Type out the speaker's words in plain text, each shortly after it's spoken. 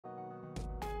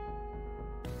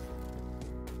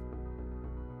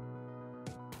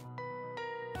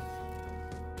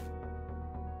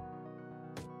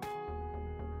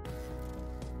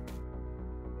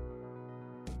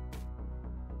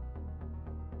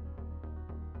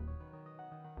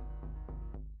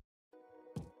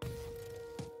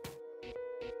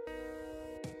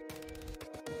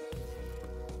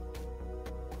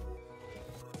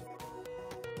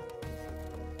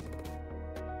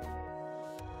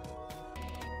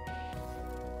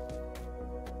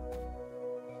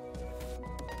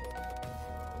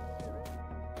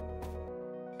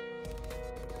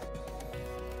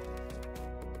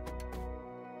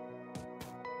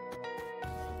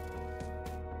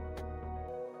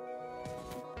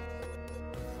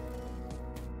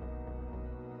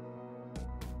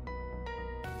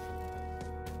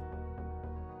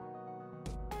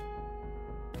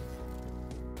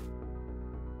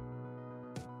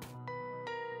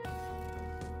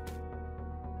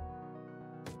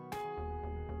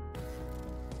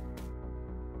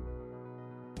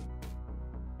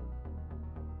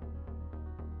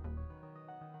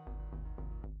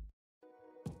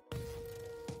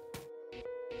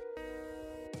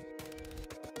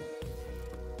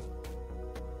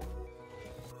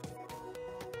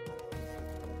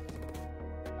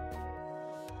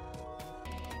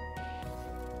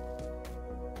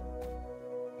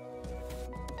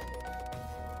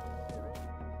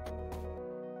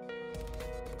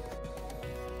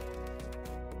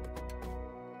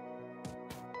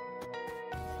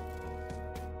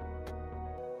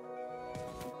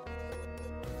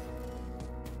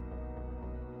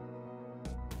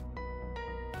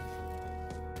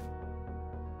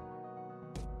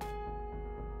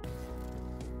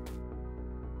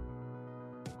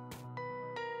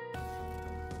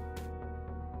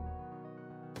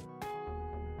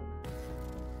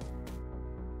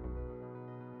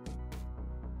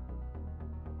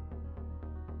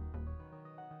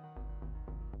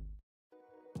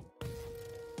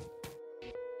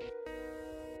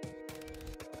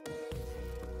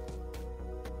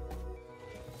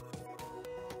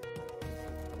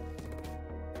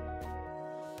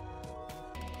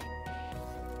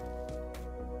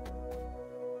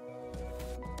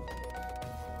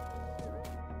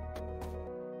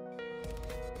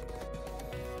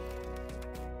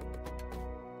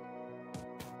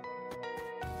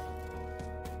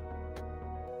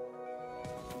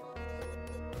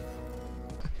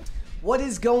What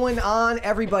is going on,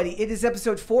 everybody? It is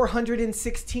episode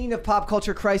 416 of Pop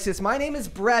Culture Crisis. My name is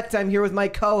Brett. I'm here with my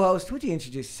co-host. Would you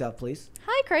introduce yourself, please?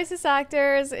 Hi, Crisis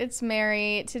Actors. It's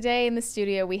Mary. Today in the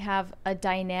studio, we have a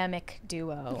dynamic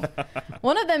duo.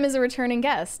 One of them is a returning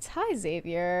guest. Hi,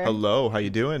 Xavier. Hello. How you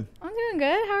doing? I'm doing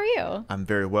good. How are you? I'm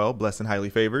very well, blessed and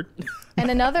highly favored. And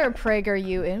another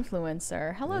PragerU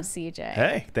influencer. Hello, CJ.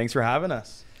 Hey, thanks for having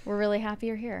us. We're really happy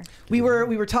you're here. We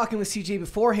were talking with CJ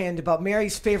beforehand about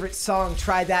Mary's favorite song,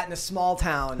 Try That in a Small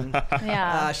Town.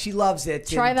 Yeah. She loves it.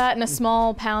 Try That in a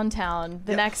Small Pound Town.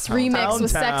 The next remix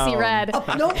with Sexy Red.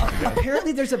 No,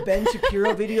 apparently there's a Ben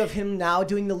Shapiro video of him now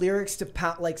doing the lyrics to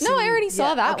Pound, like No, I already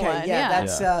saw that one. Yeah,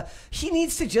 that's he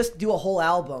needs to just do a whole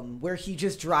album where he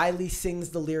just dryly sings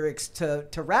the lyrics to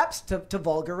raps, to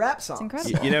vulgar rap songs. It's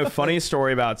incredible. You know, funny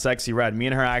story about Sexy Red. Me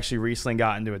and her actually recently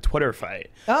got into a Twitter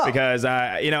fight because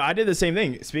I did the same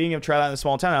thing. Speaking of Try That in a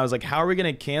Small Town, I was like, how are we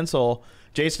going to cancel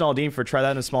Jason Aldean for Try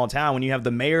That in a Small Town when you have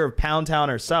the mayor of Pound Town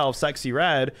herself, Sexy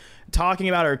Red, talking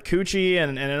about her coochie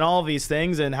and all of these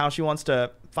things and how she wants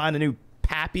to find a new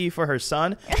pappy for her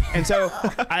son. And so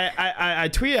I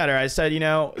tweeted at her. I said,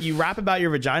 you rap about your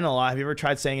vagina a lot. Have you ever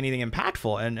tried saying anything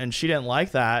impactful? And she didn't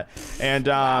like that. And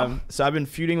so I've been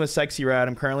feuding with Sexy Red.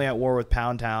 I'm currently at war with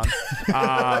Pound Town.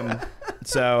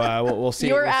 So we'll see.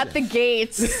 You're at the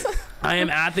gates. I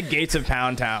am at the gates of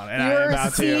Pound Town, and You're I'm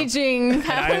about sieging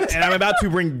Pound Town. And I'm about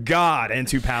to bring God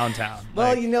into Pound Town.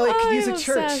 Well, it could use a I'm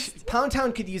church. obsessed. Pound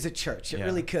Town could use a church. It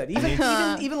really could.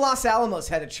 Even Los Alamos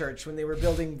had a church when they were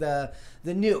building the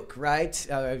nuke, right?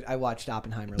 I watched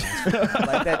Oppenheimer last week.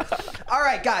 Like that. All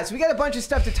right, guys, we got a bunch of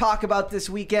stuff to talk about this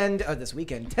weekend.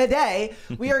 Today,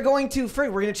 we are going to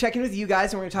check in with you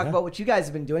guys, and we're going to talk about what you guys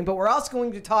have been doing. But we're also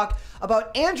going to talk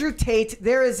about Andrew Tate.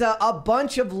 There is a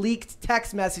bunch of leaked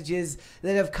text messages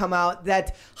that have come out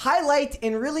that highlight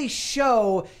and really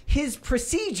show his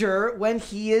procedure when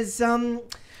he is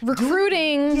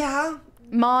recruiting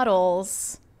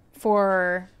models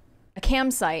for a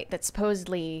campsite that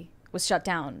supposedly was shut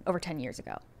down over 10 years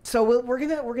ago. So we're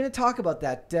gonna talk about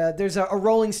that. There's a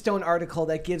Rolling Stone article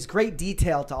that gives great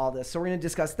detail to all this. So we're gonna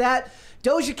discuss that.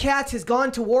 Doja Cat has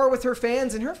gone to war with her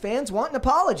fans, and her fans want an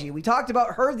apology. We talked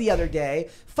about her the other day,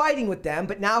 fighting with them,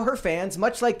 but now her fans,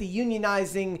 much like the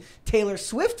unionizing Taylor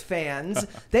Swift fans,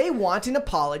 they want an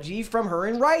apology from her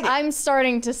in writing. I'm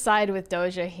starting to side with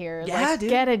Doja here. Yeah, dude.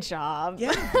 Get a job.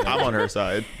 Yeah. I'm on her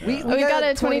side. We got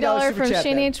a $20 from super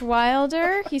Shane chat H.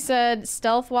 Wilder. He said,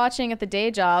 stealth watching at the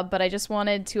day job, but I just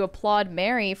wanted to applaud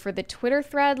Mary for the Twitter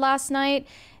thread last night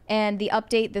and the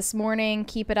update this morning.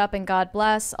 Keep it up and God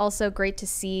bless. Also great to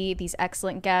see these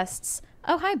excellent guests.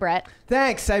 Oh, hi, Brett.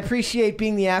 Thanks. I appreciate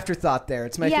being the afterthought there.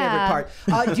 It's my favorite part.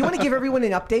 Do you want to give everyone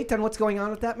an update on what's going on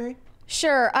with that, Mary?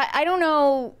 Sure. I don't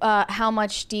know how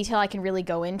much detail I can really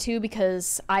go into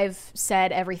because I've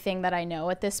said everything that I know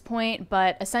at this point,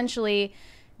 but essentially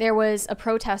there was a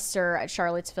protester at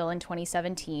Charlottesville in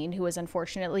 2017 who was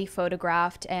unfortunately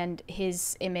photographed, and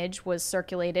his image was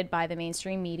circulated by the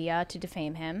mainstream media to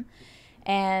defame him.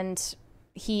 And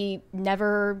he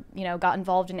never, got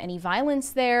involved in any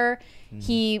violence there.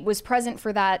 He was present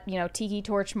for that, Tiki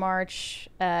Torch March,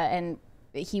 and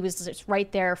he was just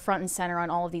right there front and center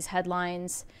on all of these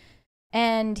headlines.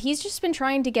 And he's just been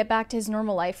trying to get back to his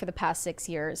normal life for the past 6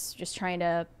 years, just trying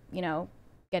to,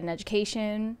 get an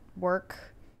education, work,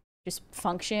 just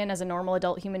function as a normal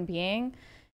adult human being.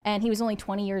 And he was only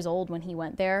 20 years old when he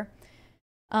went there.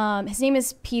 His name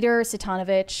is Peter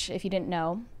Sitanovich, if you didn't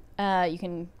know. You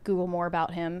can Google more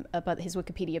about him, but his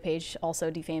Wikipedia page also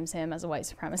defames him as a white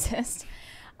supremacist.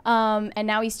 And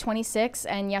now he's 26,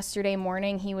 and yesterday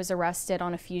morning he was arrested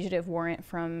on a fugitive warrant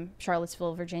from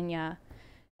Charlottesville, Virginia.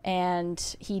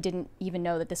 And he didn't even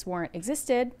know that this warrant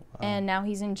existed, and now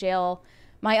he's in jail.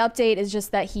 My update is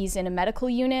just that he's in a medical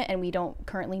unit, and we don't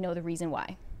currently know the reason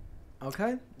why.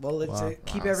 Okay. Well, let's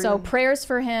keep everyone... So prayers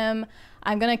for him.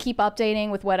 I'm going to keep updating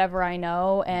with whatever I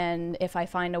know, and if I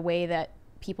find a way that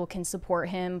people can support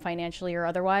him financially or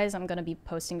otherwise, I'm going to be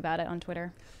posting about it on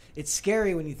Twitter. It's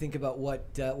scary when you think about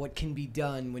what can be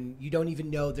done when you don't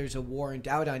even know there's a warrant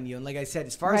out on you. And like I said,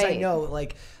 as far as I know,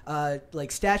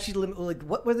 like statute limit, like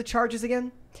what were the charges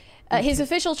again? His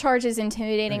official charge is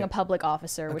intimidating a public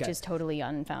officer, which is totally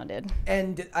unfounded.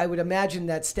 And I would imagine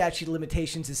that statute of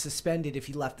limitations is suspended if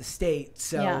he left the state,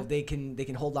 so they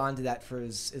can hold on to that for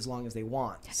as long as they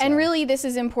want. So. And really, this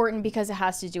is important because it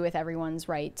has to do with everyone's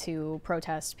right to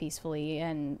protest peacefully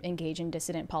and engage in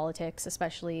dissident politics,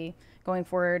 especially going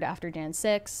forward after Jan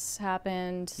 6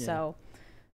 happened. Yeah. So,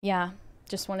 yeah.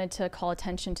 Just wanted to call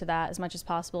attention to that as much as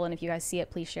possible, and if you guys see it,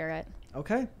 please share it.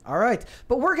 Okay. All right.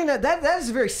 But we're going to, that is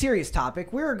a very serious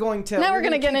topic. We're going to. Now we're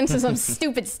going to get into some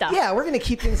stupid stuff. Yeah, we're going to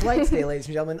keep things light today, ladies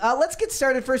and gentlemen. Let's get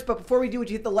started first. But before we do, would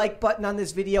you hit the like button on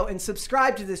this video and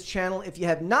subscribe to this channel if you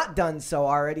have not done so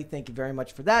already? Thank you very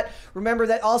much for that. Remember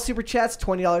that all super chats,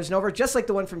 $20 and over, just like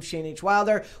the one from Shane H.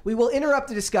 Wilder, we will interrupt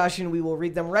the discussion. We will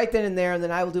read them right then and there, and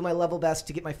then I will do my level best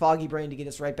to get my foggy brain to get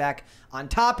us right back on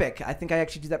topic. I think I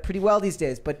actually do that pretty well these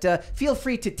days, but feel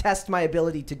free to test my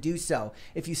ability to do so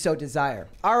if you so desire.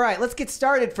 All right, let's get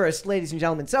started first, ladies and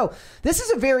gentlemen. So this is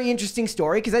a very interesting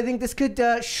story because I think this could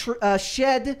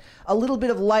shed a little bit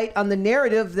of light on the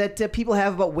narrative that people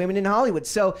have about women in Hollywood.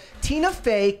 So Tina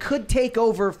Fey could take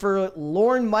over for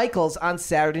Lorne Michaels on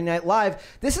Saturday Night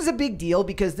Live. This is a big deal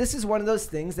because this is one of those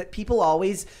things that people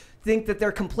always think that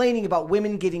they're complaining about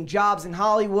women getting jobs in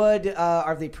Hollywood.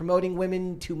 Are they promoting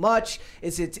women too much?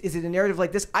 Is it a narrative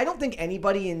like this? I don't think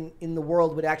anybody in the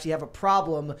world would actually have a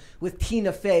problem with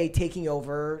Tina Fey taking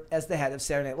over as the head of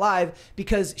Saturday Night Live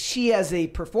because she, as a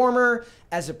performer,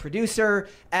 as a producer,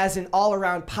 as an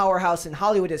all-around powerhouse in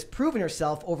Hollywood, has proven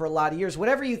herself over a lot of years.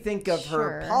 Whatever you think of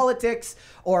her politics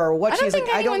or what she's like, I don't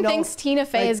know. I don't think anyone thinks Tina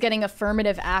Fey is getting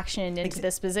affirmative action into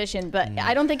this position, but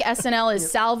I don't think SNL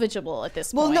is salvageable at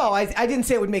this point. Well, no, I didn't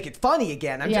say it would make it funny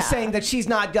again. I'm just saying that she's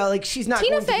not she's not.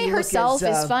 Tina Fey herself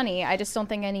is funny. I just don't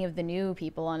think any of the new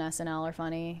people on SNL are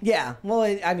funny. Yeah, well,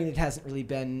 I mean, it hasn't really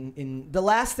been in. The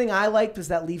last thing I liked was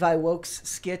that Levi Wokes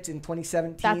skit in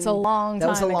 2017. That's a long time ago. That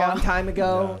was a long time ago.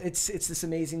 Yeah. It's this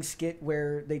amazing skit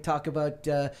where they talk about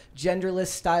genderless,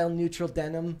 style neutral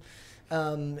denim.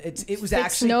 It was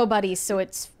actually nobody, so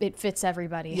it fits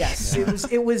everybody. Yes,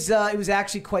 it was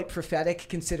actually quite prophetic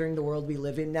considering the world we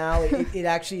live in now. It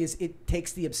actually is. It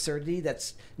takes the absurdity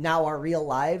that's now our real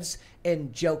lives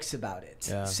and jokes about it.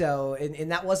 Yeah. So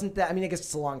and that wasn't that. I mean, I guess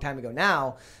it's a long time ago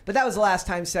now, but that was the last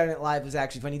time Saturday Night Live was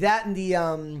actually funny. That and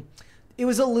the it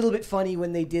was a little bit funny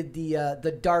when they did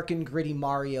the dark and gritty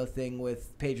Mario thing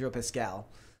with Pedro Pascal,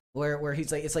 where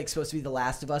he's like, it's like supposed to be The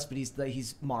Last of Us, but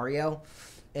he's Mario,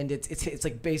 and it's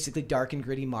like basically dark and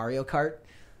gritty Mario Kart.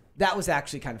 That was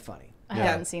actually kind of funny. I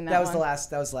haven't seen that. That was the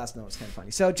last one. That was kind of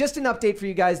funny. So just an update for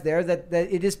you guys there that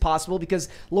it is possible because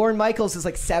Lorne Michaels is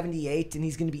like 78 and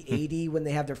he's going to be 80 when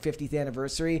they have their 50th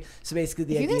anniversary. So basically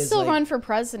the idea is you can still run for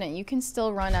president. You can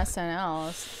still run SNL.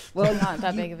 It's not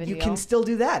that big of a deal. You can still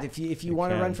do that if you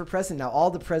want to run for president. Now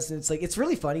all the presidents, like, it's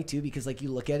really funny too because like you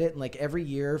look at it and like every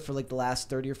year for like the last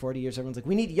 30 or 40 years everyone's like,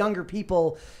 we need younger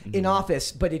people in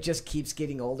office, but it just keeps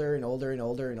getting older and older and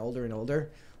older and older and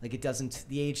older. Like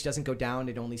the age doesn't go down,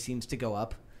 it only seems to go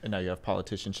up. And now you have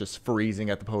politicians just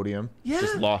freezing at the podium,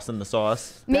 just lost in the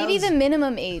sauce. Maybe the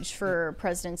minimum age for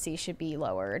presidency should be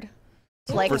lowered.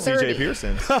 Like for 30. CJ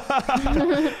Pearson.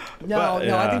 No,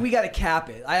 I think we got to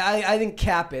cap it. I think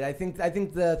cap it. I think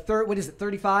the what is it,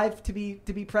 35 to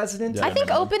be president? I think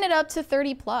open it up to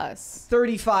 30 plus.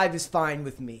 35 is fine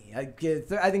with me. I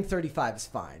think 35 is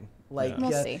fine. Like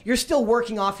we'll see. You're still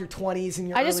working off your 20s and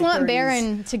your I just early want 30s.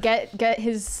 Barron to get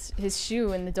his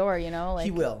shoe in the door, you know? Like,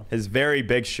 he will. His very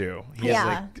big shoe. He has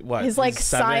like, what? His like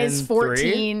size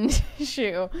 14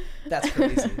 shoe. That's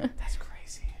crazy. That's crazy.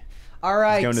 All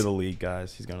right. He's going to the league,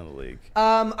 guys. He's going to the league.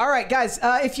 All right, guys.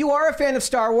 If you are a fan of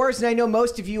Star Wars, and I know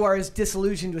most of you are as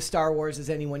disillusioned with Star Wars as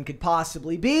anyone could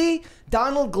possibly be,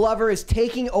 Donald Glover is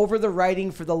taking over the writing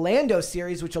for the Lando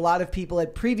series, which a lot of people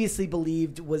had previously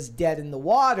believed was dead in the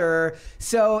water.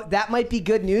 So that might be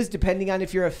good news, depending on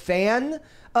if you're a fan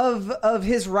of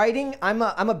his writing. I'm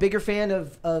a bigger fan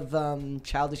of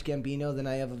Childish Gambino than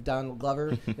I am of Donald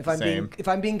Glover. If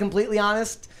I'm being completely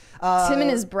honest. Him and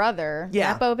his brother.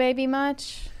 Yeah. Nepo baby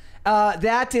much?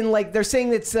 That and like they're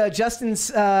saying it's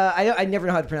Justin's. I never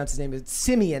know how to pronounce his name. It's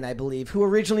Simeon, I believe, who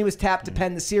originally was tapped to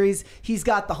pen the series. He's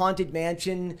got the Haunted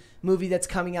Mansion movie that's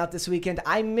coming out this weekend.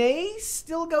 I may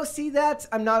still go see that.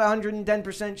 I'm not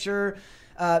 110% sure.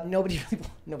 Nobody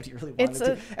really wanted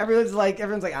to. Everyone's like,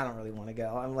 I don't really want to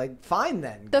go. I'm like, fine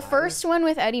then. The first one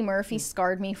with Eddie Murphy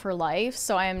scarred me for life,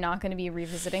 so I am not going to be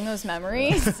revisiting those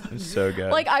memories. It's so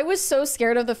good. Like, I was so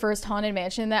scared of the first Haunted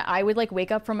Mansion that I would like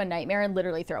wake up from a nightmare and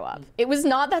literally throw up. It was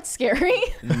not that scary.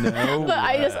 No.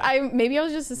 But maybe I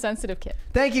was just a sensitive kid.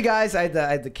 Thank you guys. I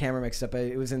had the camera mixed up.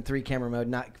 It was in 3-camera mode,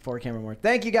 not 4-camera mode.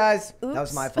 Thank you guys. Oops. That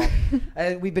was my fault.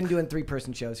 We've been doing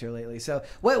 3-person shows here lately. So,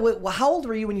 how old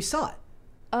were you when you saw it?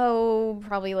 Oh,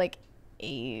 probably like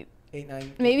 8. 8,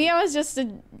 9. Maybe I was just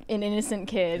an innocent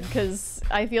kid because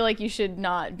I feel like you should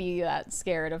not be that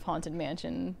scared of Haunted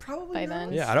Mansion by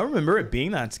then. Yeah, I don't remember it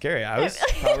being that scary. I was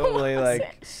probably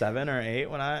like 7 or 8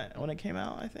 when it came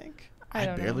out, I think. I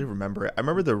barely remember it. I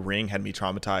remember The Ring had me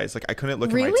traumatized. Like I couldn't look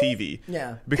at my Really? TV.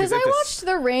 Yeah. Because I watched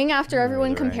The Ring after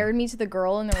everyone compared me to the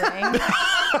girl in The Ring.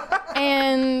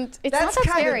 And it's That's not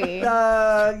that kind scary.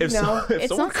 Of, if it's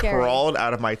someone not scary. crawled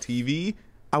out of my TV,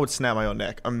 I would snap my own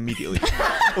neck immediately.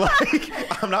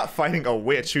 Like, I'm not fighting a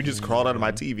witch who just crawled out of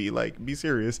my TV. Like, be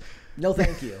serious. No,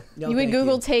 thank you. No, you would thank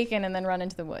Google you. Taken and then run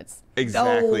into the woods.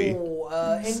 Exactly. Oh,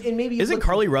 and maybe you Isn't look-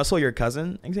 Carly Russell your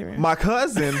cousin, Xavier? My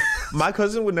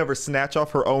cousin would never snatch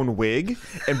off her own wig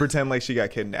and pretend like she got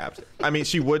kidnapped. I mean,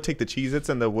 she would take the Cheez-Its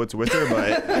in the woods with her,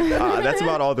 but that's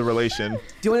about all the relation. Do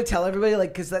you want to tell everybody,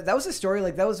 like, because that was a story,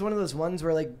 like, that was one of those ones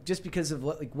where, like, just because of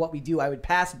what we do, I would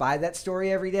pass by that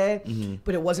story every day,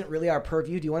 but it wasn't really our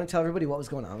purview. Do you want to tell everybody what was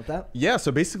going on with that? Yeah,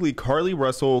 so basically Carly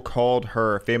Russell called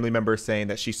her family member saying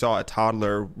that she saw a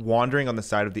toddler wandering on the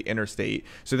side of the interstate.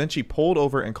 So then she pulled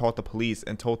over and called the police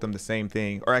and told them the same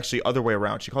thing, or actually other way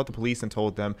around. She called the police and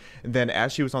told them, and then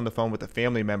as she was on the phone with a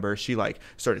family member, she like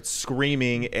started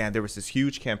screaming, and there was this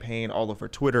huge campaign all over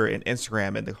Twitter and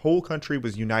Instagram, and the whole country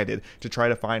was united to try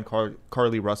to find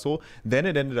Carly Russell. Then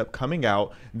it ended up coming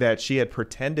out that she had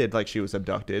pretended like she was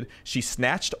abducted. She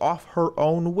snatched off her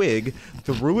own wig,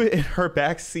 threw it in her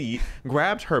back seat,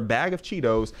 grabbed her bag of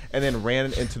Cheetos, and then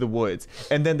ran into the woods.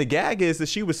 And then the gag is that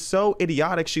she was so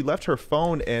idiotic, she left her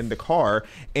phone in the car,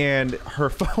 and her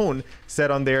phone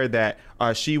said on there that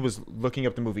she was looking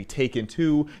up the movie Taken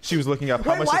 2. She was looking up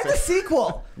how much. Why the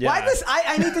sequel? Yeah. Why this?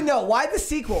 I need to know why the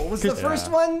sequel. Was the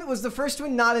first one? Was the first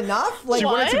one not enough? Like She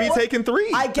wanted to be Taken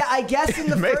 3. I guess in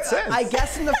the Makes sense. I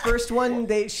guess in the first one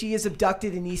she is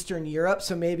abducted in Eastern Europe,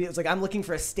 so maybe it was like I'm looking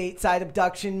for a stateside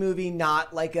abduction movie,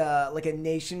 not like a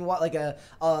nationwide, like a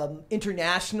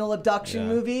international abduction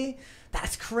movie.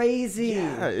 That's crazy.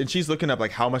 Yeah, and she's looking up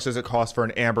like how much does it cost for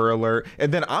an Amber Alert,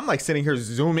 and then I'm like sitting here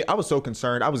zooming. I was so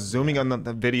concerned. I was zooming on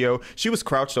the video. She was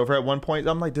crouched over at one point.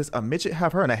 I'm like, does a midget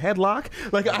have her in a headlock?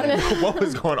 Like I didn't know what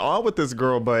was going on with this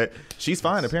girl, but she's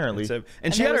fine apparently.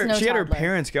 And she had her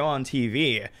parents go on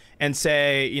TV and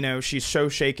say, you know, she's so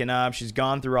shaken up. She's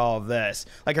gone through all of this.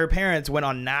 Like her parents went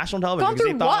on national television Gone because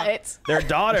through they thought what? their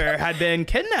daughter had been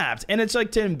kidnapped, and it's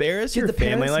like to embarrass your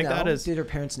family like that is. Did her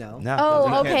parents know? No, Oh,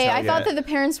 can't okay. tell I thought yet. that the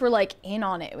parents were like in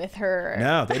on it with her.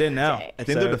 No, they didn't know. Okay. I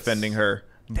think So they're it's- defending her,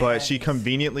 but she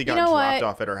conveniently got You know dropped what?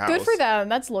 off at her house. Good for them.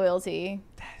 That's loyalty.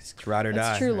 It's ride or die.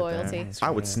 That's true right there. loyalty. I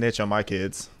would snitch on my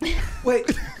kids. Wait,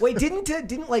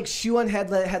 didn't like Shuan had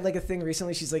like a thing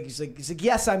recently? He's like,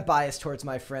 yes, I'm biased towards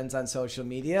my friends on social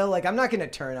media. Like, I'm not gonna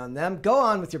turn on them. Go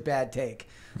on with your bad take.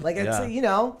 Like, it's Yeah. you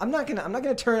know, I'm not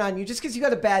gonna turn on you just because you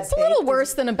got a bad take. It's a little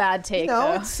worse than a bad take,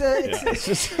 No, though. it's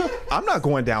just I'm not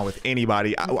going down with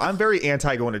anybody. I'm very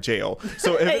anti going to jail.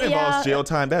 So if it involves Yeah. jail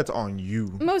time, that's on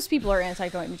you. Most people are anti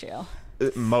going to jail.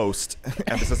 Most.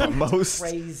 Emphasis on most.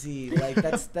 crazy. Like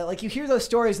like you hear those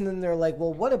stories and then they're like,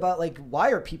 well, what about like why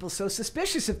are people so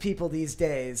suspicious of people these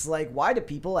days? Like, why do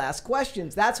people ask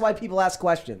questions? That's why people ask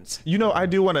questions. You know, I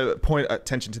do want to point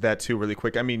attention to that too really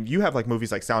quick. I mean, you have like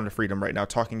movies like Sound of Freedom right now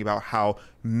talking about how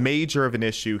major of an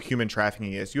issue human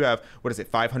trafficking is. You have,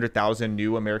 500,000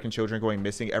 new American children going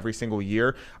missing every single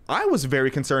year. I was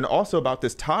very concerned also about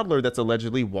this toddler that's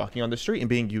allegedly walking on the street and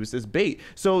being used as bait.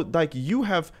 So like you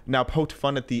have now poked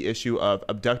fun at the issue of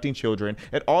abducting children.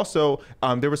 And also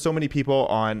there were so many people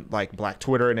on like Black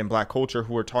Twitter and in Black culture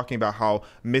who were talking about how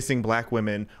missing Black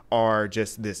women are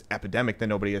just this epidemic that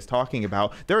nobody is talking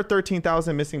about. There are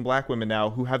 13,000 missing Black women now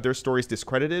who have their stories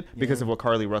discredited because of what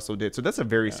Carly Russell did. So that's a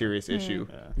very serious issue.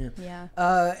 Yeah.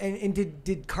 And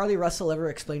did Carly Russell ever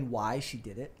explain why she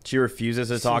did it? She refuses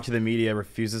to talk to the media,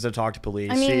 refuses to talk to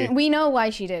police. I mean, we know why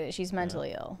she did it. She's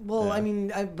mentally ill. Well, I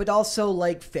mean, but also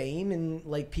like fame and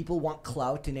like people want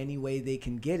clout in any way they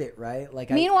can get it, right? Like,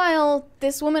 Meanwhile,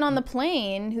 this woman on the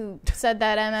plane who said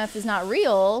that MF is not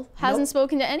real hasn't Nope.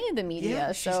 spoken to any of the media.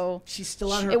 yeah, So she's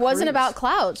still on her. it wasn't cruise. about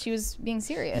clout. She was being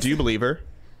serious. Do you believe her?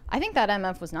 I think that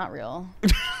MF was not real.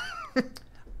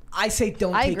 I say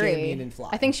don't I take agree. Ambien and fly.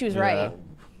 I think she was right.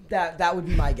 that would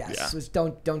be my guess. Yeah. Was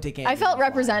don't take Ambien. I felt and fly.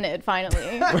 represented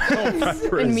finally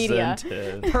in media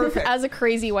Perfect. as a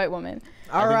crazy white woman.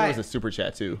 All I think right. there was a super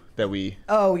chat too that we.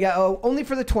 Oh yeah. Oh, only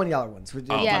for the $20 ones.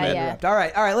 Yeah, yeah. All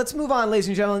right. Let's move on, ladies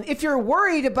and gentlemen. If you're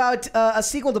worried about a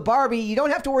sequel to Barbie, you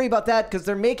don't have to worry about that because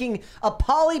they're making a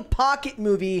Polly Pocket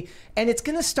movie, and it's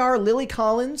going to star Lily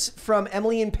Collins from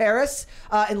Emily in Paris,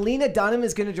 and Lena Dunham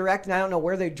is going to direct. And I don't know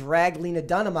where they dragged Lena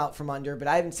Dunham out from under, but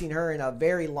I haven't seen her in a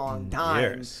very long time.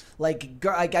 Years. Like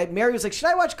Mary was like, "Should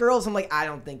I watch Girls?" I'm like, "I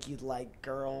don't think you'd like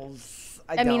Girls."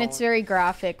 I mean, it's very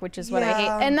graphic, which is what I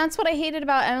hate. And that's what I hated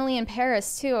about Emily in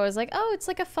Paris, too. I was like, oh, it's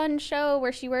like a fun show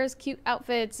where she wears cute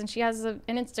outfits and she has an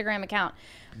Instagram account.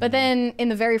 But then in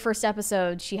the very first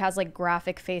episode, she has like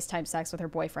graphic FaceTime sex with her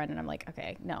boyfriend. And I'm like,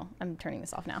 okay, no, I'm turning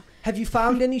this off now. Have you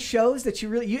found any shows that you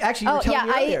were telling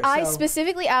me earlier, I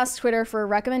specifically asked Twitter for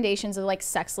recommendations of like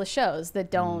sexless shows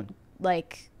that don't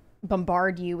like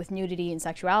bombard you with nudity and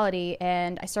sexuality,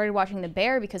 and I started watching The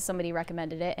Bear because somebody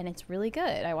recommended it, and it's really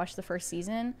good. I watched the first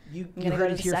season. You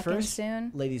heard it here first,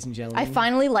 soon. Ladies and gentlemen. I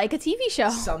finally like a TV show.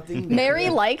 Something.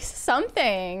 Mary likes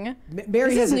something.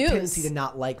 Mary has a tendency to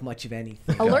not like much of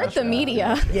anything. Alert the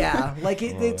media. Yeah, like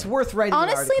it's worth writing.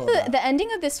 Honestly, an article the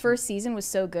ending of this first season was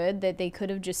so good that they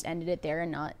could have just ended it there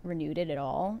and not renewed it at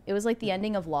all. It was like the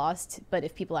ending of Lost, but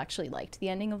if people actually liked the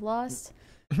ending of Lost.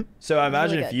 So I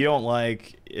imagine really if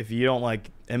you don't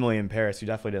like Emily in Paris, you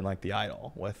definitely didn't like The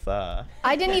Idol with I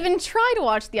didn't even try to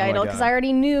watch The Idol because I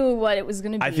already knew what it was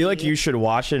going to be. I feel like you should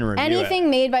watch it and review anything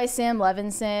made by Sam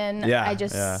Levinson. Yeah, I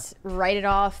just write it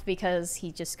off because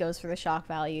he just goes for the shock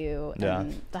value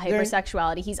and the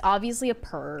hypersexuality. He's obviously a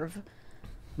perv.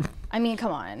 I mean,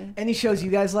 come on. Any shows you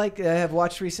guys like have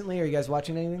watched recently? Are you guys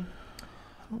watching anything?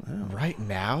 Right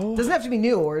now, doesn't have to be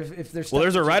new, or if there's. Well,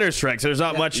 there's a writer's strike, so there's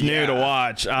not much new to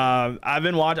watch. I've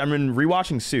been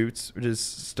rewatching Suits, which is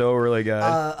still really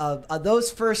good. Those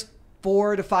first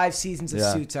 4 to 5 seasons of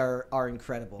Suits are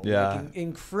incredible. Yeah, like,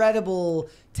 incredible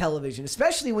television,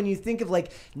 especially when you think of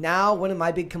like now. One of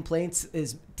my big complaints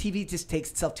is TV just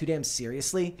takes itself too damn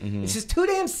seriously. It's just too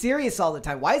damn serious all the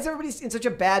time. Why is everybody in such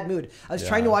a bad mood? I was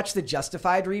trying to watch the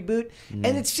Justified reboot,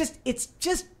 and it's just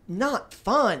not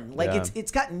fun. Like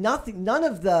it's got none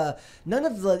of the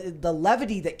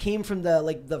levity that came from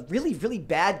the really, really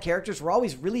bad characters were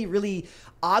always really, really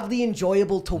oddly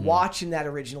enjoyable to watch in that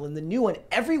original. In the new one,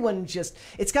 everyone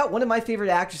it's got one of my favorite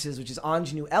actresses, which is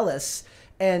Anjanou Ellis,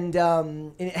 and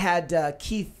it had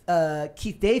David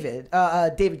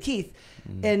Keith,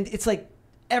 and it's like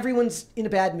everyone's in a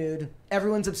bad mood.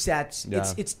 Everyone's upset. Yeah.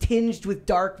 It's tinged with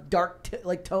dark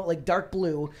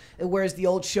blue, whereas the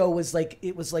old show was like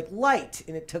light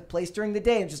and it took place during the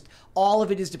day, and just all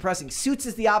of it is depressing. Suits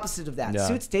is the opposite of that.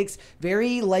 Suits takes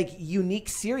very like unique,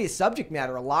 serious subject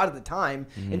matter a lot of the time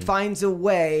and finds a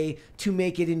way to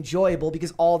make it enjoyable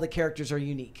because all the characters are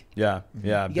unique. Yeah,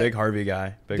 big Harvey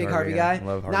guy. Big Harvey guy.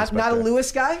 Love Harvey. Not a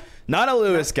Lewis guy. Not a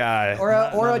Lewis guy.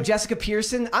 Or a Jessica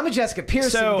Pearson. I'm a Jessica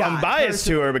Pearson guy. So I'm biased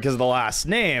to her because of the last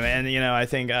name, and I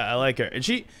think I like her. And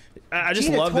I just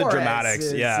love the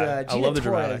dramatics. I love the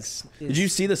dramatics. Did you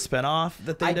see the spinoff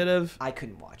that they did of? I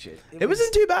couldn't watch it. It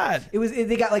wasn't too bad.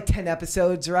 They got like 10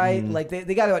 episodes, right? Like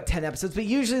they got about 10 episodes. But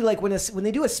usually, like when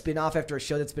they do a spinoff after a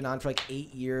show that's been on for like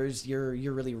 8 years,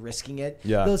 you're really risking it.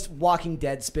 Yeah. Those Walking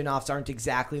Dead spinoffs aren't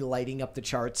exactly lighting up the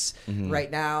charts right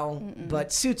now.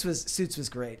 But Suits was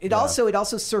great. It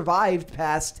also survived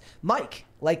past Mike.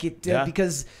 Like it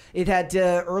because it had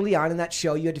early on in that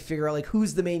show, you had to figure out like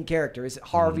who's the main character. Is it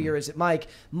Harvey or is it Mike?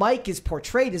 Mike is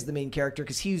portrayed as the main character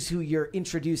because he's who you're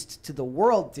introduced to the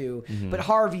world to. But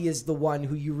Harvey is the one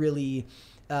who you really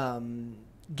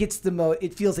gets the most.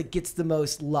 It feels like gets the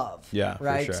most love. Yeah,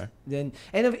 right. For sure. And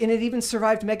it even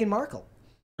survived Meghan Markle.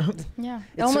 Yeah,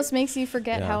 it almost makes you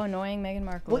forget how annoying Meghan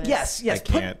Markle is. Yes.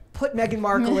 Put Meghan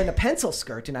Markle in a pencil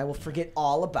skirt, and I will forget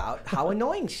all about how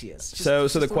annoying she is. So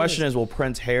the question is, will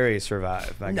Prince Harry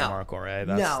survive Meghan Markle? Right?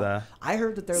 I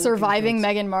heard that they're surviving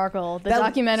Meghan Markle. The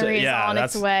documentary is on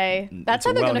its way. That's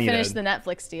how they're going to finish the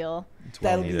Netflix deal.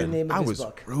 That'll be the name of his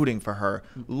book. I was rooting for her.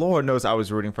 Lord knows I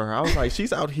was rooting for her. I was like,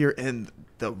 she's out here in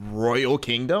the royal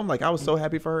kingdom. Like, I was so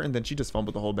happy for her, and then she just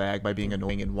fumbled the whole bag by being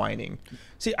annoying and whining.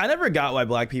 See, I never got why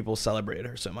black people celebrated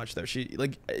her so much, though.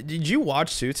 Did you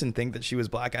watch Suits and think that she was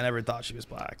black? I never thought she was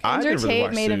black. Andrew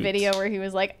Tate made a video where he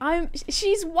was like,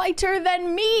 she's whiter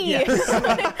than me. Yes.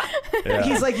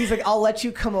 He's like, I'll let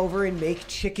you come over and make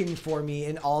chicken for me,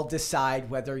 and I'll decide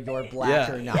whether you're black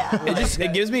or not. Yeah.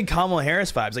 It gives me Kamala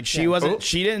Harris vibes. Like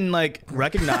she didn't like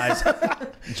recognize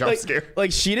jump scare.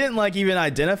 Like she didn't like even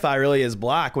identify really as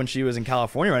black when she was in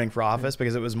California running for office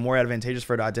because it was more advantageous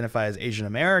for her to identify as Asian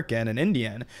American and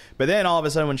Indian. But then all of a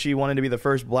sudden when she wanted to be the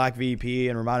first black VP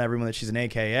and remind everyone that she's an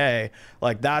AKA,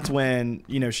 like that's when,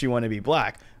 she wanted to be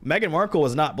black. Meghan Markle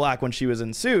was not black when she was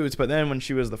in Suits, but then when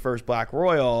she was the first black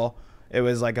royal, it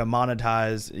was like a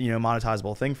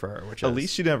monetizable thing for her. At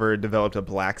least she never developed a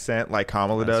black scent like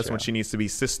Kamala does when she needs to be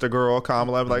sister girl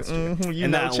Kamala. Like,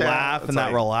 and that laugh and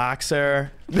that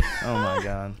relaxer. Oh my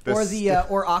god.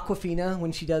 Or Awkwafina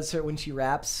when she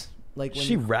raps. Like when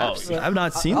she raps. I've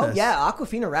not seen this. Oh yeah,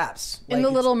 Awkwafina raps in The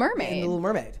Little Mermaid. In The Little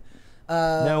Mermaid.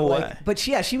 No way. But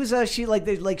she was she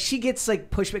gets like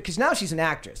pushback because now she's an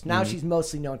actress. Now she's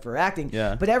mostly known for her acting.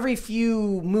 Yeah. But every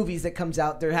few movies that comes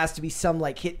out, there has to be some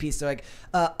like hit piece. So like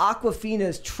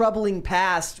Awkwafina's troubling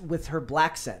past with her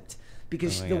black scent.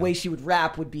 Because the way she would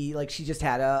rap would be like she just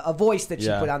had a voice that she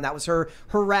put on. That was her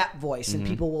rap voice. And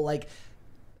people will like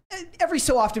every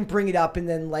so often bring it up and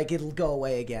then like it'll go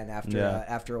away again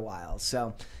after a while.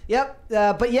 So, yep.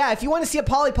 But yeah, if you want to see a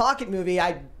Polly Pocket movie,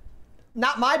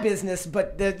 not my business,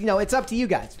 but it's up to you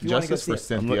guys. If you Justice for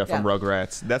Cynthia from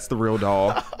Rugrats. That's the real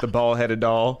doll, the ball-headed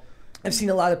doll. I've seen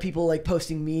a lot of people like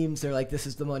posting memes. They're like, "This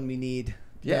is the one we need."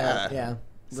 Yeah.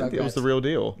 Cynthia was the real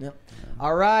deal. Yep.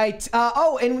 All right.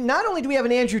 And not only do we have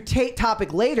an Andrew Tate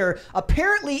topic later,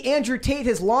 apparently Andrew Tate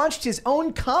has launched his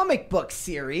own comic book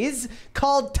series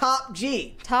called Top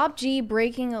G. Top G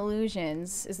Breaking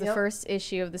Illusions is the first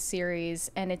issue of the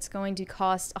series, and it's going to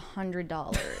cost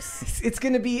 $100. It's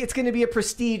gonna be a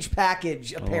prestige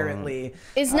package, apparently.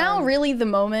 Is now really the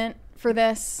moment for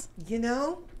this?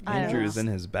 Andrew's in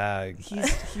his bag.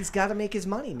 He's got to make his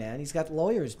money, man. He's got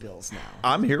lawyers' bills now.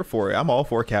 I'm here for it. I'm all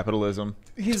for capitalism.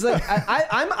 He's like,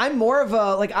 I'm more of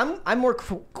a like I'm more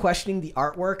questioning the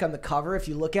artwork on the cover. If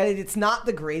you look at it, it's not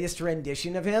the greatest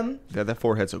rendition of him. Yeah, that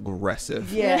forehead's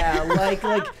aggressive. Yeah,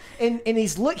 and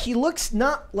he looks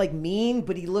not like mean,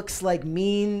 but he looks like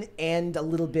mean and a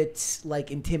little bit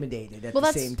like intimidated at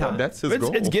the same time. That's his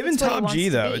goal. It's giving Top G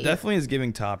though. It definitely is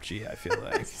giving Top G. I feel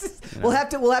like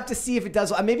we'll have to see if it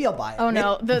does. Maybe I'll buy it. Oh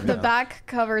no, the back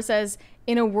cover says,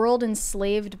 "In a world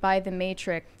enslaved by the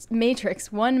Matrix,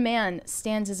 one man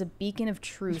stands as a beacon of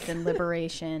truth and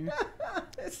liberation."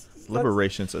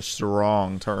 Liberation's a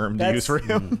strong term to use for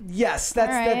him. Yes,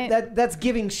 that's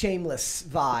giving Shameless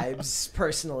vibes,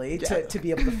 personally, to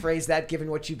be able to phrase that,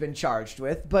 given what you've been charged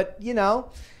with. But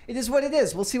it is what it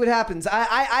is. We'll see what happens.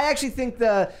 I actually think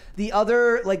the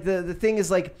other the thing is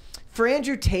like, for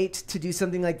Andrew Tate to do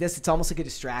something like this, it's almost like a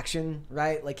distraction,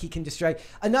 right? Like he can distract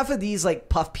enough of these like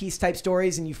puff piece type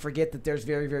stories, and you forget that there's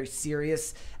very, very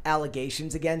serious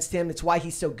allegations against him. It's why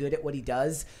he's so good at what he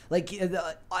does. Like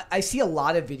I see a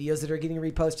lot of videos that are getting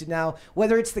reposted now,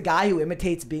 whether it's the guy who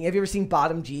imitates have you ever seen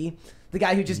Bottom G? The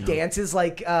guy who just dances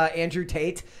like Andrew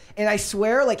Tate. And I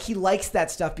swear, like, he likes that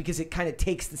stuff because it kind of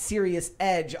takes the serious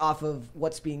edge off of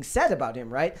what's being said about him,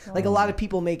 right? Like, a lot of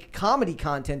people make comedy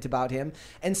content about him.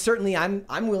 And certainly I'm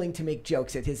willing to make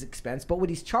jokes at his expense. But what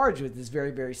he's charged with is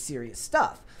very, very serious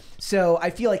stuff. So I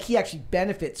feel like he actually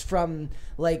benefits from,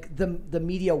 like, the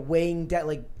media weighing down,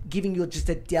 like, giving you just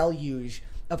a deluge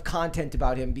of content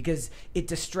about him because it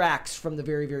distracts from the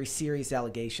very, very serious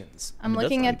allegations. I'm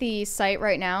looking at the site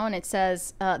right now, and it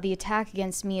says, the attack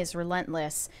against me is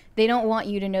relentless. They don't want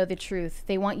you to know the truth.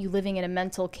 They want you living in a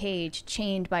mental cage,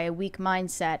 chained by a weak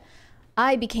mindset.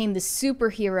 I became the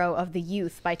superhero of the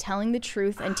youth by telling the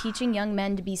truth and teaching young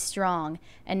men to be strong,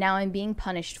 and now I'm being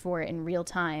punished for it in real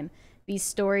time. These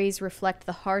stories reflect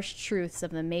the harsh truths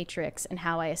of the Matrix and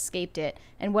how I escaped it,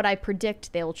 and what I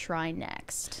predict they'll try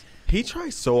next. He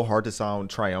tries so hard to sound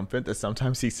triumphant that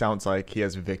sometimes he sounds like he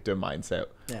has victim mindset.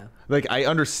 Yeah. Like, I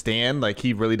understand, like,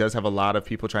 he really does have a lot of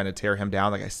people trying to tear him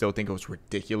down. Like, I still think it was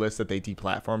ridiculous that they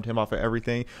deplatformed him off of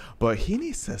everything. But he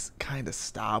needs to kind of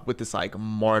stop with this, like,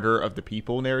 martyr of the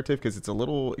people narrative because it's a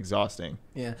little exhausting.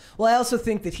 Yeah. Well, I also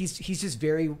think that he's just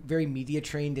very, very media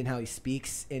trained in how he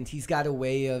speaks. And he's got a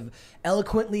way of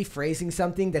eloquently phrasing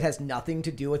something that has nothing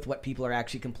to do with what people are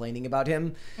actually complaining about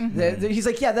him. He's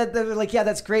like,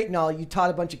 that's great and all. You taught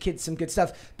a bunch of kids some good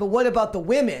stuff. But what about the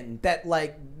women that,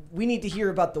 like, we need to hear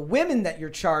about the women that you're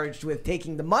charged with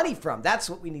taking the money from. That's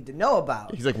what we need to know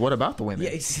about. He's like, what about the women?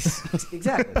 Yeah,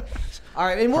 exactly. All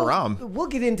right, and we'll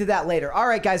get into that later. All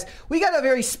right, guys, we got a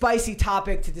very spicy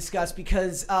topic to discuss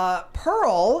because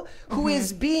Pearl, who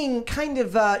is being kind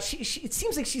of, it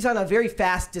seems like she's on a very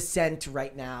fast descent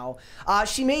right now.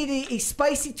 She made a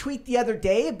spicy tweet the other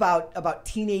day about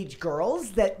teenage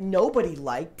girls that nobody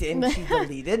liked, and she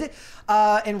deleted,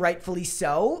 and rightfully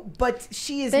so. But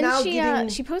she is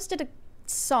she posted a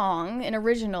song, an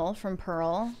original from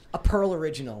Pearl. A Pearl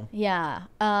original. Yeah.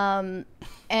 And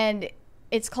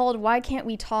it's called Why Can't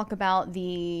We Talk About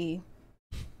the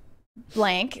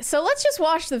blank. So let's just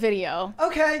watch the video.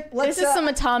 Okay. This is some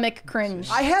atomic cringe.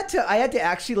 I had to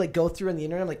actually like go through on the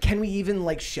internet. I'm like, can we even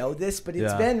like show this? But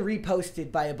it's been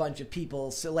reposted by a bunch of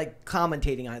people, so like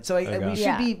commentating on it. So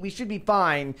we should be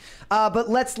fine. But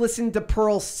let's listen to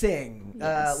Pearl sing,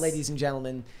 ladies and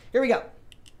gentlemen. Here we go.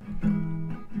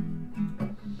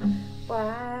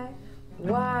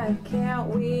 Why can't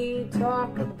we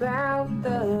talk about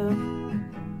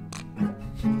them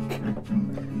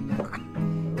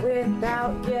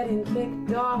without getting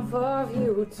kicked off of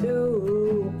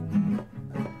YouTube?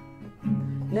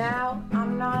 Now,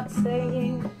 I'm not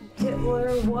saying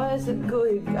Hitler was a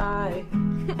good guy,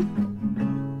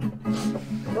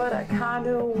 but I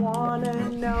kinda wanna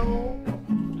know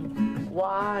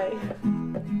why.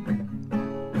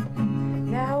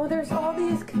 Now there's all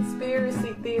these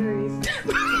conspiracy theories.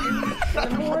 The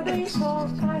more they talk,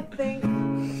 I think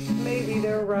maybe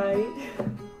they're right.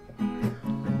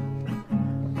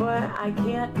 But I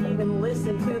can't even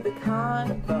listen to the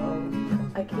convo.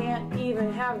 I can't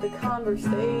even have the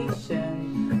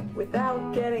conversation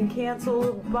without getting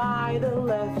canceled by the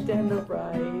left and the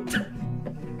right.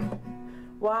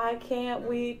 Why can't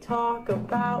we talk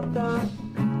about the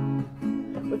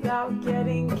without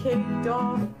getting kicked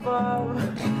off of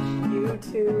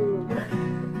YouTube?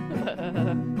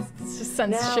 It just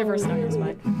sends shivers down your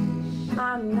spine.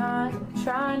 I'm not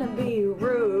trying to be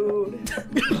rude,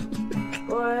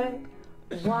 but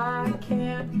why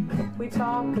can't we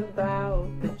talk about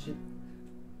the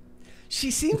She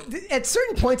seems at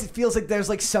certain points it feels like there's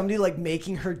like somebody like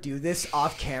making her do this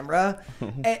off camera,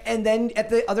 and then at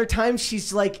the other times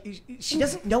she's like she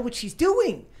doesn't know what she's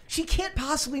doing. She can't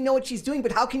possibly know what she's doing,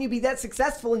 but how can you be that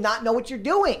successful and not know what you're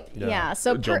doing? Yeah,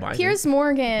 so Piers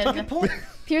Morgan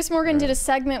did a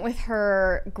segment with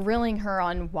her grilling her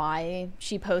on why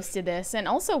she posted this and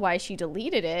also why she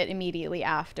deleted it immediately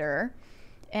after.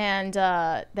 And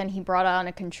then he brought on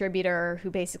a contributor who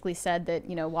basically said that,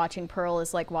 you know, watching Pearl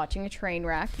is like watching a train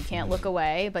wreck. You can't look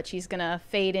away, but she's going to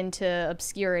fade into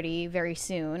obscurity very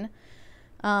soon.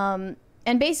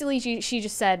 And basically she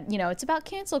just said, you know, it's about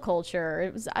cancel culture.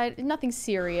 It was nothing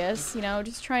serious, you know,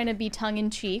 just trying to be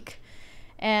tongue-in-cheek.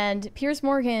 And Piers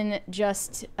Morgan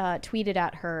just tweeted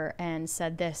at her and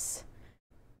said this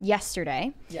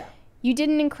yesterday. Yeah. You did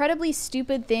an incredibly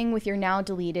stupid thing with your now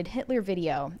deleted Hitler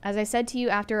video. As I said to you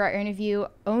after our interview,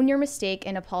 own your mistake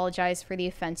and apologize for the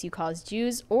offense you caused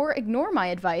Jews, or ignore my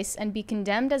advice and be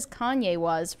condemned as Kanye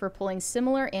was for pulling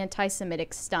similar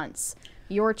anti-Semitic stunts.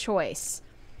 Your choice.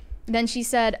 Then she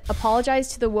said,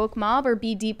 apologize to the woke mob or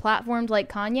be deplatformed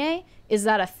like Kanye? Is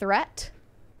that a threat?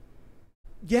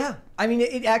 Yeah, I mean,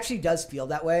 it actually does feel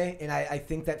that way, and I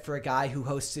think that for a guy who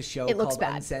hosts a show called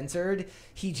Uncensored,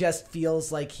 he just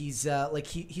feels like he's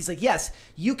like, yes,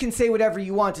 you can say whatever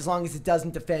you want as long as it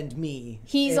doesn't defend me.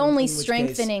 He's only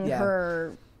strengthening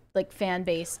her like fan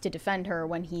base to defend her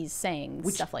when he's saying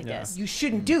stuff like this. You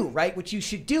shouldn't do, right? What you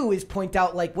should do is point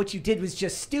out like what you did was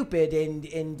just stupid and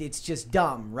it's just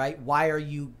dumb, right? Why are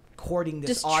you courting this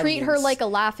just audience? Treat her like a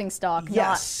laughingstock,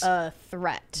 yes. not a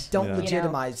threat. Don't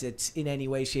legitimize it in any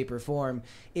way, shape, or form.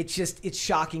 It's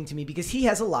shocking to me because he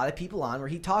has a lot of people on where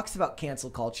he talks about cancel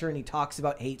culture and he talks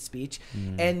about hate speech,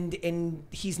 and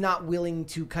he's not willing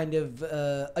to kind of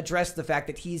address the fact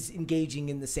that he's engaging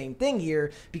in the same thing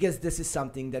here because this is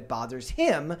something that bothers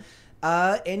him.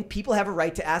 And people have a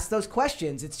right to ask those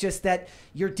questions. It's just that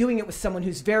you're doing it with someone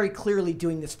who's very clearly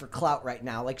doing this for clout right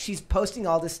now. Like, she's posting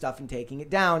all this stuff and taking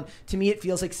it down. To me, it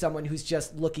feels like someone who's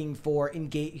just looking for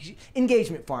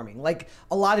engagement farming. Like,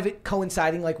 a lot of it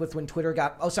coinciding like with when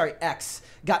X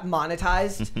got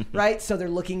monetized, right? So they're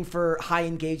looking for high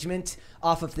engagement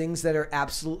off of things that are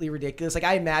absolutely ridiculous. Like,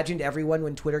 I imagined everyone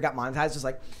when Twitter got monetized was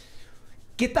like,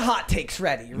 get the hot takes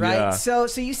ready, right? Yeah. So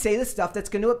you say the stuff that's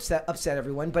going to upset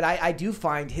everyone, but I do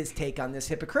find his take on this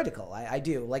hypocritical. I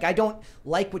do. Like, I don't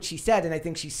like what she said, and I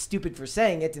think she's stupid for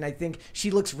saying it, and I think she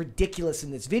looks ridiculous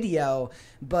in this video,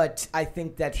 but I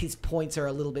think that his points are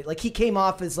a little bit, like, he came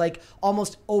off as, like,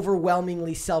 almost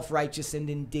overwhelmingly self-righteous and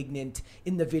indignant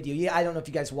in the video. Yeah, I don't know if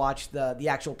you guys watched the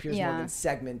actual Piers Morgan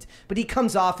segment, but he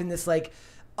comes off in this, like,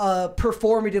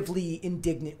 performatively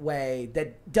indignant way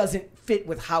that doesn't fit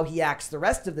with how he acts the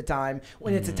rest of the time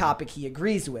when it's a topic he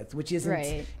agrees with, which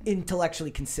isn't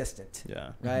intellectually consistent.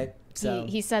 Yeah. Right? So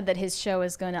He said that his show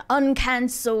is going to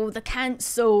uncancel the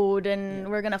cancelled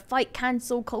and we're going to fight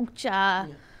cancel culture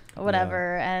or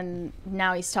whatever. And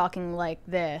now he's talking like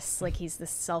this, like he's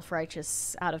this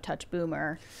self-righteous, out-of-touch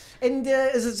boomer. And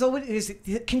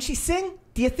can she sing?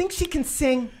 Do you think she can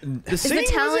sing? Is the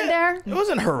talent there? It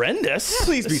wasn't horrendous.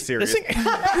 Please be serious.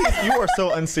 You are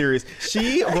so unserious.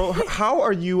 She wrote, how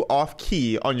are you off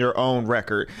key on your own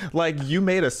record? Like, you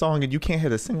made a song and you can't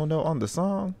hit a single note on the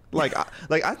song. Like,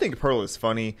 I think Pearl is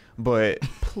funny, but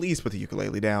please put the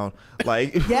ukulele down.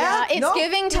 Like, it's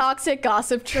giving toxic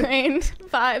gossip train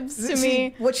vibes to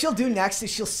me. What she'll do next is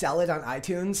she'll sell it on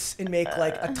iTunes and make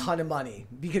like a ton of money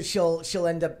because she'll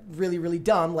end up really, really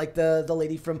dumb, like the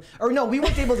lady from, or no, we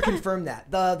weren't able to confirm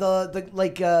that.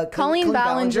 Colleen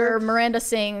Ballinger, Miranda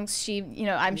sings. She,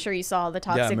 I'm sure you saw the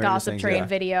toxic gossip train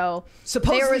video.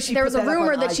 Supposedly there was a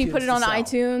rumor that she put it on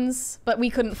iTunes, but we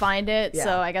couldn't find it,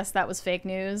 so I guess that was fake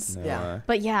news. Yeah.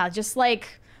 But yeah, just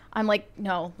like, I'm like,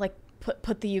 no, like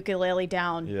put the ukulele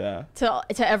down. Yeah. To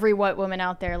every white woman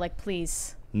out there, like,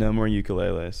 please. No more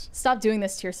ukuleles. Stop doing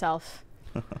this to yourself.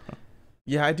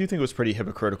 Yeah, I do think it was pretty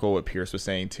hypocritical what Pierce was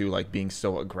saying too, like being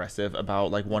so aggressive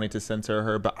about like wanting to censor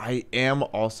her. But I am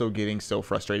also getting so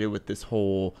frustrated with this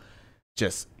whole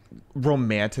just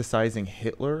romanticizing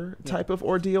Hitler type of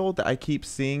ordeal that I keep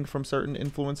seeing from certain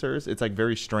influencers. It's like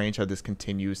very strange how this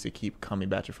continues to keep coming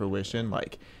back to fruition.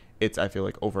 Like it's, I feel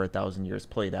like, over 1,000 years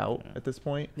played out at this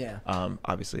point. Yeah.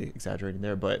 Obviously exaggerating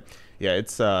there, but yeah,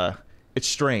 it's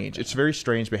strange. It's very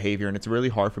strange behavior, and it's really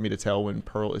hard for me to tell when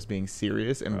Pearl is being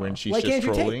serious and when she's like just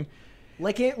Andrew trolling. Tate.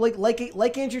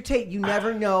 Like Andrew Tate, you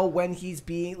never know when he's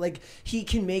being like, he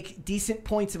can make decent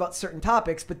points about certain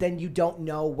topics, but then you don't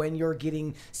know when you're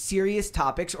getting serious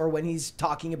topics or when he's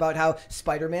talking about how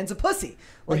Spider-Man's a pussy.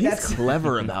 Like, he's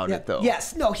clever about it though.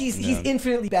 Yes, no, he's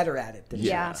infinitely better at it than she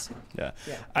is. Yeah.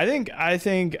 I think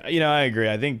I agree.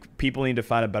 I think people need to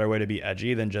find a better way to be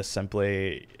edgy than just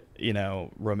simply,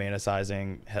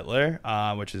 romanticizing Hitler,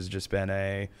 which has just been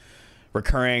a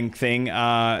recurring thing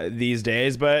these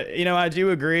days. But I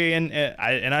do agree, and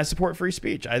I support free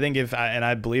speech. I think and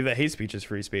I believe that hate speech is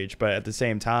free speech, but at the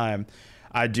same time,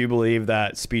 I do believe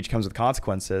that speech comes with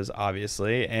consequences,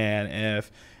 obviously. And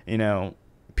if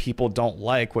people don't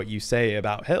like what you say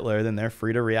about Hitler, then they're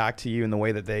free to react to you in the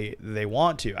way that they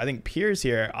want to. I think Piers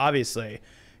here, obviously,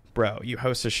 bro, you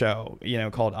host a show,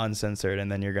 called Uncensored, and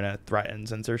then you're going to threaten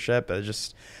censorship.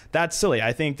 That's silly.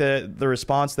 I think that the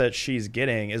response that she's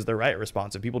getting is the right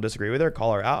response. If people disagree with her,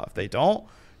 call her out. If they don't,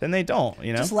 then they don't,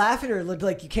 Just laugh at her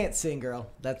like, you can't sing,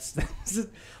 girl. That's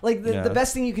like the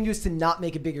best thing you can do is to not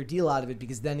make a bigger deal out of it,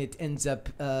 because then it ends up,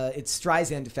 it's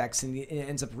Streisand effects, and it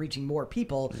ends up reaching more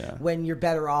people when you're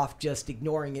better off just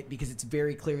ignoring it, because it's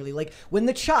very clearly like when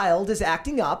the child is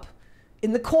acting up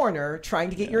in the corner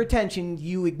trying to get your attention,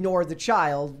 you ignore the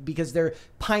child because they're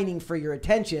pining for your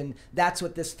attention. That's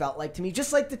what this felt like to me.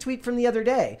 Just like the tweet from the other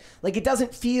day. Like, it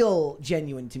doesn't feel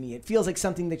genuine to me. It feels like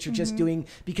something that you're just doing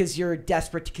because you're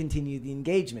desperate to continue the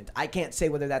engagement. I can't say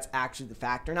whether that's actually the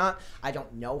fact or not. I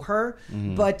don't know her.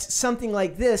 But something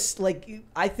like this, like,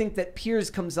 I think that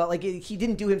Piers comes out, like, he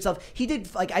didn't do himself. He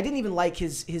did, like, I didn't even like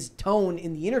his tone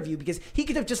in the interview, because he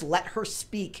could have just let her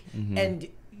speak, and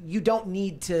you don't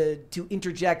need to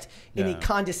interject in a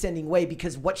condescending way,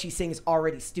 because what she's saying is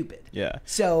already stupid. Yeah.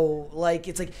 So, like,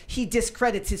 it's like he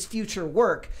discredits his future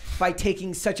work by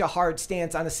taking such a hard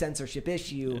stance on a censorship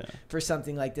issue for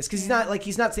something like this. Because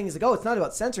he's not saying, he's like, oh, it's not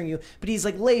about censoring you, but he's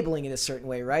like labeling it a certain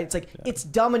way, right? It's like, it's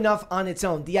dumb enough on its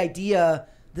own. The idea,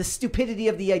 the stupidity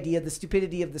of the idea, the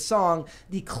stupidity of the song,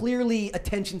 the clearly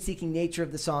attention-seeking nature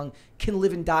of the song can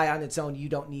live and die on its own. You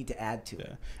don't need to add to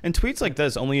it. And tweets like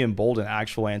this only embolden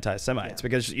actual anti-Semites,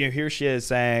 because here she is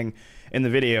saying in the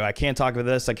video, I can't talk about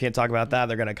this, I can't talk about that,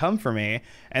 they're going to come for me.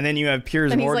 And then you have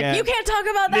Piers Morgan. He's like, you can't talk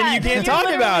about that. Then you can't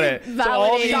talk about it. So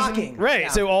all these, shocking. Right. Yeah.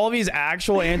 So all these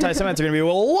actual anti-Semites are going to be,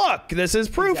 well, look, this is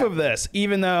proof of this,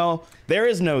 even though there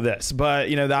is no this. But,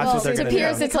 that's what they're going to do. To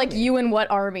Piers, it's like, you and what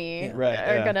army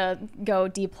are going to go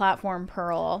deplatform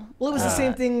Pearl. Well, it was the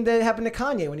same thing that happened to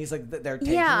Kanye when he's like, they're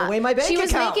taking away my bank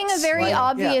accounts. She was making a very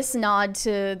obvious nod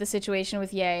to the situation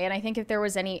with Ye, and I think if there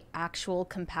was any actual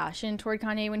compassion toward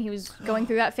Kanye when he was going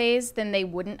through that phase, then they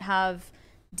wouldn't have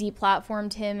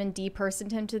deplatformed him and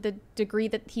depersoned him to the degree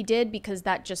that he did, because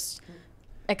that just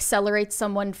accelerates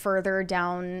someone further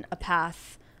down a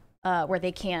path where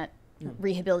they can't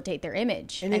rehabilitate their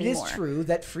image and anymore. It is true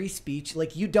that free speech,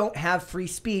 like, you don't have free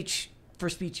speech for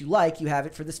speech you like, you have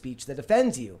it for the speech that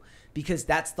offends you, because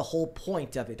that's the whole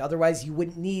point of it. Otherwise, you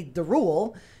wouldn't need the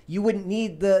rule. You wouldn't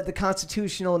need the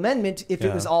constitutional amendment if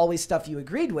it was always stuff you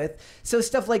agreed with. So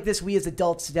stuff like this, we as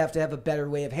adults would have to have a better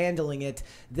way of handling it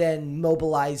than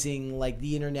mobilizing, like,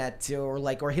 the internet,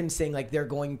 or him saying, like, they're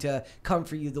going to come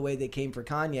for you the way they came for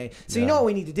Kanye. So you know what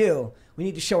we need to do? We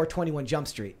need to show her 21 Jump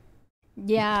Street.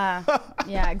 Yeah.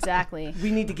 Yeah, exactly.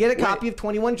 We need to get a copy of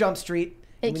 21 Jump Street.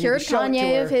 It cured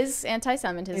Kanye of his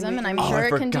anti-Semitism, and I'm sure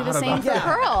it can do the same for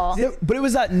Pearl. But it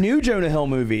was that new Jonah Hill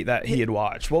movie that he had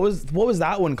watched. What was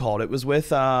that one called? It was with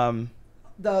the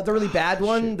really bad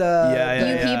one.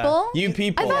 You People. You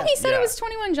People. I thought he said it was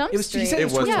 21 Jump Street. He said it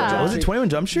was 21 Jump Street. Was it 21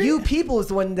 Jump Street? You People is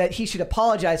the one that he should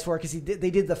apologize for, because they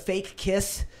did the fake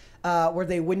kiss. Where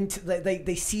they wouldn't, they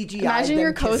CGI. Imagine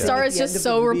your co-star is just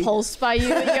so repulsed by you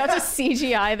that you have to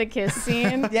CGI the kiss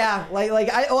scene. Yeah,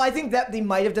 I think that they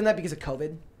might have done that because of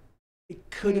COVID. It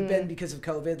could have been because of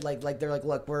COVID. Like they're like,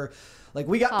 look, Like,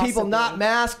 we got people not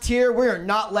masked here. We're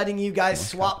not letting you guys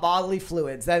swap bodily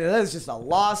fluids. That is just a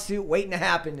lawsuit waiting to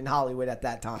happen in Hollywood at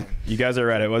that time. You guys are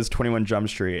right. It was 21 Jump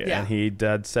Street, and he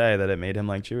did say that it made him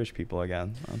like Jewish people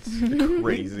again. That's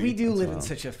crazy. We do live in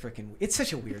such a it's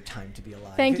such a weird time to be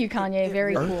alive. Thank you, Kanye.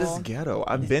 Very cool. Earth is ghetto.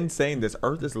 I've been saying this.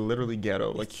 Earth is literally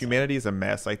ghetto. Like, humanity is a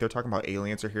mess. Like, they're talking about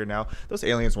aliens are here now. Those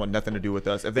aliens want nothing to do with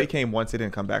us. If they came once, they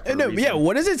didn't come back for a reason. Yeah,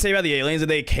 what does it say about the aliens that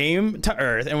they came to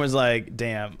Earth and was like,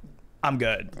 damn, I'm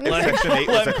good. Section 8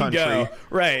 was a country.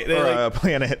 Right. Or a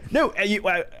planet. No,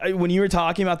 when you were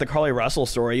talking about the Carly Russell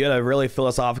story, you had a really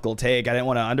philosophical take. I didn't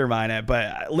want to undermine it,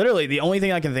 but literally the only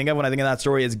thing I can think of when I think of that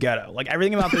story is ghetto. Like,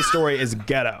 everything about this story is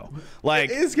ghetto.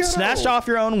 Like, snatched off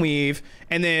your own weave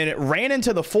and then ran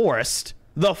into the forest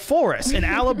in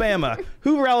Alabama.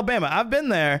 Hoover, Alabama. I've been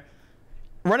there.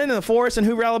 Running in the forest in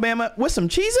Hoover, Alabama with some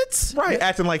Cheez-Its? Right,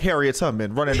 acting like Harriet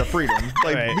Tubman, running to freedom.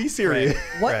 Like, be serious.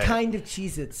 What kind of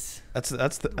Cheez-Its? That's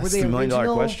the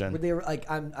million-dollar question. Were they like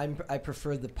I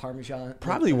prefer the Parmesan.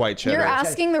 Probably white cheddar. You're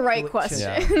asking the right question.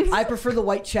 Yeah. I prefer the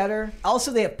white cheddar.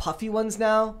 Also, they have puffy ones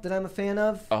now that I'm a fan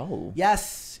of. Oh.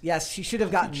 Yes, she should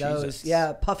have gotten those.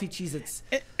 Yeah, puffy Cheez-Its.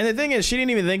 And the thing is, she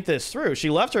didn't even think this through. She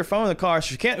left her phone in the car. So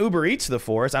she can't Uber Eats to the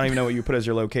forest. I don't even know what you put as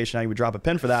your location. How you would drop a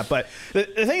pin for that. But the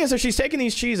thing is, so she's taking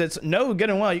these Cheez-Its, no good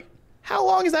and well. How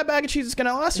long is that bag of Cheez-Its going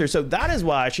to last her? So that is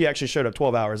why she actually showed up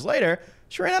 12 hours later.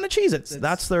 She ran out of Cheez-Its.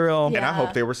 That's the real... And I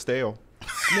hope they were stale.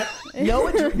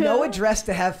 No address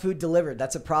to have food delivered.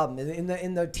 That's a problem.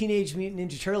 In the Teenage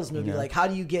Mutant Ninja Turtles movie, like, how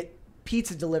do you get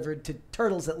pizza delivered to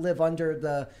turtles that live under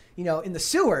the, in the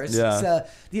sewers? Yeah.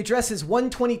 The address is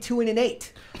 122 and an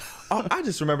 8. Oh, I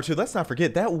just remember, too, let's not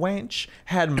forget, that wench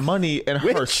had money in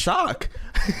her sock.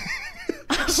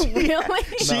 Really?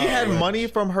 She had money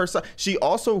from her sock. She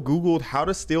also Googled how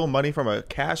to steal money from a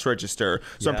cash register.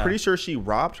 So I'm pretty sure she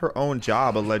robbed her own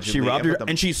job, allegedly. She robbed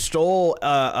and she stole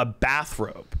a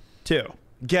bathrobe, too.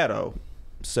 Ghetto.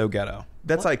 So ghetto.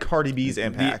 That's like Cardi B's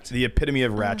impact. The epitome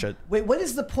of ratchet. Wait, what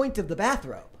is the point of the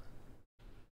bathrobe?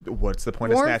 What's the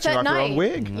point of snatching off your own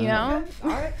wig? You know?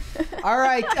 Okay. All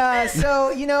right.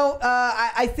 So,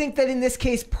 I think that in this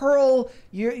case, Pearl,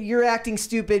 you're acting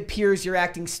stupid. Piers, you're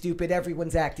acting stupid.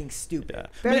 Everyone's acting stupid.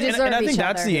 Yeah. And I think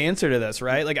that's the answer to this,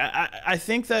 right? Like, I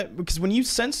think that because when you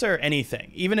censor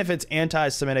anything, even if it's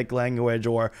anti-Semitic language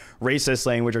or racist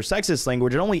language or sexist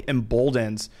language, it only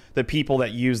emboldens the people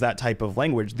that use that type of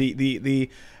language.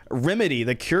 The remedy,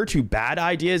 the cure to bad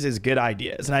ideas is good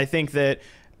ideas. And I think that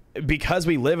because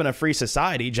we live in a free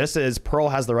society, just as Pearl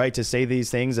has the right to say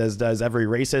these things, as does every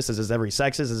racist, as does every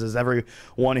sexist, as does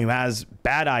everyone who has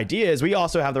bad ideas, we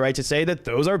also have the right to say that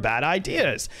those are bad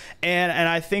ideas. And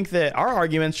I think that our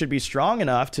arguments should be strong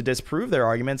enough to disprove their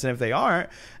arguments. And if they aren't,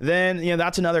 then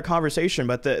that's another conversation.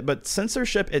 But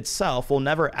censorship itself will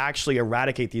never actually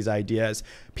eradicate these ideas.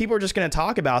 People are just going to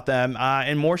talk about them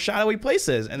in more shadowy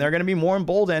places, and they're going to be more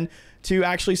emboldened to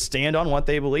actually stand on what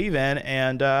they believe in.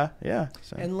 And So.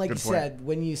 And like you said,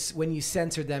 when you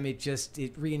censor them,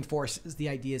 it reinforces the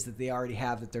ideas that they already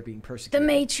have, that they're being persecuted. The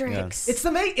Matrix. Yeah.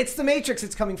 It's the Matrix.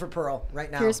 It's coming for Pearl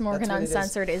right now. Piers Morgan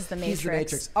Uncensored is the Matrix. He's the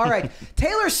Matrix. All right.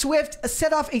 Taylor Swift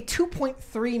set off a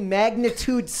 2.3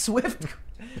 magnitude Swift.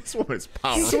 This woman's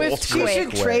powerful. She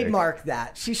should trademark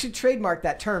that. She should trademark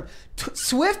that term.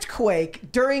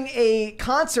 Swiftquake during a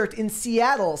concert in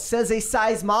Seattle, says a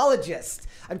seismologist.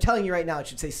 I'm telling you right now, it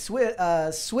should say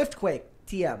Swiftquake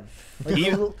TM.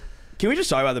 Can we just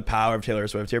talk about the power of Taylor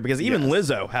Swift here? Because even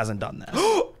Lizzo hasn't done this.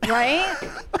 Right?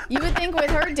 You would think with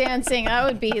her dancing, I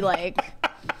would be like...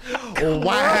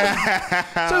 Wow.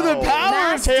 So the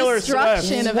power of Taylor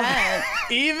Swift. Event.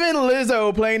 Even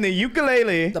Lizzo playing the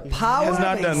ukulele. The power has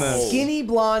not of done a this. skinny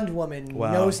blonde woman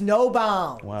knows no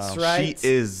bounds. Wow. Right? She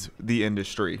is the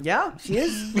industry. Yeah, she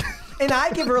is. And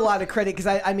I give her a lot of credit because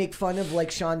I make fun of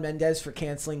like Shawn Mendes for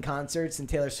canceling concerts, and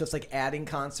Taylor Swift's like adding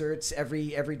concerts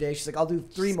every day. She's like, I'll do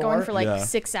three more. Going for like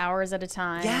 6 hours at a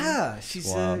time. Yeah,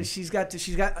 she's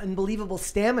got unbelievable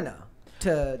stamina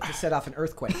to set off an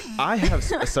earthquake. I have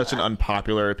such an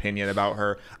unpopular opinion about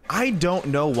her. I don't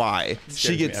know why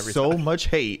she gets so much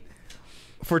hate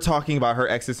for talking about her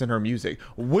exes and her music.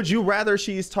 Would you rather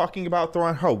she's talking about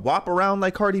throwing her WAP around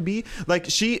like Cardi B? Like,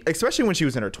 she, especially when she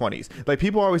was in her 20s, like,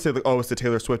 people always say, like, oh, it's the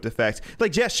Taylor Swift effect.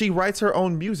 Like, yes, she writes her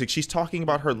own music. She's talking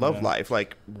about her love life.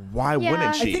 Like, why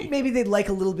wouldn't she? I think maybe they'd like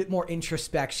a little bit more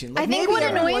introspection. Like, I think what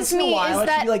annoys me is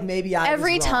that like, maybe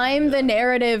every time the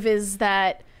narrative is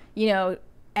that,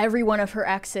 every one of her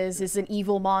exes is an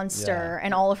evil monster,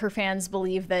 and all of her fans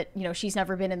believe that she's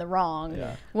never been in the wrong.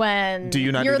 When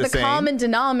you're the common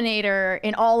denominator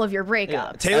in all of your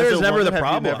breakups. Taylor is never the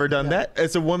problem. Have you never done that?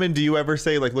 As a woman, do you ever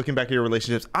say, like, looking back at your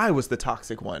relationships, I was the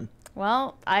toxic one?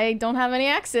 Well, I don't have any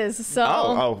exes,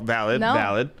 so. Valid. No.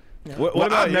 Valid. Yeah. What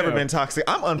about I've never been toxic.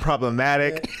 I'm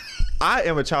unproblematic. Yeah. I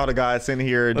am a child of God sitting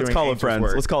here doing call a friend.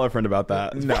 work. Let's call a friend about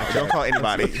that. No, don't call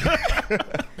anybody.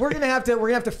 We're gonna have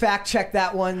to fact check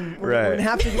that one. We're gonna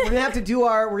have to do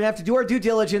our due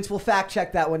diligence. We'll fact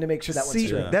check that one to make sure that one's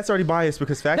true. That's already biased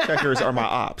because fact checkers are my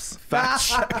ops. Fact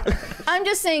check. I'm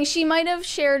just saying she might have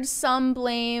shared some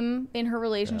blame in her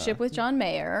relationship with John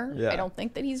Mayer. Yeah. I don't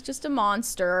think that he's just a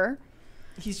monster.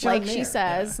 He's John like Mayer. she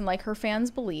says, and like her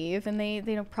fans believe, and they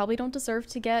probably don't deserve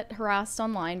to get harassed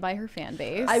online by her fan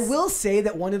base. I will say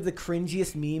that one of the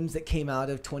cringiest memes that came out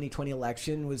of 2020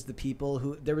 election was the people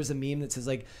who, there was a meme that says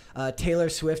like Taylor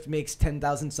Swift makes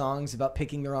 10,000 songs about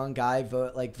picking the wrong guy,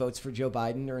 votes for Joe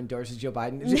Biden or endorses Joe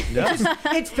Biden.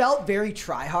 It felt very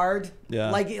try hard. Yeah.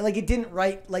 Like it didn't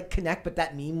connect, but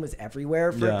that meme was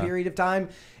everywhere for a period of time,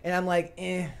 and I'm like,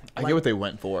 I get what they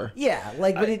went for. Yeah,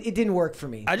 but it didn't work for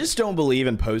me. I just don't believe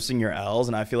in posting your L's,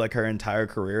 and I feel like her entire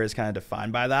career is kind of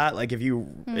defined by that. Like if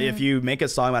you make a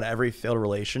song about every failed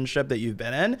relationship that you've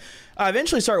been in, I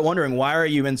eventually start wondering, why are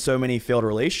you in so many failed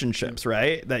relationships,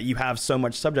 right? That you have so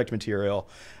much subject material.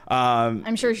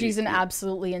 I'm sure she's an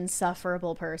absolutely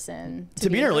insufferable person to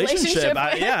be in a relationship.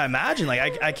 with. Imagine.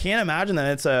 Like I can't imagine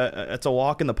that it's a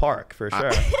walk in the park for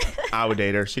sure. I would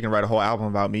date her. She can write a whole album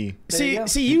about me. See,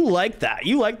 you like that.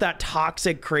 You like that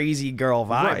toxic, crazy girl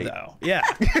vibe, though. Yeah.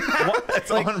 It's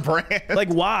like, on brand. Like,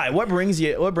 why? What brings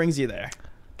you there?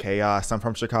 Chaos. I'm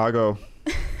from Chicago.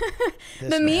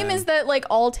 The meme is that like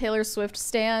all Taylor Swift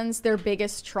stans, their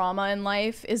biggest trauma in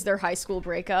life is their high school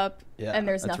breakup, and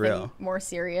there's nothing more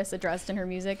serious addressed in her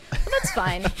music. But that's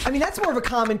fine. I mean, that's more of a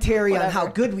commentary on how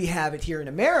good we have it here in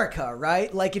America,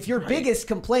 right? Like, if your biggest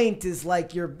complaint is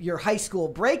like your high school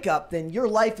breakup, then your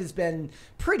life has been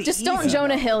pretty Just easy. don't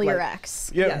Jonah Hill your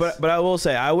ex. Yeah, but I will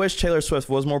say, I wish Taylor Swift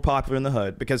was more popular in the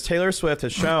hood, because Taylor Swift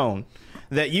has shown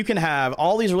that you can have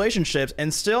all these relationships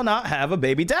and still not have a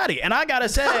baby daddy. And I gotta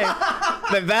say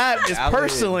that is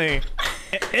personally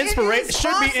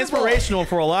should be inspirational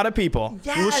for a lot she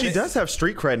does have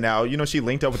street cred now. You know, she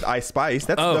linked up with Ice Spice.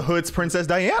 That's the hood's Princess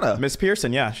Diana. Miss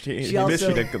Pearson, yeah. They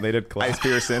did collab. Ice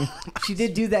Pearson. She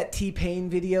did do that T-Pain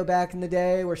video back in the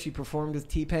day where she performed with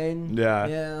T-Pain.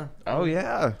 Yeah. Oh,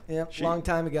 yeah. Yeah, long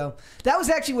time ago. That was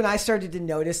actually when I started to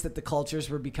notice that the cultures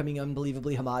were becoming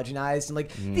unbelievably homogenized. And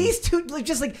like these two,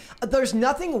 there's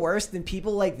nothing worse than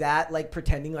people like that, like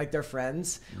pretending like they're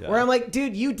friends. Yeah. Where I'm like,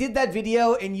 dude, you did that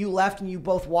video and you left and you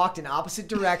both walked in opposite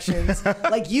directions.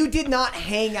 Like, you did not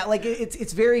hang out. Like,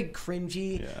 it's very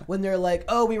cringy when they're like,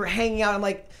 oh, we were hanging out. I'm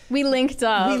like, we linked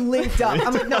up. I'm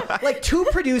like, no, like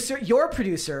your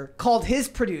producer called his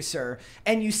producer,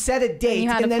 and you set a date,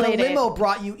 and then a limo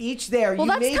brought you each there. Well,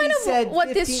 that's kind of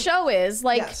what this show is.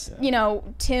 Like, you know,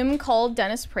 Tim called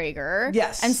Dennis Prager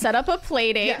and set up a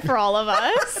play date for all of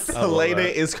us. The play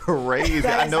date is crazy.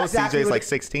 I know CJ's like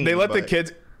 16. They let the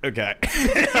kids... Okay.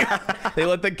 They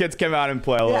let the kids come out and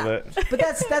play a little bit. But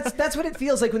that's what it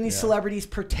feels like when these celebrities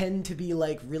pretend to be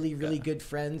like really good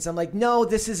friends. I'm like, no,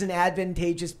 this is an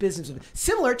advantageous business.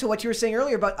 Similar to what you were saying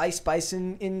earlier about Ice Spice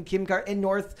and Kim and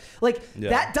North. Like,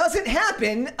 that doesn't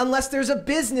happen unless there's a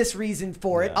business reason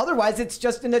for it. Otherwise, it's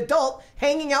just an adult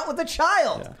hanging out with a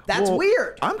child. That's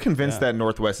weird. I'm convinced that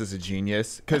Northwest is a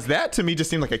genius, because that to me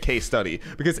just seemed like a case study.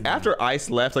 Because after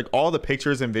Ice left, like, all the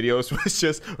pictures and videos was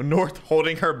just North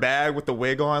holding her bag with the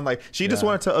wig on. Like, she just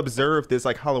wanted to observe this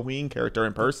like Halloween character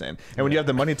in person. And when you have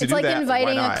the money to do that, it's like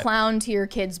inviting a clown to your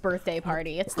kid's birthday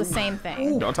party. It's the same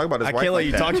thing. Don't talk about his wife. I can't let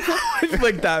you talk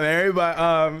like that, Mary.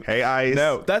 But hey, Ice.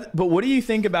 No, but what do you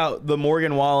think about the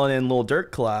Morgan Wallen and Lil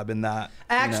Durk collab in that?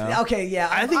 Actually, okay, yeah.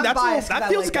 I think that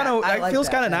feels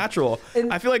kind of natural.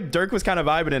 And I feel like Durk was kind of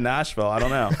vibing in Nashville. I don't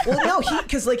know. Well, no,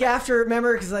 because like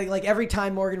like every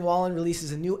time Morgan Wallen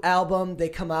releases a new album, they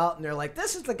come out and they're like,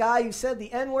 "This is the guy who said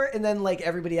the N-word," and then like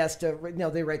everybody has to,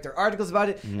 they write their articles about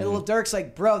it. And Lil Durk's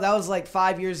like, "Bro, that was like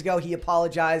 5 years ago. He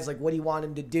apologized. Like, what do you want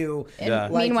him to do?"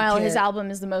 And meanwhile, his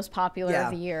album is the most popular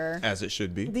of the year, as it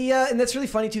should be. And that's really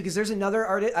funny too, because there's another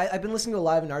artist. I've been listening to a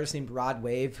lot of an artist named Rod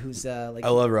Wave, who's like, I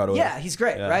love Rod Wave. Yeah, he's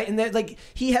great, right? And like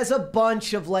he has a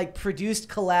bunch of like produced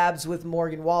collabs with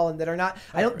Morgan Wallen that are not.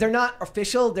 They're not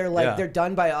official. They're like they're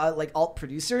done by like alt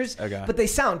producers, but they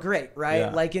sound great,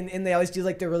 right? Like and they always do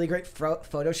like the really great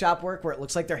Photoshop work where it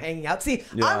looks like they're hanging out. See,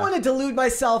 I want to delude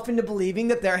myself into believing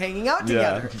that they're hanging out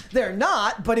together. They're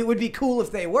not, but it would be cool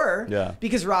if they were.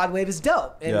 Because Rod Wave is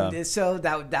dope, and so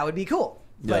that would be cool.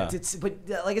 But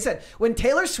like I said, when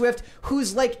Taylor Swift,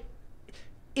 who's like,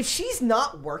 if she's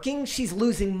not working, she's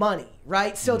losing money,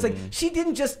 right? So it's like, she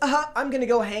didn't just, I'm going to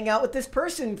go hang out with this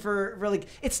person for like,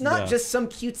 it's not just some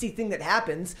cutesy thing that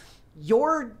happens.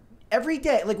 Your every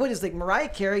day. Like, what is, like, Mariah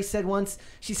Carey said once,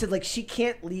 she said, like, she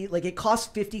can't leave, like, it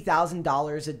costs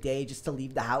 $50,000 a day just to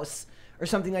leave the house or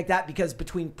something like that, because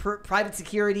between private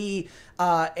security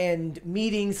and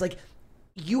meetings, like,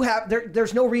 you have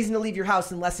there's no reason to leave your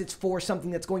house unless it's for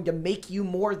something that's going to make you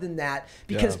more than that,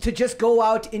 because to just go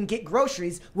out and get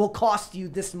groceries will cost you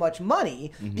this much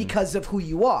money because of who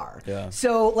you are.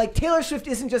 So, like, Taylor Swift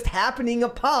isn't just happening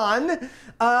upon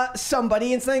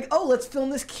somebody and saying, oh, let's film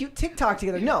this cute TikTok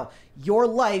together. No, your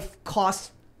life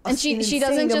costs and she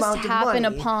doesn't just happen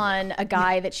upon a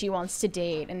guy that she wants to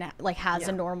date and, like, has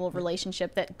a normal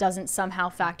relationship that doesn't somehow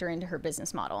factor into her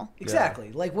business model.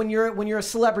 Exactly. Like, when you're a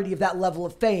celebrity of that level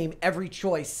of fame, every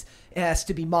choice has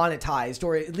to be monetized,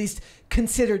 or at least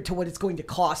considered to what it's going to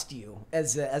cost you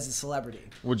as a celebrity.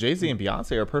 Well, Jay-Z and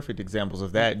Beyonce are perfect examples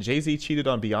of that. Jay-Z cheated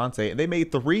on Beyonce, and they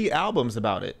made 3 albums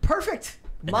about it. Perfect.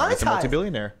 Monetize. It's a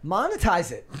multi-billionaire.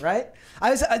 Monetize it, right?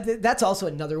 That's also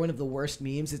another one of the worst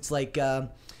memes. It's like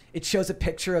it shows a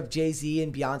picture of Jay-Z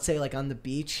and Beyonce, like, on the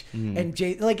beach, and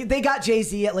they got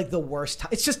Jay-Z at, like, the worst time.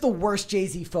 It's just the worst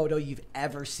Jay-Z photo you've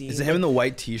ever seen. Is it him in the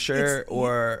white T-shirt,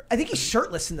 or I think he's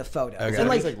shirtless in the photo. Okay. And,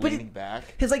 like, he's, like, leaning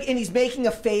back. And he's making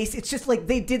a face. It's just like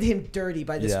they did him dirty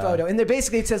by this photo. And they're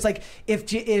basically, it says, like, if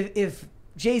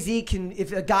Jay-Z can, if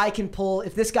this guy can pull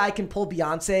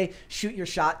Beyonce, shoot your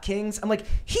shot, kings. I'm like,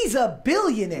 he's a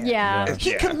billionaire. Yeah.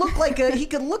 He could look like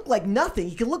nothing.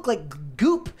 He could look like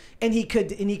goop, and he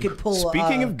could pull.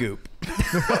 Speaking of goop.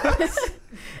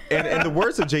 And in the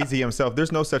words of Jay-Z himself,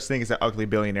 there's no such thing as an ugly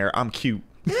billionaire. I'm cute.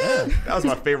 That was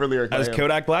my favorite lyric. As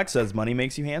Kodak Black says, money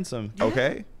makes you handsome. Yeah,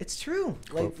 okay. It's true.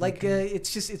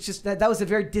 It's just that was a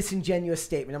very disingenuous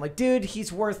statement. I'm like, dude,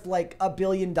 he's worth like $1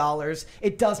 billion.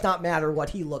 It does not matter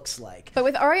what he looks like. But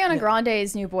with Ariana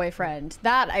Grande's new boyfriend,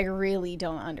 that I really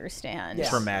don't understand. Yeah.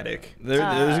 Traumatic.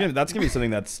 That's gonna be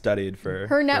something that's studied for.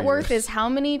 Her net worth is how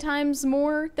many times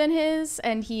more than his?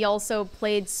 And he also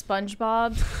played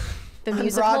SpongeBob, the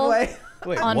musical. Broadway.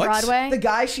 Wait, on what? Broadway. The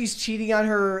guy she's cheating on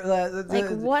her.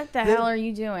 What the hell are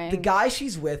you doing? The guy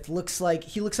she's with looks like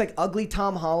ugly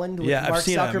Tom Holland with Mark I've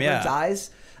seen Zuckerberg's him,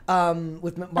 eyes.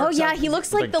 With Mark Zuckerberg. He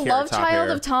looks like the love child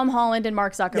of Tom Holland and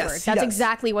Mark Zuckerberg. Yes, That's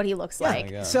exactly what he looks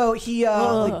like. So he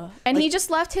he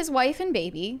just left his wife and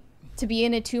baby to be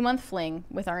in a 2-month fling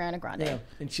with Ariana Grande. Yeah,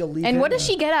 and she'll leave. And what does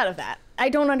she get out of that? I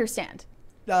don't understand.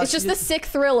 It's just the sick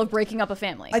thrill of breaking up a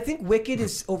family. I think Wicked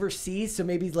is overseas, so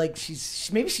maybe she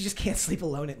just can't sleep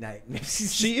alone at night.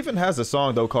 She even has a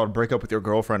song though called "Break Up with Your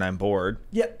Girlfriend, I'm Bored."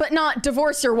 Yeah, but not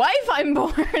 "Divorce Your Wife, I'm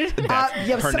Bored."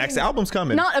 Her next album's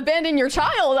coming. Not "Abandon Your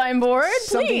Child, I'm Bored."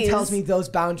 Something please. tells me those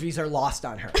boundaries are lost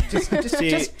on her.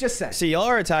 Just say. See, y'all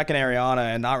are attacking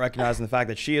Ariana and not recognizing the fact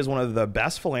that she is one of the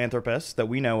best philanthropists that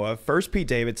we know of. First Pete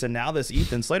Davidson, now this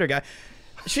Ethan Slater guy.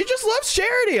 She just loves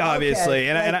charity, obviously,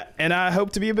 and I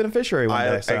hope to be a beneficiary one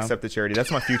day. I accept the charity. That's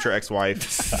my future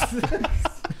ex-wife.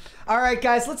 All right,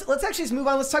 guys, let's actually just move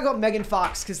on. Let's talk about Megan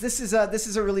Fox, because this is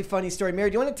a really funny story.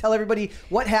 Mary, do you want to tell everybody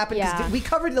what happened? Yeah. We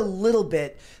covered it a little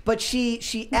bit, but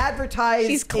she advertised.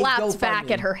 She's clapped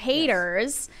back at her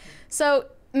haters. So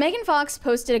Megan Fox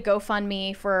posted a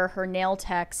GoFundMe for her nail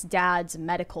tech's dad's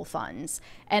medical funds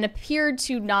and appeared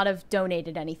to not have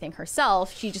donated anything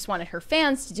herself. She just wanted her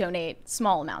fans to donate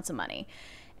small amounts of money.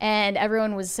 And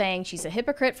everyone was saying she's a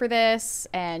hypocrite for this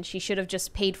and she should have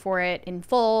just paid for it in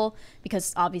full,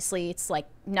 because obviously it's like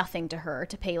nothing to her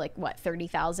to pay like, what,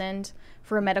 $30,000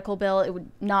 for a medical bill. It would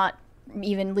not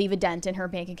even leave a dent in her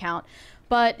bank account.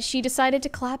 But she decided to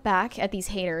clap back at these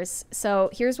haters. So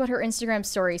here's what her Instagram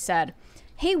story said.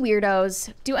 Hey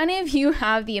weirdos, do any of you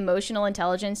have the emotional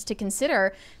intelligence to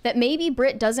consider that maybe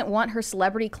Brit doesn't want her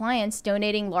celebrity clients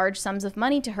donating large sums of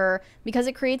money to her because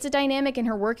it creates a dynamic in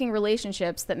her working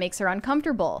relationships that makes her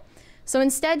uncomfortable? So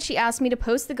instead, she asked me to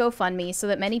post the GoFundMe so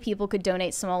that many people could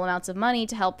donate small amounts of money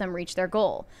to help them reach their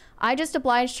goal. I just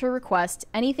obliged her request.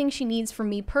 Anything she needs from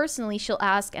me personally, she'll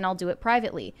ask, and I'll do it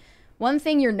privately. One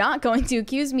thing you're not going to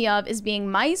accuse me of is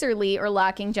being miserly or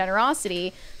lacking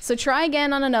generosity, so try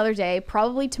again on another day,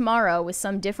 probably tomorrow, with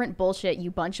some different bullshit,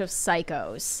 you bunch of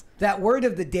psychos. That word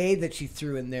of the day that she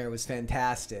threw in there was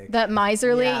fantastic. That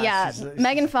miserly? Yeah. She's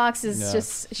Megan Fox is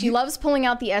just, she loves pulling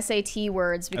out the SAT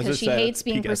words because she hates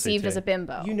being perceived as a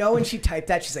bimbo. You know, when she typed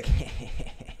that, she's like,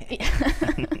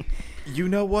 You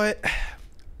know what?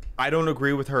 I don't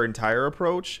agree with her entire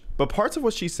approach, but parts of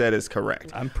what she said is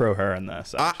correct. I'm pro her in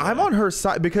this. I'm on her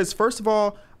side because, first of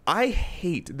all, I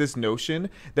hate this notion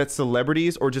that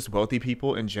celebrities or just wealthy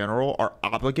people in general are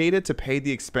obligated to pay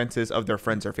the expenses of their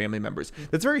friends or family members.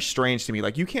 That's very strange to me.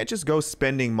 Like, you can't just go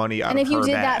spending money out of her bag. And if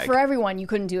you did that for everyone, you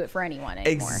couldn't do it for anyone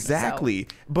anymore. Exactly.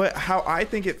 So. But how I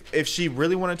think if she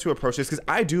really wanted to approach this, because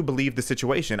I do believe the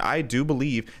situation, I do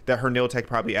believe that her nail tech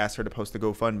probably asked her to post the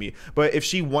GoFundMe. But if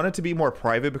she wanted to be more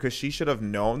private, because she should have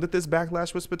known that this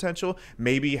backlash was potential,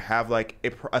 maybe have like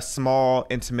a small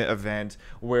intimate event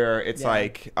where it's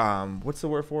like, what's the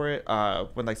word for it?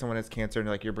 When like someone has cancer and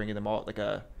like you're bringing them all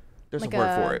there's like a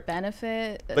word for it.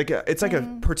 Benefit. It's like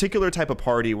a particular type of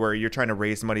party where you're trying to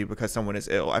raise money because someone is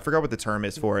ill. I forgot what the term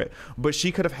is for it, but she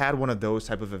could have had one of those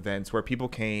type of events where people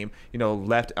came,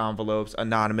 left envelopes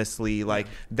anonymously. Like,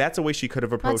 that's a way she could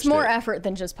have approached it. That's more effort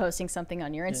than just posting something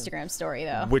on your Instagram story,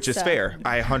 though. Which is fair.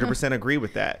 I 100% agree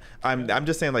with that. I'm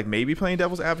just saying, like, maybe playing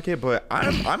devil's advocate, but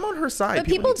I'm on her side. But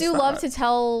people do love to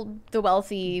tell the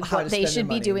wealthy what they should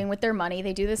be money. Doing with their money.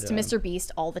 They do this to Mr.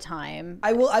 Beast all the time.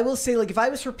 I will say, like, if I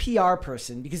was her PR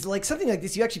person, because like something like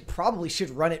this, you actually probably should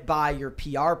run it by your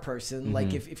PR person.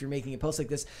 Like if you're making a post like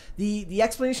this, the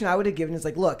explanation I would have given is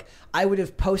like, look, I would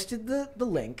have posted the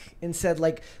link and said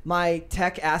like, my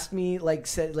tech asked me,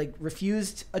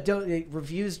 refused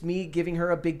me giving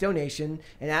her a big donation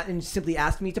and simply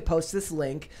asked me to post this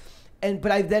link.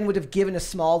 But I then would have given a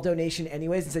small donation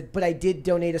anyways and said, but I did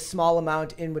donate a small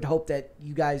amount and would hope that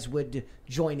you guys would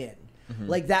join in.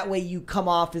 Like, that way you come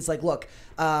off as like, look,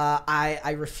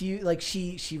 I refuse, like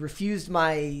she refused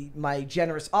my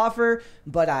generous offer,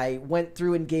 but I went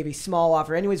through and gave a small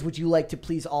offer anyways. Would you like to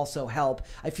please also help?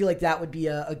 I feel like that would be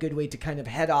a good way to kind of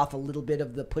head off a little bit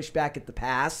of the pushback at the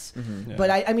pass. But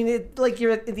I mean,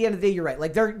 you're at the end of the day, you're right.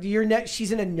 Like,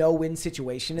 she's in a no-win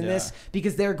situation in this,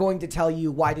 because they're going to tell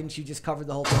you, why didn't you just cover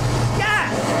the whole thing?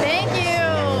 Yes! Thank you!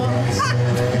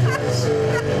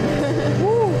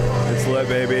 It's lit,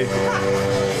 baby.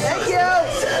 Thank you.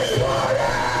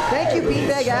 Thank you,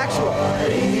 Beanbag Actual.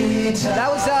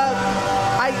 That was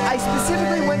I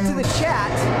specifically went to the chat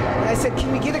and I said,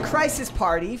 can we get a crisis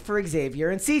party for Xavier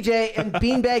and CJ, and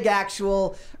Beanbag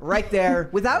Actual right there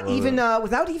without even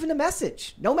a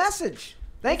message. No message.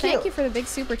 Thank you. Thank you for the big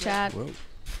super chat. Whoa.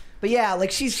 But yeah, like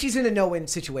she's in a no-win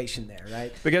situation there,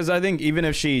 right? Because I think even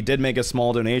if she did make a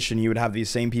small donation, you would have these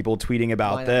same people tweeting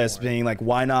about this, being like,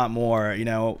 why not more,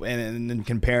 and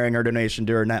comparing her donation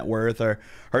to her net worth or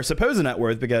her supposed net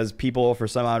worth, because people for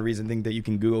some odd reason think that you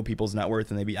can Google people's net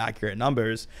worth and they be accurate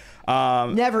numbers.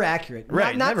 Never accurate.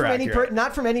 Right, Not never from accurate.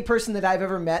 not from any person that I've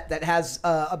ever met that has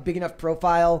a big enough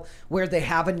profile where they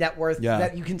have a net worth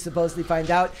that you can supposedly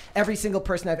find out. Every single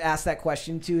person I've asked that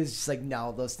question to is just like,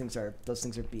 no, those things are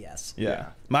BS.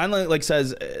 Yeah. Mine like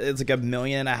says it's like $1.5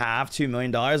 million, $2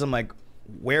 million. I'm like,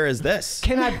 where is this?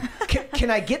 Can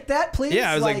I get that, please?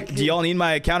 Yeah, I was like, do y'all need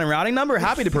my account and routing number?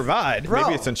 Happy to provide. Bro.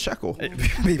 Maybe it's in shekel.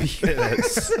 Maybe it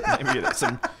is. Maybe it is.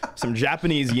 Some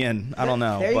Japanese yen. I don't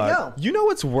know. There you go. You know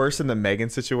what's worse than the Megan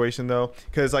situation, though?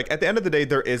 Because, like, at the end of the day,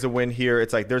 there is a win here.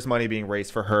 It's like there's money being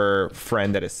raised for her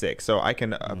friend that is sick. So I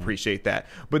can appreciate that.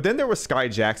 But then there was Sky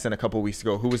Jackson a couple weeks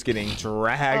ago who was getting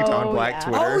dragged on Black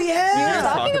Twitter. Oh, yeah. Did you We were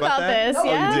guys talking talk about that? this, Oh,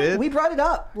 yeah. you did? We brought it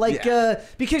up, like,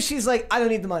 because she's like, I don't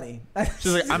need the money.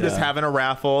 She's like, I'm just having a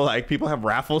raffle. Like, people have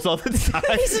raffles all the time.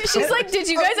 She's like, did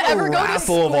you guys ever go to raffle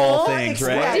school? of all things,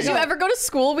 right? Did you ever go to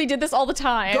school? We did this all the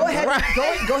time. Go ahead,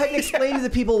 go ahead and explain to the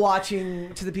people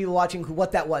watching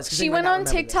what that was. 'cause they She might went not on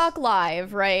remember TikTok this.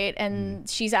 Live, right? And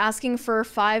she's asking for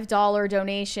 $5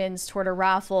 donations toward a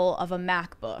raffle of a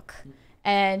MacBook.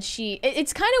 And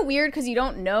it's kind of weird because you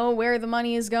don't know where the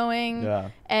money is going. Yeah.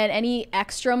 And any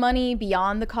extra money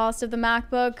beyond the cost of the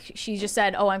MacBook, she just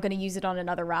said, oh, I'm going to use it on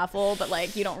another raffle. But,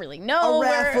 like, you don't really know. A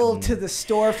raffle to the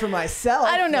store for myself.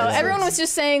 I don't know. Everyone was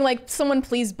just saying, like, someone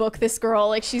please book this girl.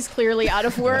 Like, she's clearly out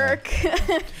of work.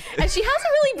 And she hasn't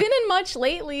really been in much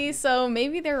lately, so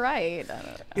maybe they're right. I don't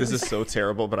know. This is so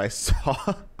terrible, but I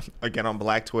saw, again, on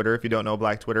Black Twitter, if you don't know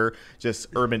Black Twitter, just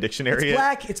Urban Dictionary.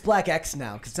 It's Black X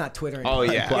now, because it's not Twitter anymore. Oh,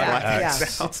 yeah. Black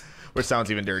X yeah. now, which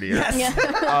sounds even dirtier. Yes.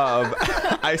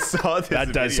 I saw this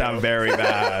That does video. sound very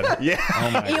bad. Yeah.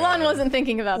 Oh my Elon God. wasn't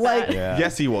thinking about Like- that. Yeah.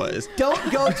 Yes, he was. Don't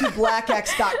go to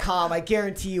blackx.com. I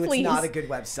guarantee you it's Please. not a good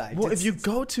website. Well, if you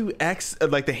go to X,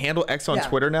 like the handle X on Yeah.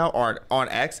 Twitter now, or on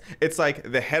X, it's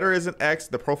like the header is an X,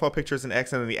 the profile picture is an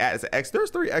X, and then the ad is an X. There's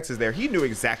 3 X's there. He knew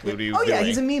exactly what he was Oh, doing. yeah,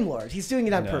 he's a meme lord. He's doing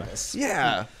it on purpose.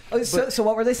 Yeah. Oh, so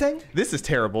what were they saying? This is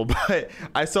terrible, but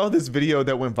I saw this video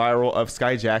that went viral of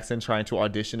Sky Jackson trying to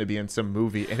audition to be in some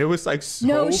movie, and it was like so.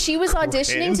 No, she was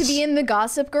auditioning cringe. to be in the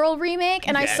Gossip Girl remake,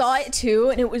 and I Yes. saw it too,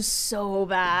 and it was so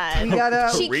bad. We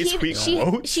got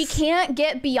She can't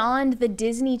get beyond the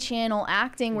Disney Channel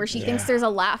acting where she thinks there's a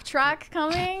laugh track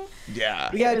coming. Yeah.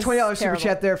 we got a was $20 super terrible.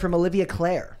 chat there from Olivia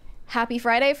Claire. Happy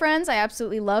Friday, friends. I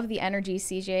absolutely love the energy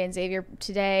CJ and Xavier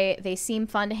today. They seem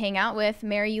fun to hang out with.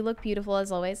 Mary, you look beautiful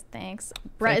as always. Thanks.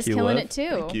 Brett is killing it too.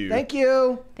 Thank you. Thank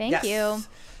you. Thank you.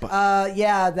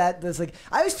 Yeah, that's like,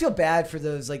 I always feel bad for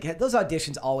those, like, those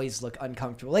auditions always look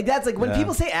uncomfortable. Like, that's like when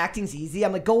people say acting's easy,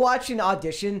 I'm like, go watch an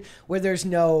audition where there's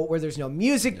no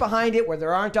music behind it, where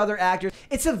there aren't other actors.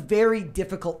 It's a very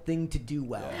difficult thing to do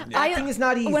well. Acting is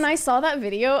not easy. When I saw that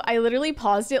video, I literally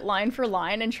paused it line for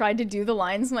line and tried to do the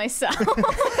lines myself.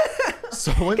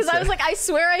 Because I was like, I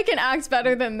swear I can act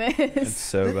better than this. It's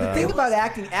so The bad. thing about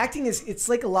acting is it's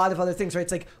like a lot of other things, right?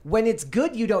 It's like when it's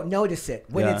good, you don't notice it.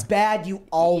 When it's bad, you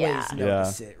always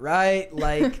notice it, right?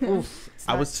 Like, oof.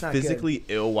 I was physically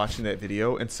ill watching that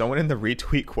video, and someone in the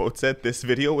retweet quote said this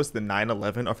video was the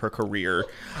 9/11 of her career.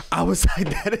 I was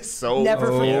like, that is so. Never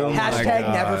forget. my Hashtag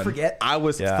God. never forget. I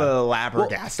was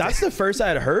flabbergasted. That's the first I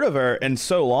had heard of her in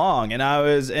so long, and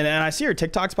I see her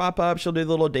TikToks pop up. She'll do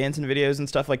little dancing videos and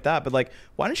stuff like that. But like,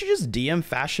 why don't you just DM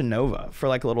Fashion Nova for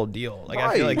like a little deal? Like,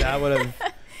 I feel like that would have.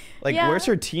 Like, where's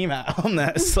her team at on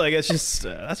this? Like, it's just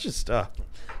that's just.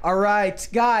 All right,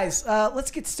 guys, let's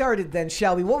get started then,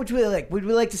 shall we? What would we like? Would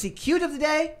we like to see cute of the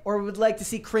day, or would we like to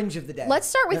see cringe of the day? Let's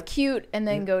start with cute and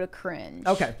then go to cringe.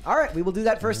 Okay, all right, we will do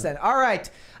that first then. All right,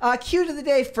 cute of the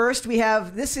day first. We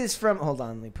have, this is from, hold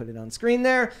on, let me put it on screen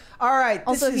there. All right.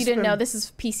 Also, this if you is didn't from- know, this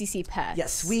is PCC Pets.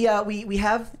 Yes, we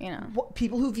have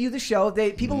people who view the show.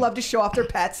 People love to show off their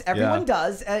pets. Everyone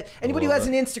does. Anybody who has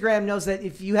an Instagram knows that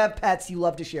if you have pets, you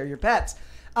love to share your pets.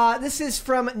 This is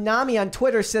from Nami on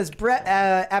Twitter, says Brett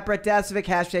at Brett Dasovic,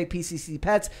 hashtag PCC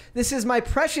Pets. This is my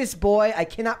precious boy. I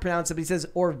cannot pronounce it, but he says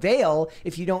Orvale.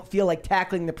 If you don't feel like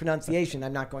tackling the pronunciation,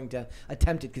 I'm not going to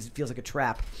attempt it because it feels like a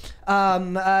trap.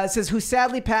 It says who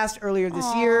sadly passed earlier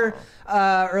this year,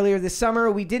 earlier this summer.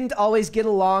 We didn't always get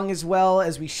along as well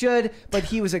as we should, but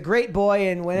he was a great boy,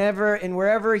 and whenever and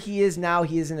wherever he is now,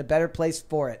 he is in a better place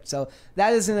for it. So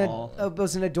that is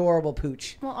was an adorable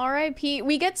pooch. Well, R.I.P.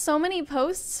 We get so many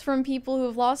posts from people who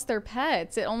have lost their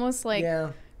pets. It almost like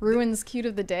ruins cute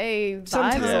of the day vibes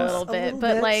Sometimes a little bit.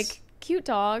 But bit. like, cute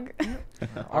dog.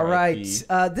 All right.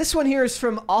 This one here is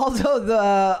from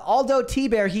Aldo T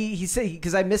Bear. He said,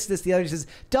 because I missed this the other day, he says,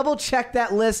 double check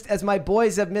that list as my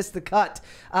boys have missed the cut.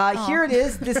 Here it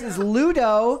is. This is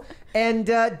Ludo and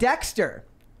Dexter.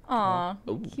 Aw,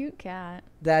 cute cat.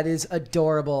 That is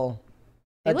adorable.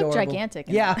 They look gigantic.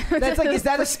 Yeah, that's like, is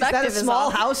that a Perspective is small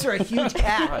off. house or a huge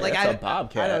cat? Like that's a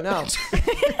bobcat. I don't know.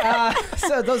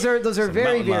 So those are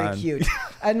very cute.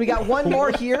 And we got one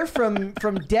more here from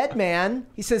Dead Man.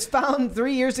 He says, found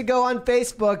 3 years ago on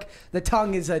Facebook. The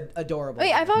tongue is adorable.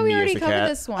 Wait, I thought we Me as already a covered cat.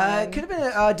 this one. Could have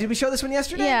been. Did we show this one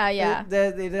yesterday? Yeah.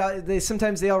 They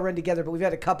sometimes they all run together, but we've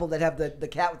had a couple that have the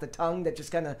cat with the tongue that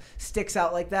just kind of sticks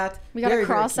out like that. We got Very, a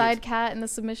very cross-eyed cute. cat in the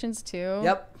submissions too.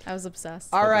 Yep. I was obsessed.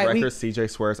 All right. Record, CJ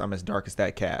swears I'm as dark as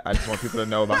that cat. I just want people to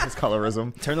know about his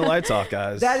colorism. Turn the lights off,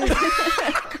 guys. That is.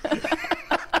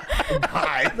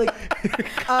 Bye. Like,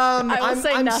 I will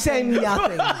say I'm nothing. saying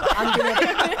nothing. I'm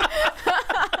gonna.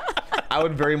 I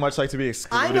would very much like to be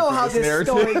excluded I know from how this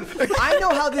narrative. I know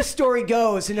how this story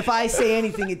goes, and if I say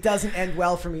anything, it doesn't end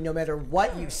well for me, no matter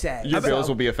what you say. Your bills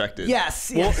will be affected.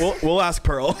 Yes. We'll ask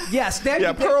Pearl. Yes.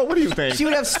 Yeah, Pearl, what do you think? She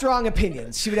would have strong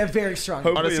opinions. She would have very strong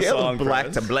opinions. On a Hopefully a scale song of black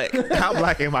for to us. black, how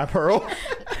black am I, Pearl?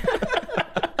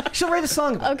 She'll write a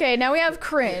song about it. Okay, now we have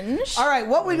cringe. All right.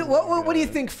 What do you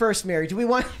think first, Mary? Do we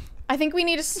want? I think we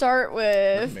need to start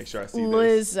with Make sure I see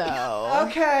this. Lizzo.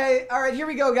 Okay. All right. Here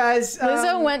we go, guys.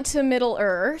 Lizzo went to Middle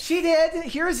Earth. She did.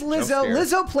 Here's Lizzo. scare.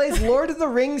 Lizzo plays Lord of the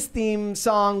Rings theme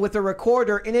song with a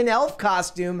recorder in an elf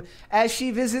costume as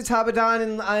she visits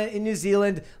Habadan in New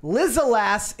Zealand.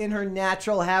 Lizzo-lass in her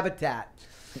natural habitat.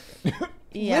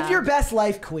 Yeah. Live your best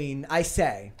life, queen, I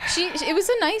say. It was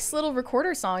a nice little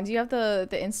recorder song. Do you have the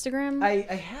Instagram? I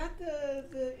had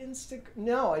the Instagram.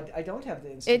 No, I don't have the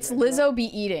Instagram. It's Lizzo be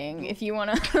eating. If you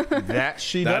wanna. That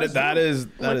she That does. is that is.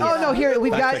 Oh no, here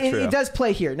we've got Fact check it. true. It does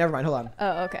play here. Never mind. Hold on.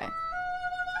 Oh, okay.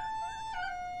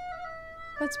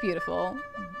 That's beautiful.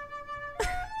 It's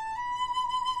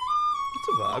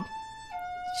a vibe.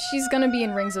 She's gonna be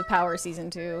in Rings of Power season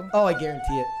 2. Oh, I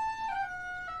guarantee it.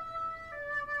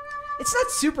 It's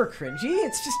not super cringy.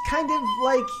 It's just kind of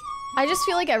like, I just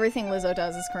feel like everything Lizzo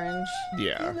does is cringe.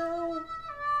 Yeah. you know.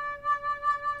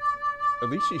 At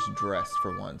least she's dressed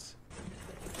for once.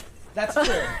 That's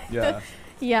true. Yeah.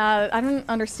 Yeah, I don't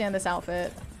understand this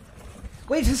outfit.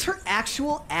 Wait, is her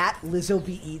actual at Lizzo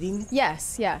be eating?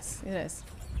 Yes, yes, it is.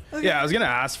 Okay. Yeah, I was gonna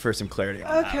ask for some clarity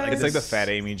on that. Okay. It's like the Fat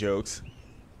Amy jokes.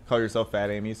 Call yourself Fat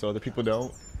Amy so other people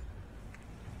don't.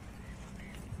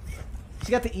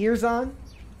 She got the ears on.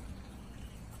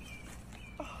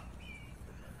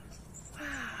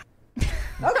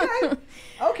 Okay.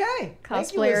 Okay.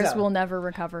 Cosplayers will never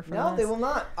recover from No, this. they will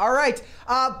not. All right.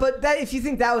 But that, if you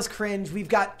think that was cringe, we've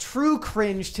got true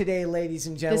cringe today, ladies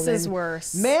and gentlemen. This is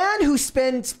worse. Man who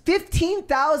spends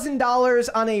 $15,000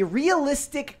 on a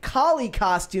realistic collie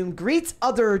costume greets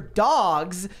other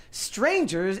dogs,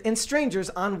 strangers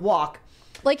on walk.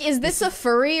 Like, is this a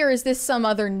furry or is this some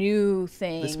other new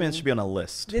thing? This man should be on a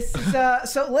list. This is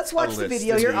so. Let's watch the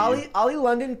video here. Indeed. Ollie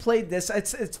London played this.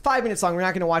 It's 5 minutes long. We're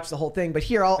not going to watch the whole thing, but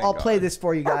here I'll play this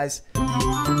for you guys.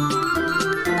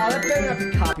 Oh, that better not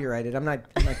be copyrighted. I'm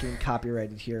not getting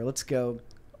copyrighted here. Let's go.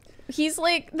 He's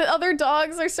like, the other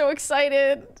dogs are so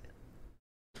excited.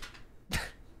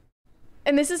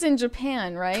 And this is in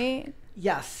Japan, right?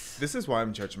 Yes. This is why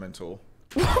I'm judgmental.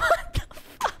 What the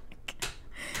fuck?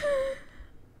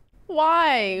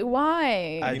 Why?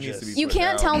 I He needs to be You put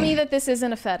can't down. tell me that this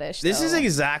isn't a fetish. This is though.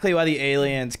 exactly why the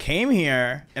aliens came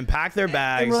here and packed their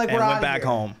bags we're like, and we're went outta back here.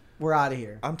 home. We're out of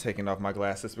here. I'm taking off my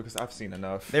glasses because I've seen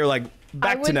enough. They were like,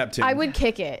 back to Neptune. I would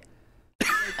kick it.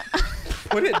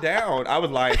 Put it down. I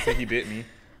would lie and say he bit me.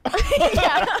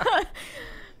 Yeah.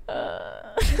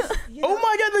 Oh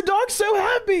my god, the dog's so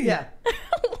happy. Yeah.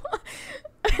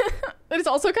 But it's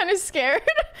also kind of scared.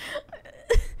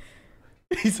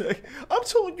 He's like, I'm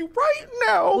telling you right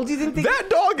now, Well, do you think they- that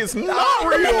dog is not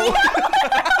real.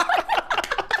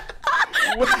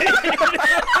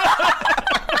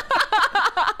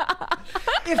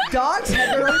 If dogs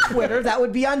had their own Twitter, that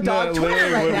would be on dog it Twitter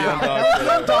literally right would be now. on dog That would be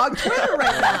on Twitter. dog Twitter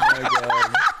right now. Oh my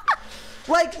god.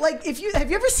 Like if you have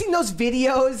you ever seen those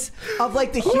videos of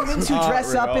like the humans who Not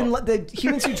dress up in real. the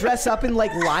humans who dress up in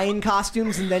like lion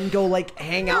costumes and then go like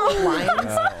hang out with lions?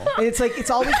 And it's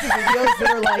always the videos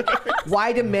that are like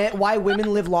why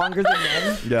women live longer than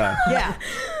men? Yeah. Yeah.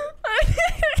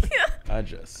 I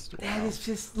just. And it's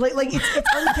just like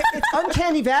it's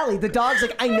uncanny valley. The dog's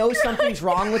like, I know something's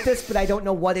wrong with this, but I don't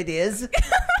know what it is.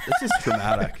 This is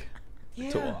traumatic to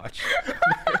Yeah. watch.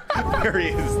 There he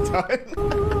is done.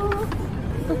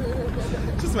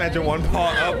 Just imagine one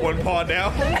paw up, one paw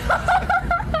down.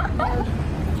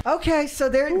 Okay, so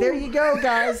there you go,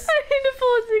 guys. I need to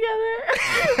pull it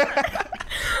together.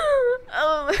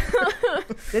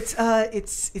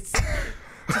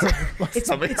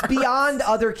 It's beyond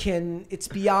otherkin. It's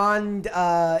beyond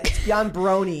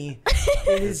brony.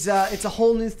 It's a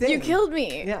whole new thing. You killed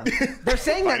me. Yeah, they're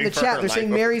saying that in the Fighting for chat. her They're saying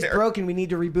life over Mary's there. broken. We need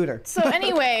to reboot her. So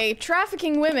anyway,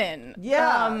 trafficking women.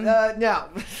 Yeah, no.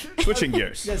 Switching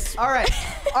gears. Yes. All right,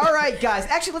 guys.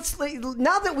 Actually,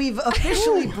 now that we've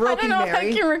officially I don't broken know if I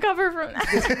Mary. can recover from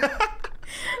that.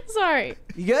 Sorry.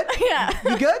 You good? Yeah.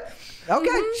 You good?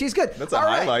 Okay, she's good. That's a All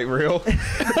right. highlight reel. Then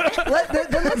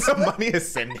let's Somebody is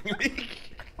sending me.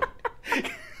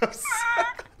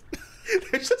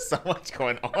 There's just so much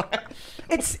going on.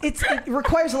 it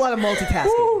requires a lot of multitasking.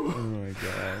 Oh my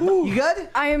god. You good?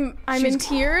 I'm in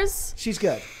tears. She's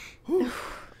good.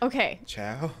 Okay.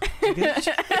 Ciao.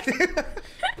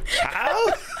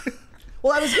 Ow.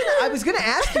 Well, I was gonna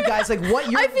ask you guys like what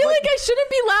you're. I feel like I shouldn't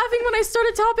be laughing when I start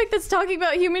a topic that's talking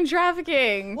about human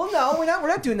trafficking. Well, no, we're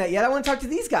not doing that yet. I want to talk to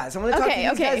these guys. I want to talk to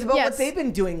these guys about what yes. they've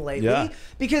been doing lately. Yeah.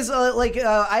 Because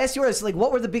I asked yours like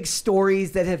what were the big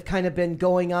stories that have kind of been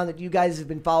going on that you guys have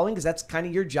been following? Because that's kind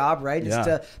of your job, right? Is Yeah.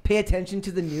 to pay attention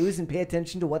to the news and pay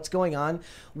attention to what's going on.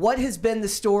 What has been the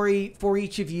story for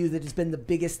each of you that has been the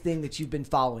biggest thing that you've been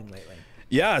following lately?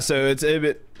 Yeah, so it's a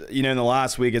bit, in the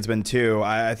last week it's been two.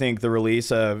 I think the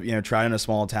release of, Tried in a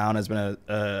Small Town has been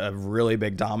a really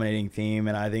big dominating theme,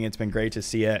 and I think it's been great to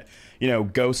see it,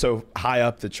 go so high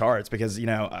up the charts because,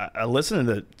 I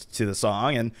listened to the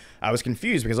song and I was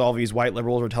confused because all these white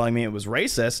liberals were telling me it was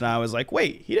racist, and I was like,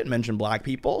 wait, he didn't mention black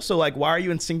people, so like, why are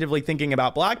you instinctively thinking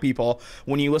about black people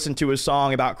when you listen to a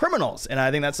song about criminals? And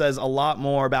I think that says a lot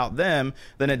more about them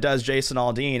than it does Jason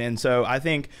Aldean, and so I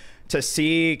think to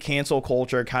see cancel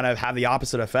culture kind of have the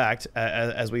opposite effect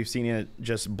as we've seen it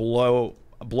just blow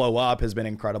up has been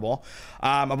incredible.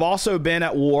 I've also been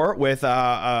at war with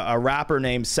a rapper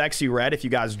named Xaviaer. If you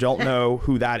guys don't know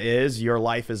who that is, your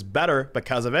life is better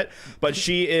because of it. But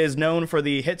she is known for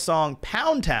the hit song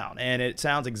Pound Town, and it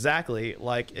sounds exactly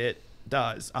like it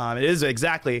does. It is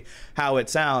exactly how it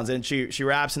sounds, and she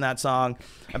raps in that song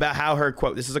about how her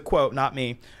quote, this is a quote, not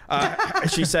me,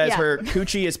 she says Yeah. her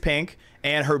coochie is pink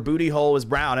and her booty hole is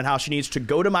brown, and how she needs to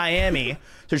go to Miami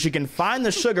so she can find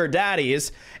the sugar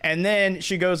daddies. And then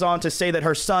she goes on to say that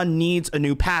her son needs a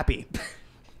new pappy.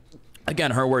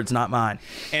 Again, her words, not mine.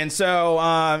 And so,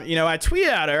 you know, I tweeted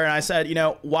at her and I said, you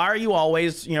know, why are you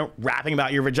always, you know, rapping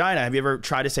about your vagina? Have you ever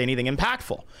tried to say anything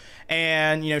impactful?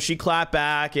 And, you know, she clapped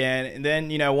back, and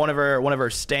then, you know, one of her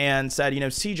stans said, you know,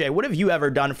 CJ, what have you ever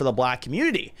done for the black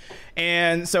community?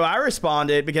 And so I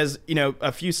responded because, you know,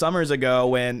 a few summers ago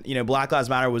when, you know, Black Lives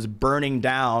Matter was burning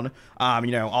down,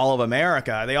 you know, all of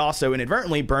America, they also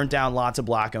inadvertently burnt down lots of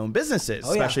black-owned businesses,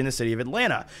 especially in the city of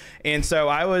Atlanta. And so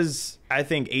I was, I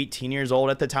think, 18 years old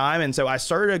at the time. And so I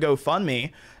started a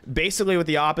GoFundMe basically with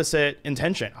the opposite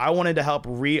intention. I wanted to help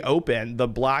reopen the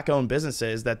black-owned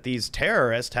businesses that these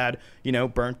terrorists had, you know,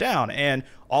 burnt down. And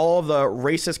all of the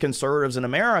racist conservatives in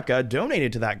America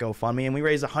donated to that GoFundMe, and we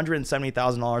raised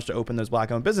 $170,000 to open those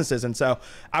black-owned businesses. And so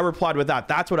I replied with that.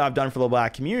 That's what I've done for the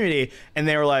black community. And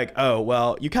they were like, "Oh,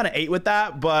 well, you kind of ate with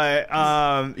that, but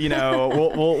you know,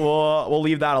 we'll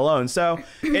leave that alone." So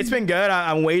it's been good.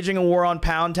 I'm waging a war on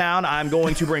Pound Town. I'm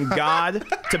going to bring God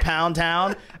to Pound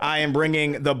Town. I am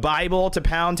bringing the Bible to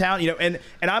Pound Town. You know, and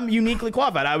I'm uniquely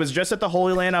qualified. I was just at the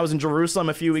Holy Land. I was in Jerusalem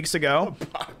a few weeks ago.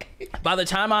 By the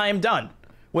time I am done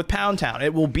with Pound Town,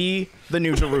 it will be the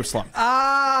New Jerusalem.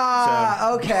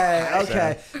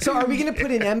 Okay. So are we going to put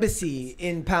an embassy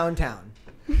in Pound Town?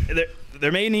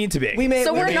 There may need to be.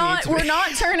 We're not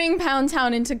turning Pound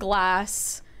Town into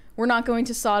glass. We're not going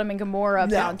to Sodom and Gomorrah,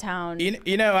 Pound Town.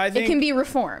 You know, I think it can be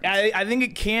reformed. I think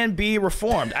it can be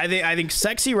reformed. I think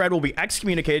Sexy Red will be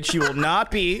excommunicated. She will not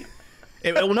be.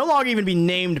 It will no longer even be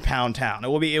named Pound Town. It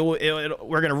will be. We're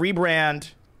going to rebrand.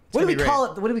 What do we call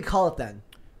it? What do we call it then?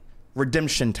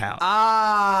 Redemption Town.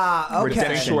 Okay. The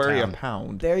sanctuary of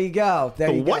Pound. There you go. There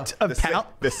you what? go. A pound?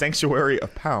 The sanctuary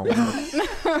of Pound.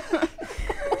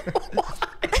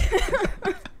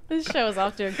 This show is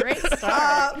off to a great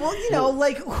start. Well, you know,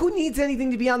 like, who needs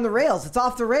anything to be on the rails? It's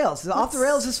off the rails. Off the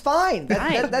rails is fine.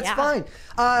 That's fine.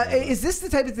 Is this the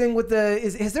type of thing with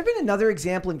has there been another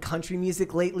example in country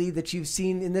music lately that you've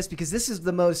seen in this? Because this is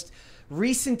the most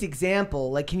recent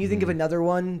example. Like, can you think of another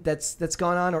one that's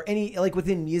gone on, or any, like,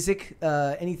 within music,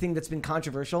 anything that's been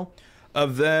controversial?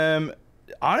 Of them,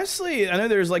 honestly, I know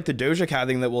there's like the Doja Cat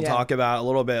thing that we'll talk about a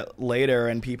little bit later,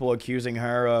 and people accusing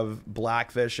her of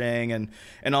blackfishing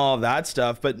and all of that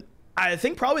stuff. But I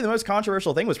think probably the most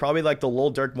controversial thing was probably like the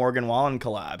Lil Durk Morgan Wallen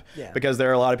collab, because there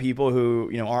are a lot of people who,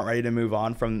 you know, aren't ready to move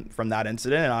on from that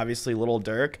incident. And obviously Lil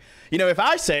Durk, you know, if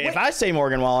I say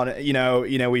Morgan Wallen, you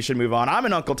know, we should move on. I'm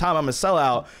an Uncle Tom, I'm a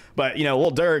sellout. But, you know,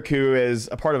 Lil Durk, who is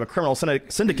a part of a criminal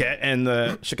syndicate in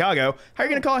the Chicago, how are you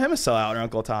going to call him a sellout or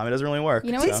Uncle Tom? It doesn't really work.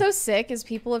 You know what's so sick is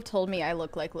people have told me I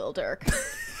look like Lil Durk.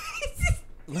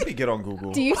 Let me get on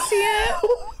Google. Do you see it?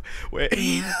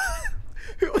 Wait.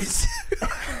 Who is...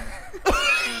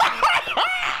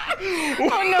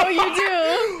 Oh no, you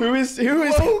do. Who is?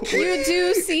 You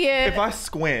do see it. If I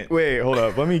squint, wait, hold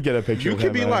up. Let me get a picture. You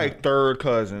could be like third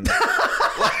cousin.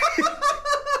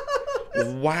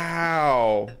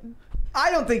 Wow.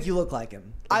 I don't think you look like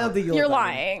him. I don't think you look You're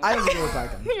like lying. him. I don't think you look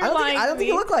like him. You're lying. I don't think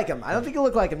you look like him. I don't think you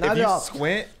look like him. Not at all.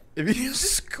 If you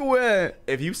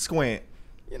squint,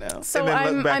 you know. So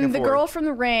I'm the girl from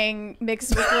The Ring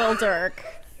mixed with Lil Durk.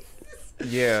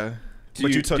 Yeah.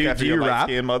 But you took after your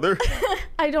light-skinned mother?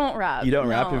 I don't rap. You don't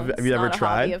rap? Have you ever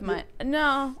tried?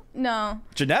 No.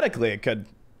 Genetically, it could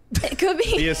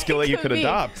be a skill that you could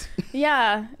adopt.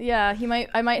 Yeah.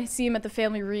 I might see him at the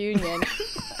family reunion.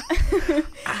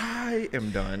 I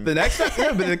am done. The next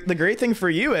time, but the great thing for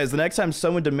you is the next time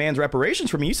someone demands reparations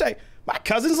from you, you say, "My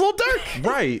cousin's Lil Durk."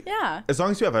 Right. Yeah. As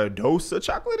long as you have a dose of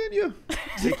chocolate in you.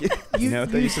 You know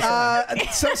what they used to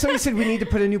say? Somebody said we need to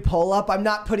put a new poll up. I'm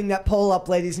not putting that poll up,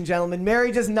 ladies and gentlemen.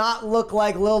 Mary does not look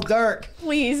like Lil Durk.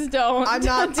 Please don't. I'm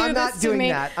not doing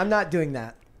that. I'm not doing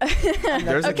that.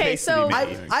 There's a case to be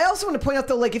made. I also want to point out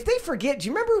though, like, if they forget, do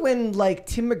you remember when like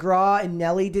Tim McGraw and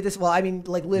Nelly did this? Well, I mean,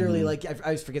 like, literally, like, I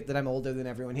always forget that I'm older than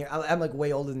everyone here. I'm like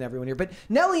way older than everyone here. But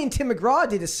Nelly and Tim McGraw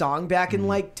did a song back in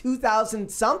like 2000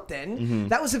 something.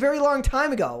 That was a very long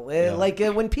time ago.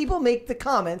 When people make the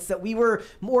comments that we were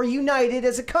more united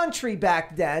as a country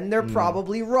back then, they're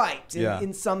probably right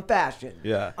in some fashion.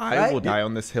 Yeah. I will die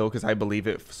on this hill because I believe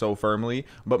it so firmly.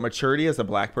 But maturity as a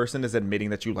black person is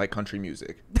admitting that you like country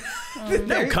music.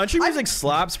 No, country music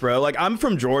slaps, bro. Like, I'm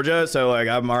from Georgia, so like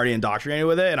I'm already indoctrinated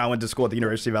with it, and I went to school at the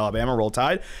University of Alabama, Roll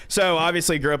Tide. So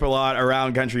obviously grew up a lot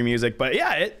around country music, but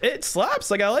yeah, it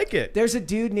slaps. Like, I like it. There's a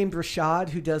dude named Rashad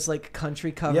who does like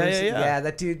country covers. Yeah,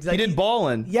 that dude. Like, he did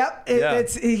Ballin'. Yep,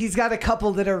 he's got a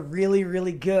couple that are really,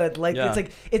 really good. Like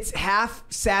it's half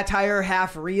satire,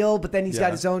 half real, but then he's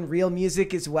got his own real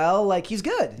music as well. Like, he's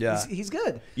good. Yeah, he's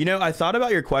good. You know, I thought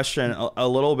about your question a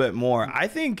little bit more. I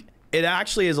think it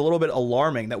actually is a little bit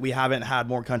alarming that we haven't had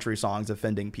more country songs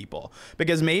offending people,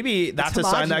 because maybe that's a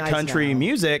sign that country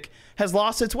music has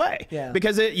lost its way.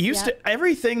 Because it used to,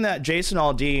 everything that Jason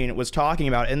Aldean was talking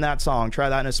about in that song, Try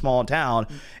That in a Small Town,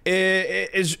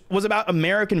 was about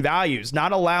American values,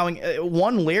 not allowing,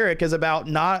 one lyric is about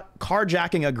not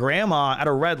carjacking a grandma at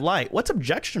a red light. What's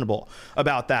objectionable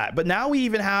about that? But now we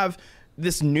even have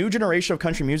this new generation of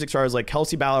country music stars like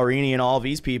Kelsey Ballerini and all of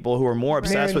these people who are more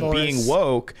obsessed with being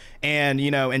woke and, you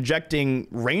know, injecting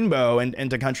rainbow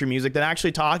into country music than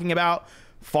actually talking about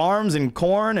farms and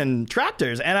corn and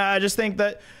tractors. And I just think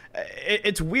that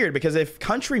it's weird, because if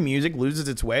country music loses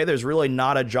its way, there's really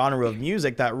not a genre of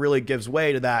music that really gives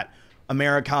way to that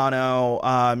Americano,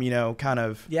 you know, kind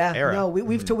of era. No,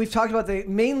 we've talked about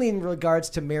mainly in regards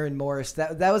to Maren Morris.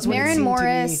 That was what Maren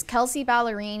Morris, Kelsey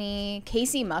Ballerini,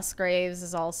 Casey Musgraves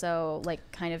is also like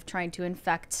kind of trying to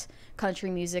infect country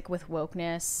music with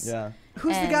wokeness. Yeah.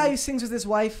 Who's the guy who sings with his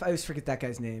wife? I always forget that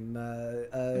guy's name.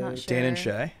 I'm not sure. Dan and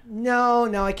Shay? No,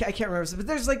 I can't remember. But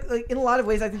there's like in a lot of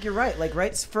ways, I think you're right. Like,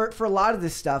 for a lot of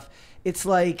this stuff, it's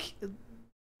like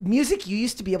music, you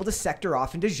used to be able to sector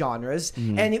off into genres,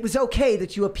 and it was okay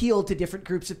that you appealed to different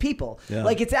groups of people.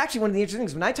 Like, it's actually one of the interesting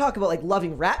things when I talk about like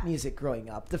loving rap music growing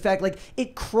up, the fact like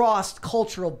it crossed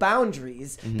cultural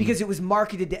boundaries because it was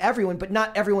marketed to everyone, but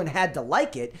not everyone had to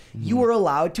like it. You were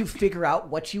allowed to figure out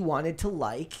what you wanted to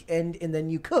like, and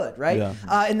then you could, right?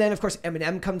 And then of course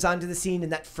Eminem comes onto the scene,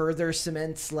 and that further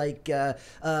cements like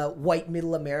white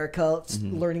middle America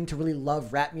learning to really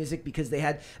love rap music, because they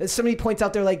had, somebody points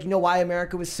out there, like, you know why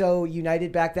America was so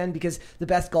united back then? Because the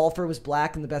best golfer was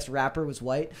black and the best rapper was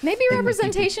white. Maybe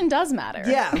representation does matter.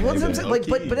 Yeah, well,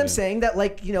 but I'm saying that,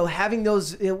 like, you know, having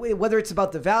those, whether it's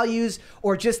about the values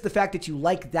or just the fact that you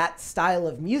like that style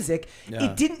of music,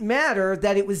 it didn't matter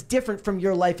that it was different from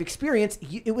your life experience.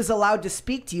 It was allowed to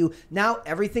speak to you. Now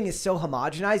everything is so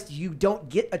homogenized, you don't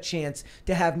get a chance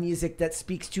to have music that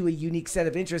speaks to a unique set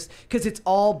of interests, because it's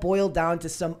all boiled down to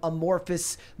some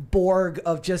amorphous Borg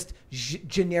of just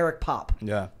generic pop.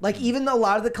 Like, even a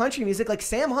lot of the country music, like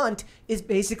Sam Hunt, is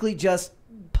basically just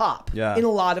pop in a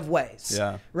lot of ways.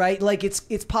 Right? Like,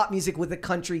 it's pop music with a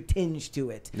country tinge to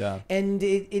it.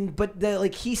 And but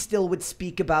like, he still would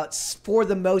speak about, for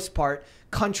the most part,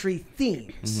 country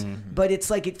themes. But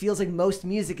it's like, it feels like most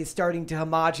music is starting to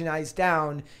homogenize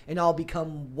down and all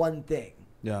become one thing.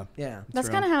 That's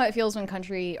kind of how it feels when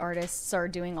country artists are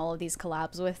doing all of these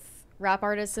collabs with rap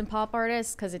artists and pop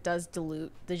artists, because it does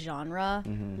dilute the genre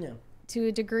to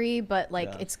a degree, but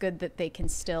like it's good that they can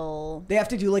still, they have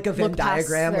to do like a Venn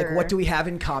diagram, like what do we have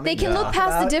in common. They can look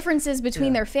past the differences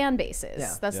between their fan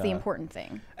bases. That's the important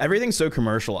thing. Everything's so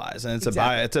commercialized, and it's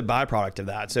a byproduct of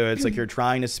that. So it's like you're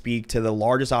trying to speak to the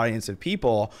largest audience of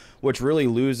people, which really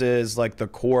loses like the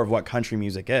core of what country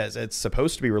music is. It's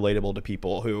supposed to be relatable to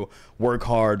people who work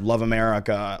hard, love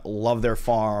America, love their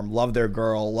farm, love their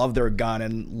girl, love their gun,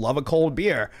 and love a cold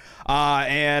beer.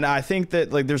 And I think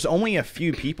that like there's only a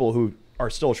few people who are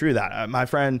still true to that. My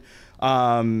friend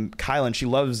Kylan, she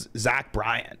loves Zach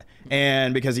Bryan,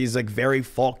 and because he's like very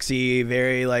folksy,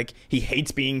 very like, he hates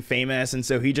being famous, and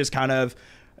so he just kind of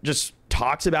just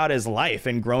talks about his life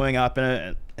and growing up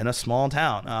in a small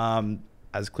town,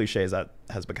 as cliche as that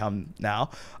has become now.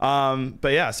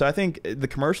 But yeah, so I think the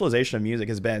commercialization of music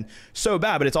has been so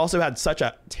bad, but it's also had such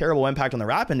a terrible impact on the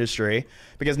rap industry,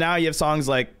 because now you have songs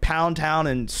like Pound Town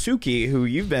and Suki, who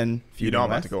you've been feuding with.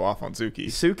 I'm about to go off on Suki.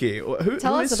 Suki.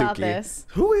 Tell us about Suki? this.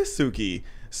 Who is Suki?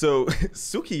 So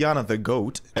Sukiyana the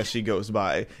Goat, as she goes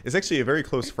by, is actually a very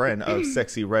close friend of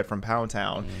Sexy Red from Pound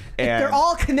Town. And they're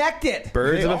all connected.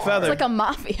 Birds of a feather. It's like a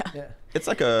mafia. It's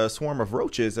like a swarm of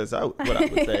roaches, what I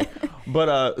would say.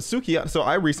 But Sukiyana, so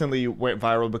I recently went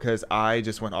viral because I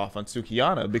just went off on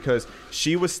Sukiyana, because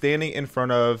she was standing in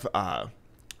front of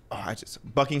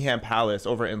Buckingham Palace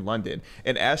over in London,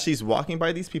 and as she's walking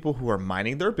by these people who are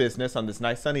minding their business on this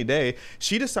nice sunny day,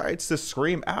 she decides to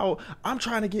scream out, "I'm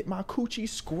trying to get my coochie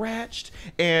scratched,"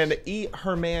 and eat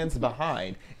her man's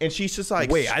behind. And she's just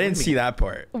like, wait, I didn't see that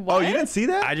part. What? Oh, you didn't see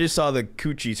that? I just saw the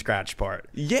coochie scratch part.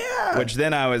 Yeah. Which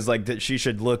then I was like, that she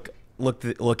should look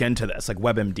look into this, like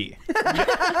WebMD.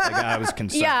 Like, I was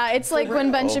concerned. Yeah, it's like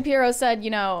when Ben Shapiro said, you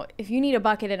know, if you need a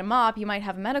bucket and a mop, you might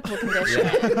have a medical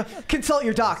condition. Consult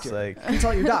your doctor.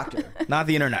 Consult your doctor. Not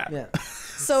the internet. Yeah.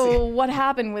 So what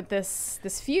happened with this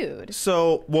feud?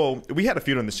 So, well, we had a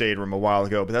feud in the Shade Room a while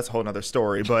ago, but that's a whole nother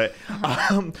story. But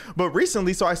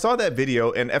recently, so I saw that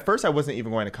video, and at first I wasn't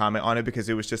even going to comment on it because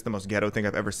it was just the most ghetto thing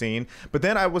I've ever seen. But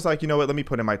then I was like, you know what, let me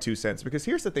put in my 2 cents, because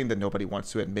here's the thing that nobody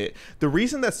wants to admit. The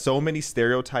reason that so many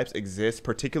stereotypes exist,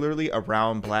 particularly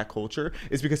around Black culture,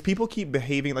 is because people keep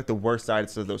behaving like the worst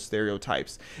sides of those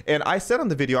stereotypes. And I said on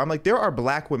the video, I'm like, there are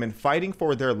Black women fighting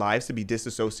for their lives to be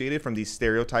disassociated from these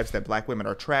stereotypes that Black women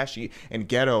are trashy and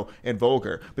ghetto and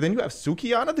vulgar. But then you have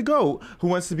Sukihana the GOAT, who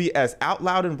wants to be as out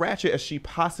loud and ratchet as she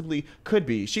possibly could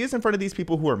be. She is in front of these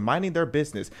people who are minding their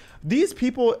business. These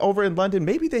people over in London,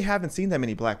 maybe they haven't seen that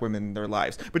many Black women in their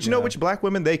lives, but you know which Black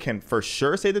women they can for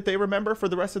sure say that they remember for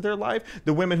the rest of their life?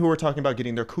 The women who are talking about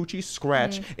getting their coochie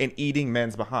scratched and eating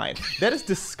men's behind. That is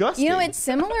disgusting. You know, it's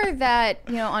similar that,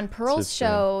 you know, on Pearl's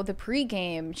show, the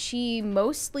pregame, she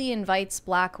mostly invites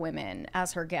Black women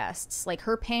as her guests. Like,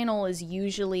 her panel is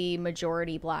usually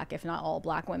majority Black, if not all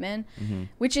Black women,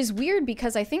 which is weird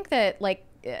because I think that, like,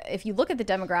 if you look at the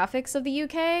demographics of the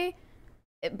UK,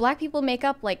 Black people make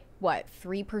up like what,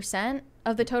 3%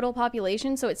 of the total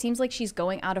population. So it seems like she's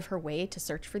going out of her way to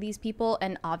search for these people.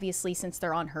 And obviously, since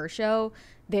they're on her show,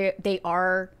 they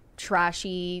are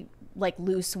trashy, like,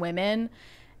 loose women.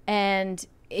 And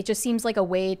it just seems like a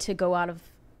way to go out of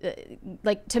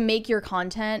like, to make your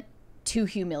content to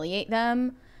humiliate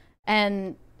them.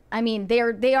 And I mean,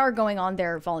 they are going on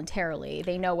there voluntarily.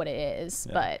 They know what it is,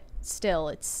 but still,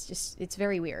 it's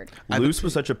very weird. Loose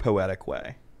was such a poetic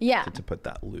way. Yeah. To put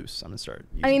that loose. I'm gonna start.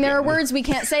 I mean, there are words we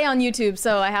can't say on YouTube,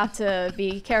 so I have to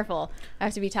be careful. I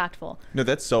have to be tactful. No,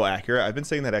 that's so accurate. I've been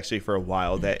saying that actually for a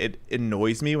while, that it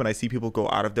annoys me when I see people go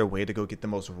out of their way to go get the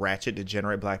most ratchet,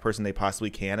 degenerate Black person they possibly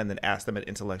can and then ask them an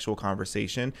intellectual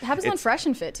conversation. It happens on Fresh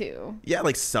and Fit, too. Yeah,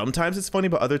 like, sometimes it's funny,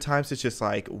 but other times it's just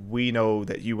like, we know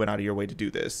that you went out of your way to do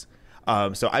this.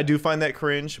 So I do find that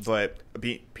cringe, but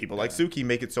people like Suki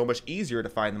make it so much easier to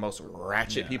find the most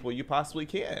ratchet people you possibly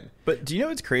can. But do you know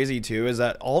what's crazy too is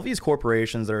that all these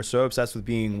corporations that are so obsessed with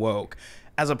being woke,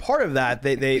 as a part of that,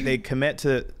 they commit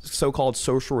to so-called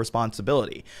social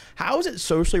responsibility. How is it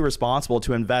socially responsible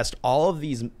to invest all of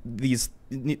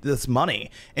this money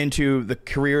into the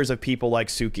careers of people like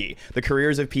Suki, the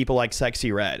careers of people like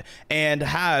Sexy Red, and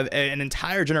have an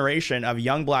entire generation of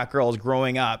young Black girls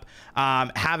growing up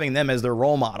having them as their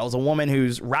role models? A woman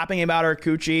who's rapping about her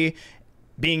coochie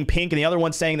being pink and the other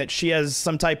one saying that she has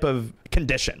some type of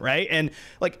condition, right? And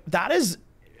like, that is,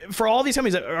 for all these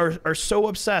companies that are so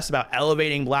obsessed about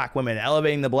elevating Black women,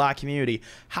 elevating the Black community,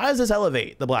 how does this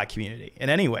elevate the Black community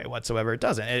in any way whatsoever? It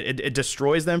doesn't. It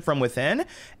destroys them from within.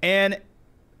 And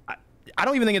I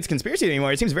don't even think it's conspiracy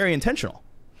anymore. It seems very intentional.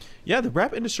 Yeah, the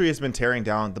rap industry has been tearing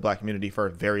down the Black community for a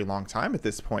very long time at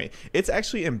this point. It's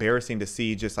actually embarrassing to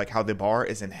see just like how the bar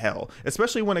is in hell,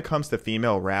 especially when it comes to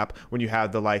female rap, when you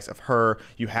have the likes of her,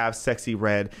 you have Sexy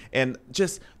Red, and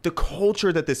just the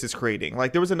culture that this is creating.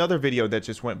 Like, there was another video that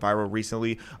just went viral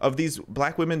recently of these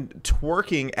Black women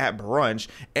twerking at brunch,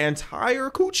 entire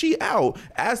coochie out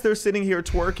as they're sitting here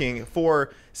twerking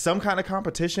for some kind of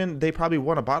competition. They probably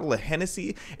won a bottle of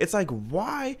Hennessy. It's like,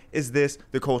 why is this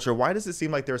the culture? Why does it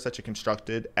seem like there's such a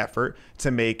constructed effort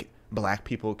to make Black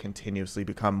people continuously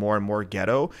become more and more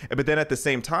ghetto? But then at the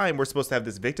same time, we're supposed to have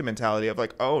this victim mentality of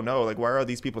like, oh no, like, why are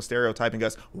these people stereotyping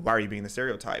us? Why are you being the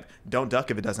stereotype? Don't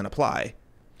duck if it doesn't apply.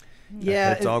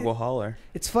 Yeah, a dog will holler.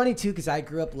 It's funny too because I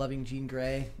grew up loving Jean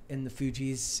Grey and the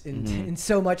Fugees, and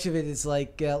so much of it is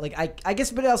like I guess,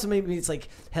 but also maybe it's like,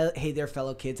 hey, they're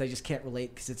fellow kids. I just can't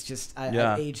relate because it's just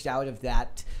I've aged out of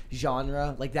that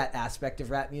genre, like that aspect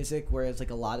of rap music, whereas like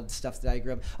a lot of the stuff that I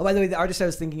grew up. Oh, by the way, the artist I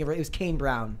was thinking of, it was Kane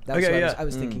Brown. That was what I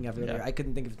was thinking of earlier. I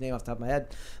couldn't think of his name off the top of my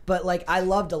head, but like I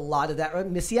loved a lot of that.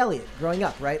 Missy Elliott growing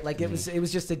up, right? Like it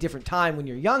was just a different time when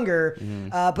you're younger,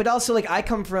 but also like I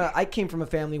came from a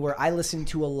family where I listened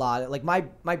to a lot. Like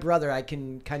my brother, I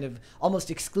can kind of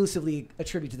almost exclusively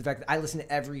attribute to the fact that I listen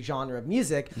to every genre of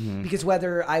music, because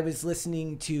whether I was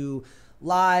listening to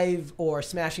Live or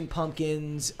Smashing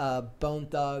Pumpkins, Bone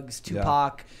Thugs,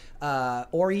 Tupac,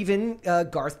 or even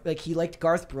Garth, like he liked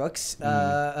Garth Brooks,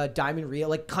 Diamond Rio,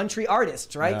 like country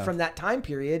artists, right? From that time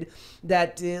period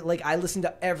that like I listened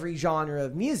to every genre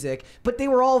of music, but they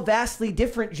were all vastly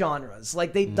different genres.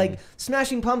 Like like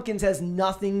Smashing Pumpkins has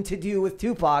nothing to do with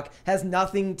Tupac, has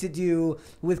nothing to do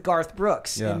with Garth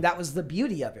Brooks. And that was the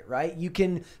beauty of it, right? You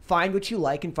can find what you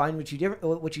like and find what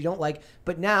you don't like,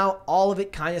 but now all of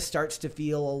it kind of starts to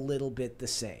feel a little bit the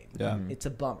same. It's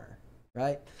a bummer.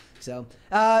 right? So,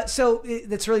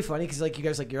 that's really funny because like you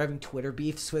guys like you're having Twitter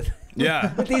beefs with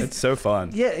with these, it's so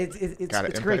fun. Yeah,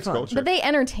 it's great fun. But they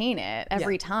entertain it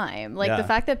every time. Like the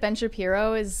fact that Ben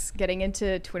Shapiro is getting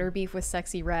into Twitter beef with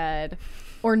Sexy Red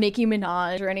or Nicki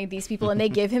Minaj or any of these people, and they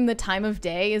give him the time of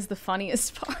day is the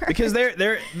funniest part. Because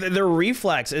their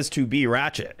reflex is to be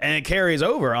ratchet, and it carries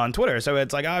over on Twitter. So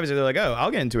it's like obviously they're like, oh,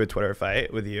 I'll get into a Twitter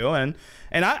fight with you, and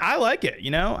I like it. You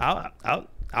know,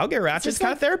 I'll get ratchet. It's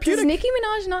kind of therapeutic. Does Nicki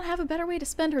Minaj not have a better way to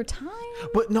spend her time?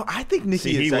 But no, I think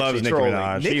Nicki is actually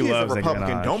trolling. Nicki is a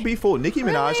Republican. Don't be fooled. Nicki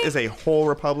Minaj is a whole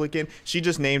Republican. She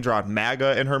just name dropped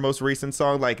MAGA in her most recent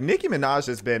song. Like Nicki Minaj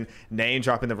has been name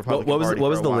dropping the Republican Party. What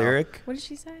was the lyric? What did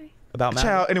she say? About MAGA?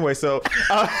 Child, anyway, so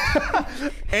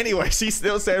anyway, she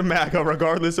still said MAGA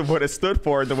regardless of what it stood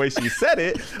for and the way she said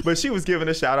it, but she was giving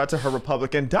a shout out to her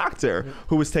Republican doctor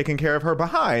who was taking care of her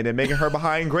behind and making her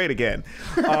behind great again.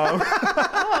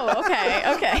 Oh,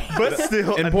 okay. But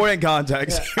still, important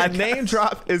context. A name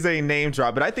drop is a name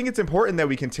drop, but I think it's important that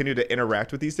we continue to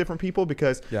interact with these different people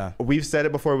because we've said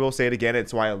it before, we'll say it again.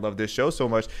 It's why I love this show so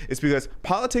much. It's because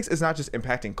politics is not just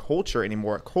impacting culture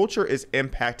anymore. Culture is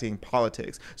impacting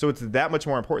politics. So it's that much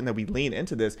more important that we lean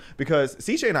into this because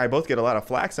CJ and I both get a lot of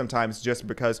flack sometimes just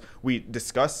because we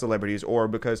discuss celebrities or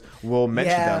because we'll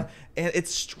mention them. And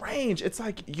it's strange. It's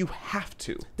like you have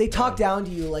to. They talk down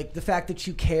to you like the fact that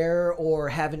you care or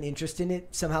have an interest in it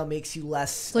somehow makes you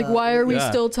less. It's like, why are we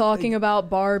still talking about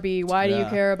Barbie? Why do you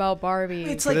care about Barbie?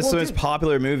 It's like this is the most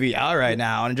popular movie out right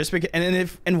now, and just because,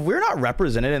 and we're not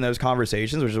represented in those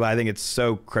conversations, which is why I think it's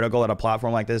so critical that a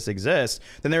platform like this exists.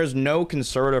 Then there's no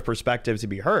conservative perspective to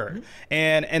be heard.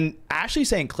 And Ashley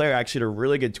St. Clair actually did a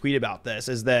really good tweet about this.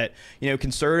 Is that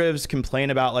conservatives complain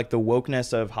about like the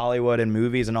wokeness of Hollywood and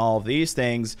movies and all of these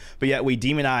things, but yet we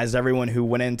demonized everyone who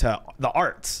went into the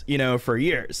arts, for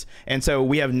years. And so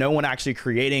we have no one actually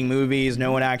creating movies,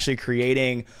 no one actually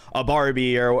creating a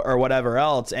Barbie or whatever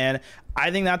else. And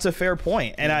I think that's a fair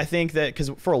point. And I think that because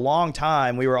for a long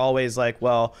time we were always like,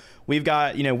 well, we've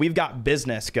got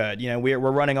business good. We're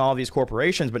running all these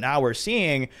corporations, but now we're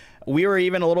seeing we were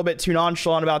even a little bit too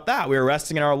nonchalant about that. We were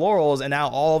resting in our laurels, and now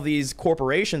all of these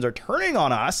corporations are turning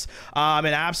on us and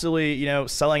absolutely,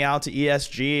 selling out to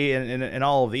ESG and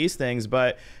all of these things.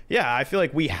 But yeah, I feel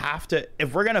like we have to,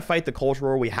 if we're going to fight the culture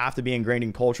war, we have to be ingrained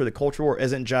in culture. The culture war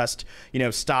isn't just,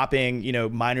 stopping,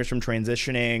 minors from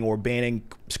transitioning or banning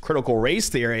critical race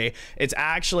theory. It's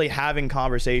actually having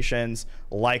conversations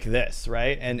like this,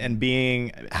 right? And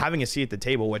having a seat at the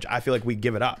table, which I feel like we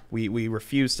give it up. We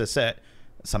refuse to sit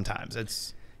sometimes.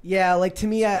 Like to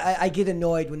me, I get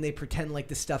annoyed when they pretend like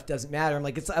this stuff doesn't matter. I'm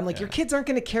like, your kids aren't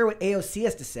going to care what AOC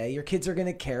has to say. Your kids are going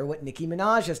to care what Nicki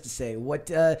Minaj has to say,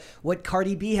 what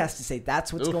Cardi B has to say.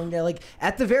 That's what's going to, like,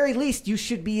 at the very least, you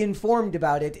should be informed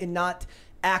about it and not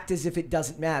act as if it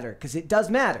doesn't matter, because it does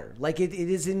matter. Like it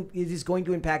is going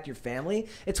to impact your family.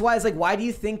 It's why it's like, why do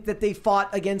you think that they fought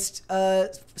against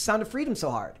Sound of Freedom so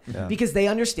hard? Because they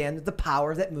understand that the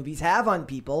power that movies have on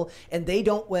people, and they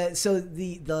don't. So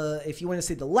the if you want to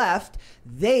say the left,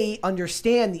 they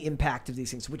understand the impact of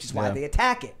these things, which is why they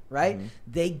attack it. Right?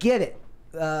 They get it.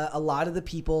 A lot of the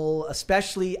people,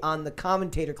 especially on the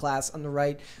commentator class on the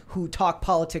right, who talk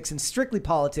politics and strictly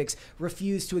politics,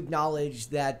 refuse to acknowledge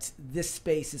that this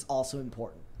space is also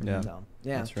important. Yeah. So,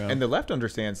 yeah. That's true. And the left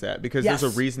understands that because there's a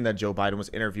reason that Joe Biden was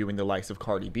interviewing the likes of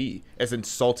Cardi B, as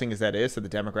insulting as that is to the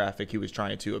demographic he was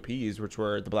trying to appease, which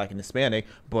were the Black and Hispanic,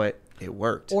 but it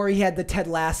worked. Or he had the Ted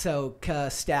Lasso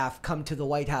staff come to the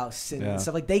White House and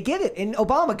stuff. Like, they get it. And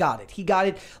Obama got it. He got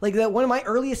it. Like, one of my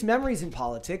earliest memories in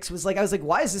politics was like, I was like,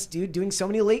 why is this dude doing so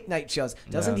many late night shows?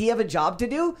 Doesn't he have a job to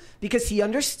do? Because he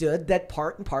understood that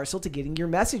part and parcel to getting your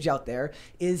message out there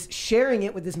is sharing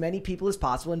it with as many people as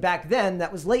possible. And back then,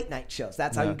 that was late night shows.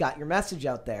 That's how you got your message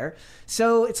out there.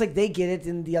 So it's like they get it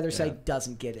and the other side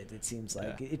doesn't get it, it seems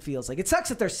like. It feels like. It sucks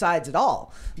that there's sides at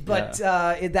all. But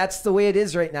that's the way it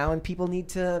is right now. And people need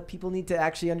to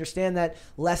actually understand that,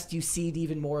 lest you seed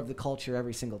even more of the culture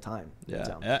every single time. Yeah.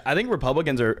 So. I think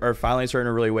Republicans are finally starting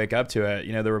to really wake up to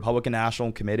it. The Republican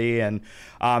National Committee, and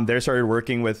they started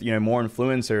working with more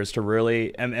influencers to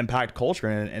really impact culture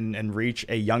and reach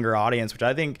a younger audience, which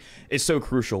I think is so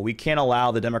crucial. We can't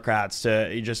allow the Democrats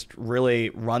to just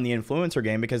really run the influencer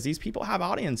game, because these people have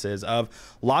audiences of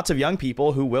lots of young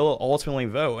people who will ultimately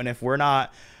vote. And if we're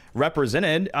not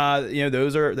represented, you know,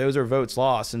 those are votes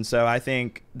lost. And so I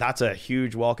think that's a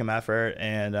huge welcome effort,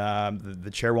 and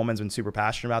the chairwoman's been super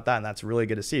passionate about that, and that's really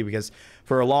good to see, because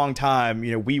for a long time,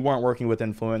 you know, we weren't working with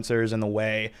influencers in the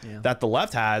way that the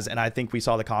left has, and I think we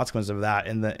saw the consequences of that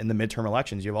in the midterm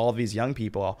elections. You have all of these young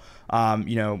people,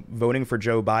 you know, voting for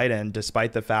Joe Biden,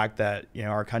 despite the fact that, you know,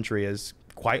 our country is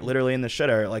quite literally in the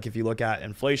shitter. Like, if you look at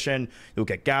inflation, you look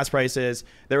at gas prices,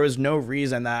 there was no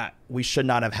reason that we should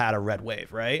not have had a red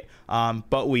wave, right?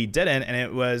 But we didn't, and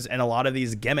it was, and a lot of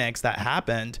these gimmicks that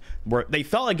happened they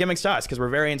felt like gimmicks to us because we're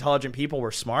very intelligent people,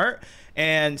 we're smart,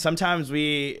 and sometimes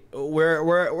we're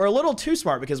a little too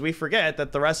smart because we forget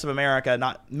that the rest of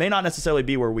America may not necessarily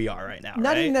be where we are right now.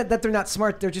 Not right? even that they're not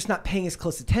smart, they're just not paying as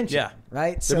close attention. Yeah,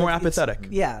 right. They're more apathetic.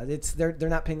 They're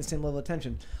not paying the same level of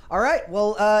attention. All right.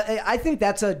 Well, I think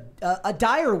that's a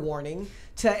dire warning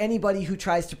to anybody who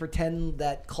tries to pretend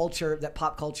that culture, that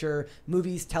pop culture,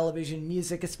 movies, television,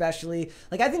 music especially.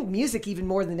 Like, I think music even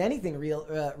more than anything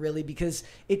really, because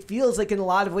it feels like in a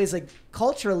lot of ways, like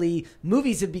culturally,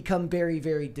 movies have become very,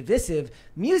 very divisive.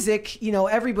 Music, you know,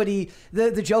 everybody,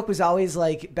 the joke was always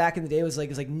like, back in the day was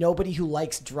like nobody who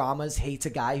likes dramas hates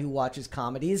a guy who watches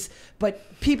comedies,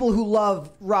 but people who love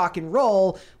rock and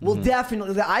roll will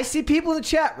definitely, I see people in the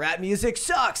chat, rap music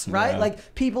sucks, right? Yeah.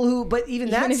 Like people who, but even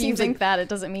that if seems you think like, that, it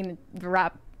doesn't mean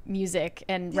rap music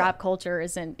and rap culture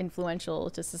isn't influential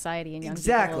to society and young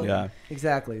people.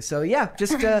 Exactly. So yeah,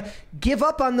 just give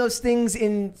up on those things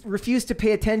and refuse to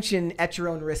pay attention at your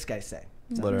own risk, I say.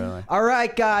 Literally. All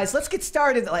right, guys, let's get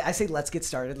started. Like I say, let's get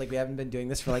started. Like we haven't been doing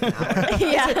this for like an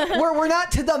hour. We're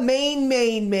not to the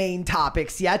main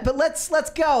topics yet, but let's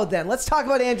go then. Let's talk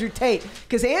about Andrew Tate,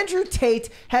 because Andrew Tate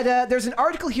had there's an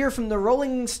article here from the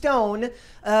Rolling Stone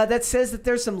that says that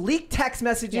there's some leaked text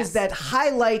messages that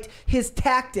highlight his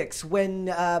tactics when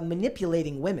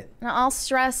manipulating women. Now, I'll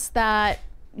stress that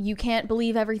you can't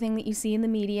believe everything that you see in the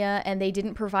media, and they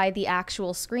didn't provide the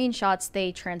actual screenshots.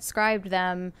 They transcribed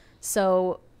them.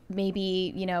 So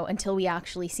maybe, you know, until we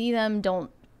actually see them,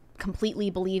 don't completely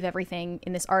believe everything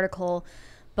in this article.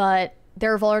 But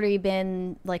there have already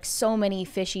been like so many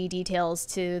fishy details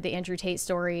to the Andrew Tate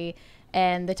story,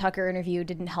 and the Tucker interview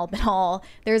didn't help at all.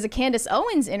 There's a Candace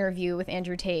Owens interview with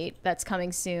Andrew Tate that's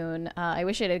coming soon. I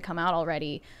wish it had come out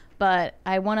already, but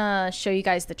I want to show you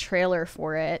guys the trailer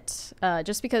for it,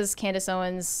 just because Candace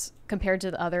Owens, compared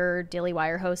to the other Daily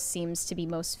Wire hosts, seems to be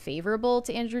most favorable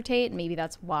to Andrew Tate. Maybe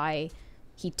that's why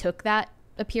he took that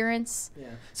appearance. Yeah.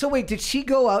 So wait, did she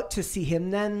go out to see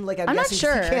him then? Like I'm not guessing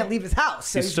sure. He can't leave his house.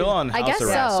 So He's still on house I guess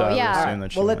arrest, so, I would yeah. assume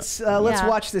that she well, went. let's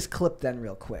watch this clip then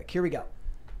real quick. Here we go.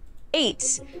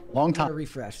 8. Long time.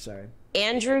 Refresh, sorry.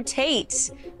 Andrew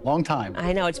Tate. Long time.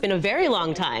 I know, it's been a very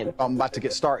long time. I'm about to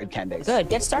get started, Candace. Good,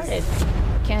 get started.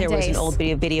 There was an old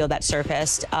video that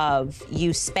surfaced of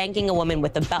you spanking a woman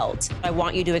with a belt. I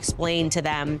want you to explain to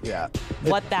them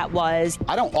what that was.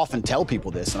 I don't often tell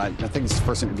people this, and I think it's the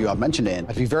first interview I've mentioned it in. I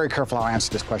have to be very careful how I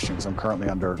answer this question because I'm currently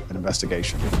under an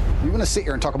investigation. You're going to sit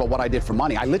here and talk about what I did for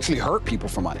money. I literally hurt people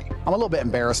for money. I'm a little bit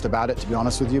embarrassed about it, to be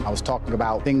honest with you. I was talking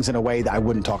about things in a way that I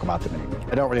wouldn't talk about them anymore.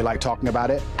 I don't really like talking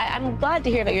about it. I'm glad to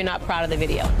hear that you're not proud of the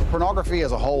video. Pornography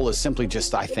as a whole is simply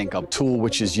just, I think, a tool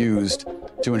which is used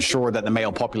to ensure that the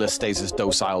male populace stays as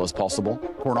docile as possible.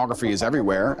 Pornography is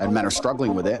everywhere, and men are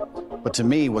struggling with it. But to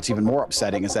me, what's even more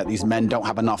upsetting is that these men don't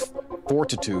have enough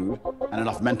fortitude and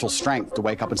enough mental strength to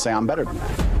wake up and say, I'm better than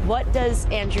that. What does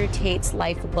Andrew Tate's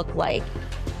life look like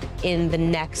in the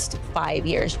next 5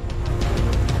 years?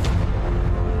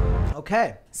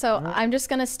 Okay. So I'm just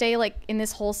gonna stay like in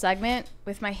this whole segment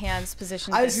with my hands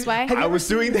positioned this way. I was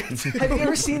doing that. Have you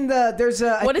ever seen there's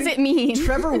a What does it mean?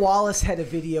 Trevor Wallace had a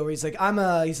video where he's like, I'm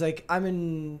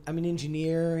an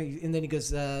engineer, and then he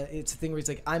goes, it's a thing where he's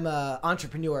like, I'm a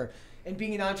entrepreneur. And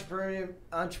being an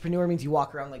entrepreneur means you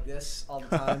walk around like this all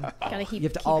the time. Gotta keep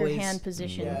your hand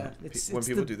positioned. Yeah, when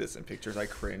people do this in pictures, I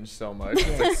cringe so much.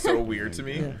 It's like so weird to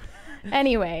me. Yeah.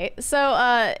 Anyway, so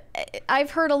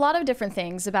I've heard a lot of different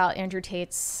things about Andrew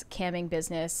Tate's camming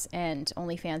business and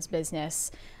OnlyFans business.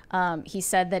 He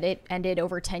said that it ended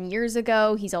over 10 years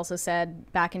ago. He's also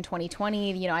said back in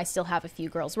 2020, you know, I still have a few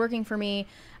girls working for me.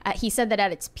 He said that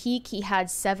at its peak, he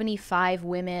had 75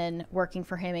 women working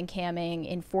for him in camming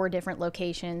in 4 different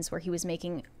locations where he was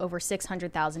making over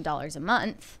 $600,000 a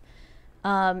month.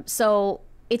 So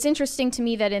it's interesting to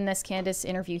me that in this Candace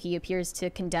interview, he appears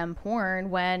to condemn porn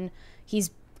when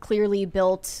he's clearly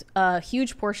built a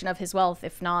huge portion of his wealth,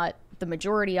 if not the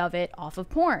majority of it, off of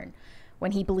porn,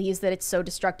 when he believes that it's so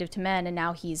destructive to men, and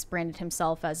now he's branded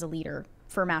himself as a leader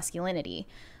for masculinity.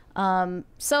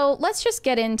 So let's just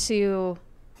get into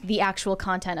the actual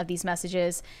content of these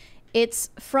messages. It's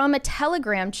from a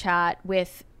Telegram chat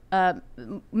with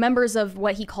members of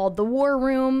what he called the War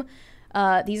Room.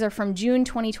 These are from June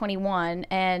 2021,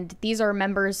 and these are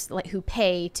members who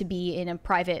pay to be in a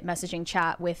private messaging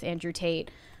chat with Andrew Tate.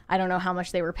 I don't know how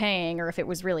much they were paying or if it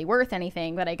was really worth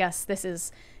anything, but I guess this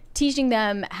is teaching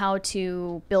them how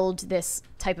to build this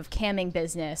type of camming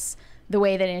business the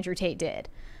way that Andrew Tate did.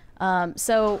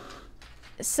 So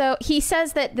he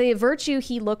says that the virtue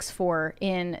he looks for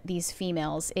in these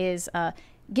females is,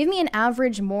 give me an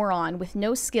average moron with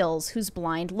no skills who's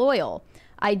blind loyal.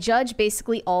 I judge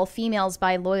basically all females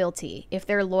by loyalty. If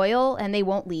they're loyal and they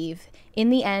won't leave, in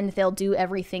the end, they'll do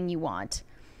everything you want.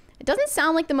 It doesn't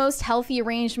sound like the most healthy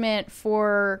arrangement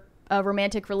for a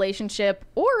romantic relationship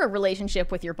or a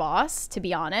relationship with your boss, to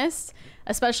be honest,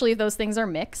 especially if those things are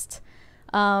mixed.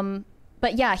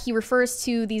 But yeah, he refers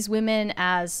to these women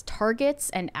as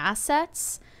targets and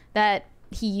assets that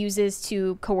he uses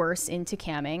to coerce into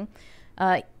camming.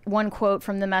 One quote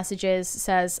from the messages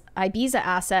says, Ibiza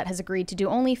asset has agreed to do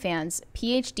OnlyFans,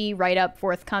 PhD write-up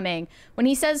forthcoming. When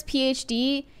he says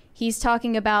PhD, he's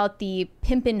talking about the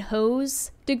Pimpin'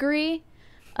 Hose degree.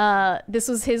 This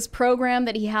was his program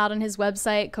that he had on his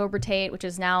website, Cobra Tate, which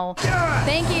is now...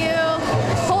 Thank you!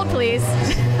 Hold, please.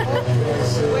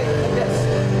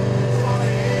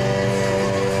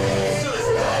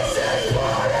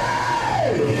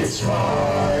 It's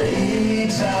party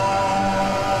time.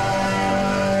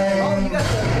 Oh, you got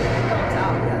the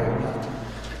top.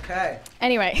 Okay.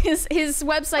 Anyway, his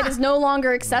website is no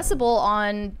longer accessible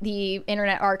on the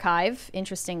Internet Archive,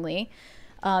 interestingly.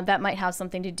 That might have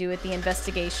something to do with the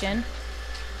investigation.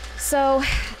 So,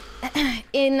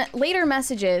 in later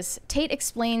messages, Tate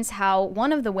explains how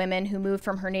one of the women who moved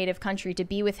from her native country to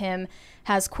be with him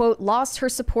has, quote, lost her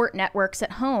support networks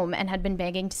at home and had been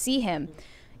begging to see him.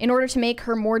 In order to make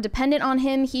her more dependent on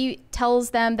him, he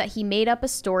tells them that he made up a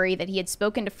story that he had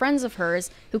spoken to friends of hers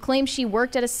who claimed she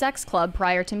worked at a sex club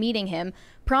prior to meeting him,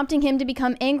 prompting him to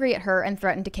become angry at her and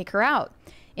threaten to kick her out.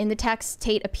 In the text,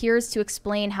 Tate appears to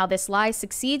explain how this lie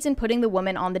succeeds in putting the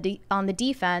woman on the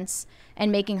defense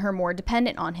and making her more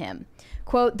dependent on him.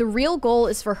 Quote, the real goal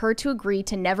is for her to agree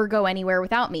to never go anywhere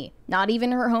without me, not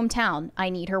even her hometown.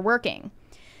 I need her working.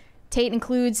 Tate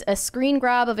includes a screen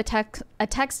grab of a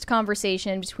text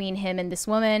conversation between him and this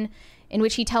woman in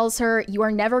which he tells her, you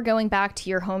are never going back to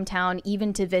your hometown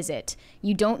even to visit.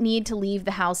 You don't need to leave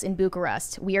the house in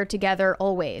Bucharest. We are together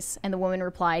always. And the woman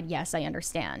replied, yes, I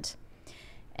understand.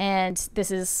 And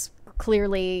this is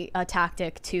clearly a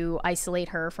tactic to isolate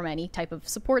her from any type of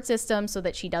support system so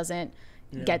that she doesn't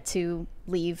get to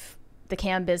leave the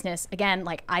cam business. Again,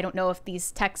 like, I don't know if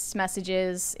these text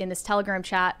messages in this Telegram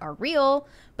chat are real,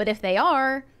 but if they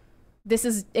are, this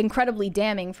is incredibly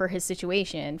damning for his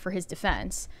situation, for his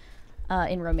defense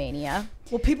in Romania.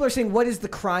 Well, people are saying, what is the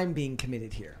crime being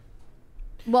committed here?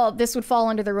 Well, this would fall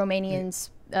under the Romanians'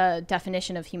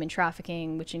 definition of human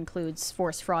trafficking, which includes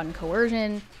force, fraud, and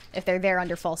coercion. If they're there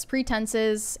under false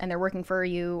pretenses and they're working for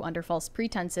you under false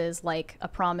pretenses, like a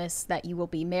promise that you will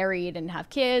be married and have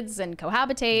kids and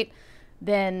cohabitate,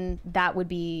 then that would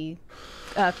be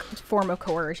a form of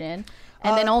coercion.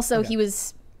 And then also he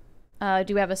was,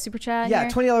 do we have a super chat Yeah,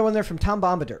 here? $20 one there from Tom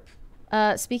Bombadurp.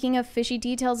 Speaking of fishy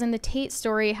details in the Tate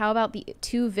story, how about the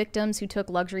 2 victims who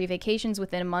took luxury vacations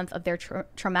within a month of their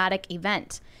traumatic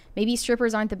event? Maybe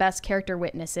strippers aren't the best character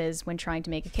witnesses when trying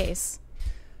to make a case.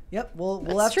 Yep,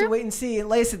 we'll have to wait and see. And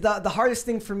like I said, the hardest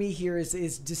thing for me here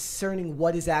is discerning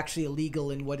what is actually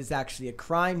illegal and what is actually a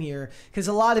crime here, because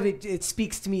a lot of it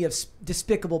speaks to me of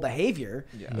despicable behavior.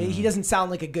 Yeah. He doesn't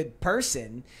sound like a good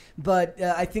person, but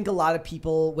I think a lot of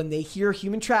people, when they hear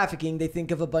human trafficking, they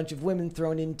think of a bunch of women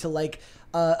thrown into like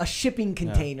a shipping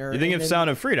container. You think of Sound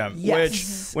of Freedom,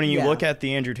 which when you look at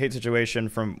the Andrew Tate situation,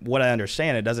 from what I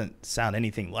understand, it doesn't sound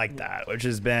anything like that, which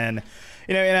has been...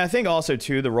 You know, and I think also,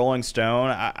 too, the Rolling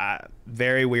Stone,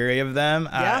 very weary of them.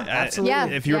 Yeah,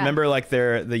 absolutely. If you remember, like,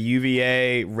 the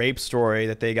UVA rape story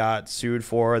that they got sued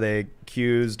for, they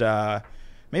accused,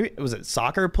 maybe, was it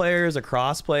soccer players,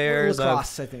 lacrosse players?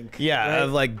 Lacrosse, I think. Yeah, right?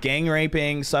 Of, like, gang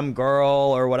raping some girl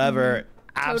or whatever.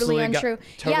 Totally untrue.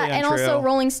 Totally and untrue. also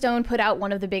Rolling Stone put out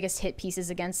one of the biggest hit pieces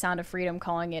against Sound of Freedom,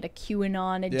 calling it a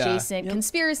QAnon adjacent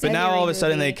conspiracy. But now all of a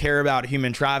sudden they care about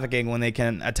human trafficking when they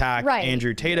can attack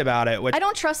Andrew Tate about it. Which I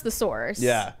don't trust the source.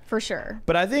 For sure.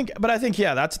 But I think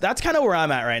yeah, that's kind of where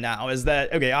I'm at right now. Is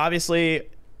that okay? Obviously,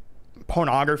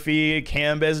 pornography,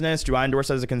 cam business. Do I endorse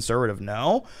it as a conservative?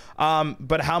 No.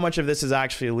 But how much of this is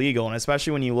actually illegal? And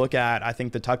especially when you look at, I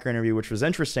think, the Tucker interview, which was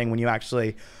interesting when you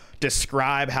actually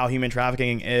describe how human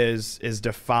trafficking is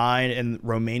defined in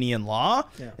Romanian law.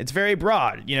 It's very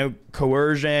broad. You know,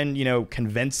 coercion, you know,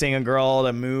 convincing a girl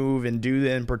to move and do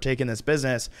and partake in this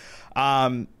business.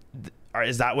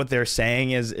 Is that what they're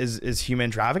saying is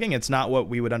human trafficking? It's not what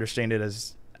we would understand it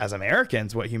as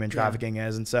Americans, what human trafficking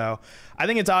is. And so I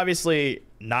think it's obviously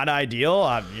not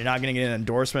ideal. You're not going to get an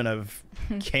endorsement of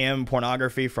cam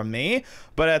pornography from me.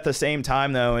 But at the same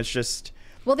time, though, it's just...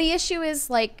 Well, the issue is,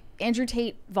 like, Andrew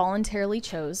Tate voluntarily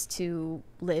chose to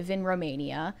live in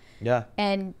Romania. Yeah.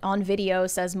 And on video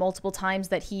says multiple times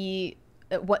that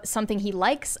something he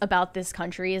likes about this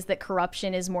country is that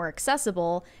corruption is more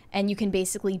accessible and you can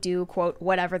basically do, quote,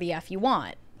 whatever the F you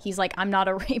want. He's like, I'm not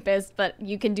a rapist, but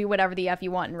you can do whatever the F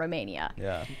you want in Romania.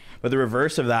 Yeah. But the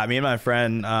reverse of that, me and my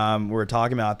friend were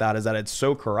talking about that, is that it's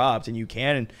so corrupt and you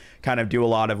can kind of do a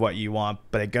lot of what you want,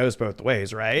 but it goes both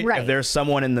ways, right? If there's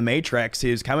someone in the Matrix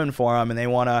who's coming for them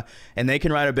and they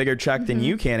can write a bigger check than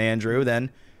you can, Andrew, then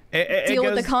deal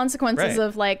with the consequences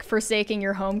of like forsaking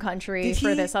your home country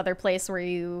for this other place where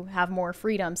you have more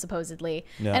freedom, supposedly.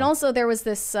 And also there was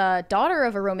this daughter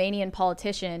of a Romanian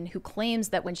politician who claims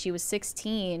that when she was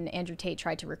 16, Andrew Tate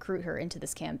tried to recruit her into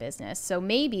this cam business. So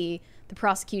maybe the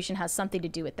prosecution has something to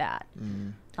do with that.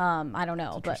 I don't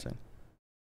know, but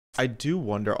I do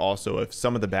wonder also if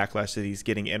some of the backlash that he's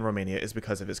getting in Romania is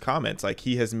because of his comments. Like,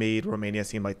 he has made Romania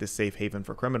seem like this safe haven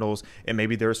for criminals, and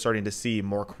maybe they're starting to see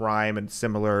more crime and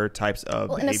similar types of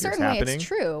behaviors happening. In a certain way, it's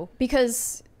true,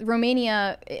 because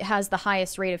Romania has the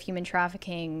highest rate of human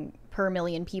trafficking per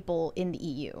million people in the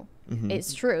EU.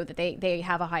 It's true that they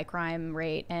have a high crime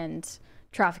rate, and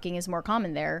trafficking is more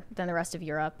common there than the rest of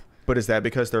Europe. But is that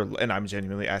because and I'm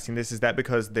genuinely asking this, is that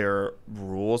because their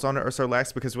rules on it are so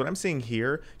lax? Because what I'm seeing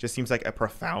here just seems like a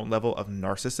profound level of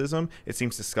narcissism. It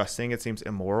seems disgusting. It seems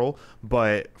immoral.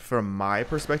 But from my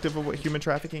perspective of what human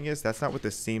trafficking is, that's not what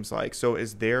this seems like. So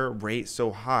is their rate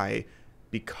so high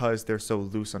because they're so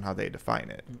loose on how they define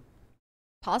it?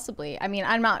 Possibly. I mean,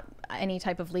 I'm not any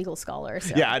type of legal scholar.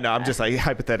 So yeah, no, I'm just like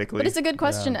hypothetically. But it's a good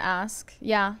question to ask.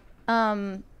 Yeah.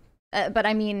 But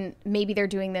I mean, maybe they're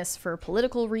doing this for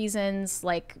political reasons.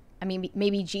 Like, I mean,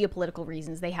 maybe geopolitical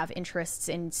reasons. They have interests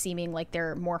in seeming like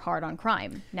they're more hard on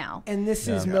crime now. And this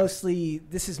is mostly,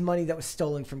 this is money that was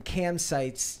stolen from cam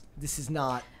sites. This is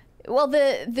not. Well,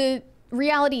 the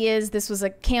reality is this was a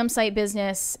cam site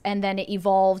business, and then it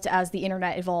evolved as the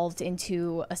internet evolved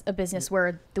into a business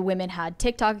where the women had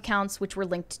TikTok accounts, which were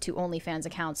linked to OnlyFans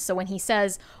accounts. So when he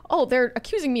says, oh, they're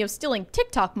accusing me of stealing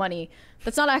TikTok money,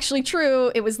 that's not actually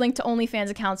true. It was linked to OnlyFans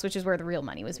accounts, which is where the real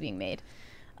money was being made.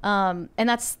 And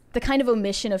that's the kind of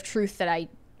omission of truth that I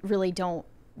really don't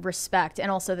respect. And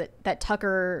also that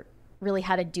Tucker really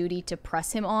had a duty to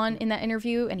press him on in that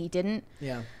interview, and he didn't.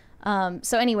 Yeah.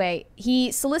 So anyway,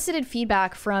 he solicited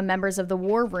feedback from members of the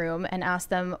war room and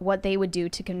asked them what they would do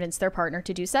to convince their partner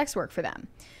to do sex work for them.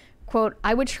 Quote,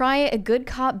 I would try a good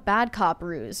cop, bad cop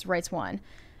ruse, writes one.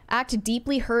 Act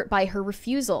deeply hurt by her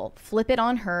refusal, flip it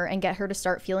on her, and get her to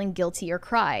start feeling guilty or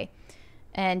cry.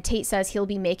 And Tate says he'll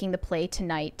be making the play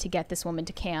tonight to get this woman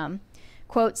to cam.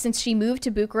 Quote, since she moved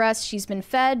to Bucharest, she's been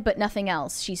fed, but nothing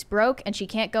else. She's broke and she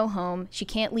can't go home. She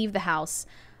can't leave the house.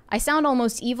 I sound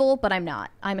almost evil, but I'm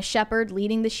not. I'm a shepherd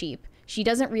leading the sheep. She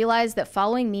doesn't realize that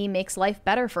following me makes life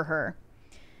better for her.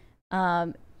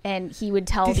 And he would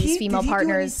tell these female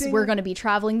partners, we're going to be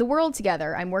traveling the world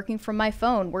together. I'm working from my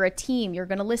phone. We're a team. You're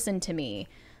going to listen to me.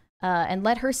 And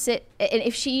let her sit. And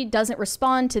if she doesn't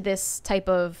respond to this type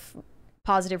of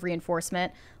positive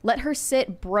reinforcement, let her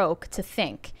sit broke to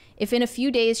think. If in a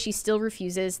few days she still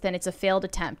refuses, then it's a failed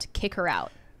attempt. Kick her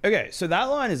out. Okay, so that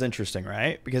line is interesting,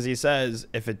 right? Because he says,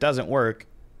 if it doesn't work,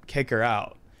 kick her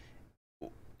out.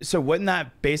 So wouldn't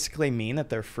that basically mean that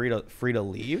they're free to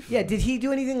leave? Yeah. Did he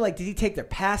do anything? Like, did he take their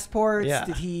passports? Yeah.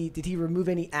 Did he remove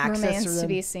any access? Remains to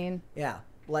be seen. Yeah.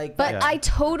 Like, but I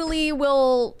totally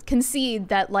will concede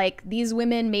that like these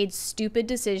women made stupid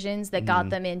decisions that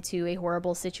got them into a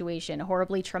horrible situation, a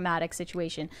horribly traumatic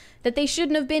situation that they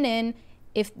shouldn't have been in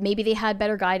if maybe they had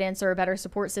better guidance or a better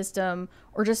support system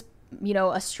or just, you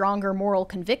know, a stronger moral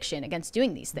conviction against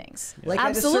doing these things. Like,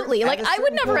 absolutely. Like, I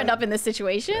would never end up in this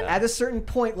situation. Yeah. At a certain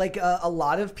point, like a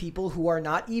lot of people who are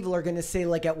not evil are going to say,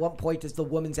 like, at what point is the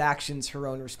woman's actions her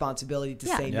own responsibility to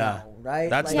say no, right?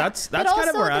 That's but kind also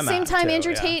of where I'm at the same time, too,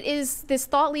 Andrew Tate is this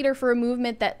thought leader for a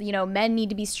movement that, you know, men need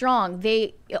to be strong.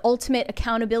 Ultimate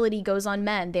accountability goes on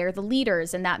men. They're the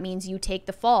leaders, and that means you take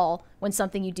the fall when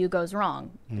something you do goes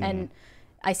wrong.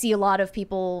 I see a lot of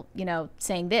people, you know,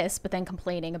 saying this, but then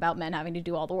complaining about men having to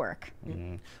do all the work.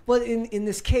 Well, in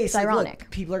this case, it's ironic. Look,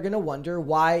 people are going to wonder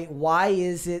why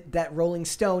is it that Rolling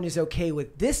Stone is okay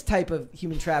with this type of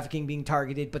human trafficking being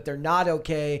targeted, but they're not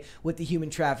okay with the human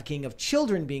trafficking of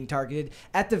children being targeted.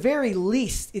 At the very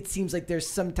least, it seems like there's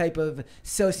some type of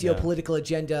socio-political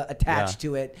agenda attached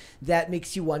to it that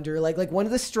makes you wonder, like one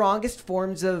of the strongest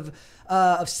forms of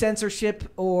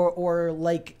censorship or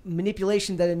like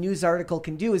manipulation that a news article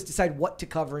can do is decide what to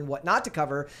cover and what not to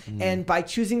cover. And by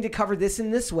choosing to cover this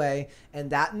in this way and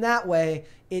that in that way,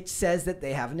 it says that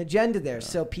they have an agenda there.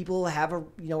 So people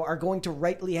are going to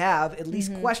rightly have at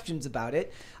least questions about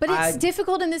it. But it's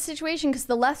difficult in this situation because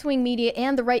the left-wing media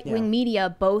and the right-wing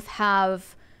media both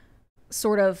have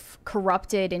sort of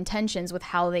corrupted intentions with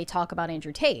how they talk about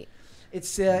Andrew Tate. It's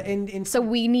so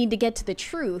we need to get to the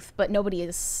truth, but nobody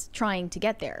is trying to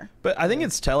get there. But I think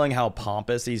it's telling how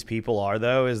pompous these people are,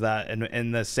 though, is that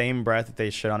in the same breath that they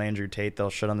shit on Andrew Tate, they'll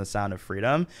shit on the Sound of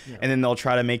Freedom, and then they'll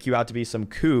try to make you out to be some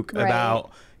kook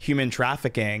about human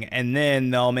trafficking, and then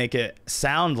they'll make it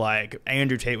sound like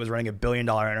Andrew Tate was running $1 billion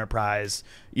enterprise,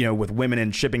 you know, with women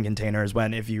in shipping containers.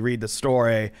 When if you read the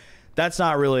story, that's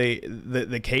not really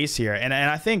the case here. And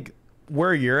I think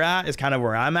where you're at is kind of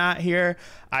where I'm at here.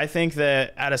 I think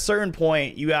that at a certain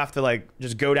point, you have to like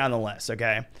just go down the list,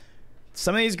 okay?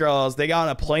 Some of these girls, they got on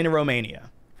a plane to Romania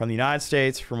from the United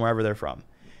States, from wherever they're from.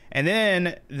 And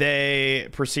then they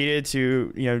proceeded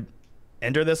to, you know,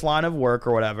 enter this line of work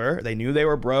or whatever. They knew they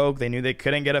were broke. They knew they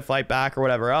couldn't get a flight back or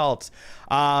whatever else.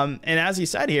 And as he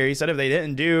said here, he said if they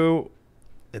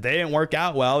didn't work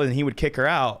out well, then he would kick her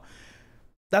out.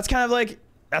 That's kind of like,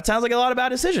 that sounds like a lot of bad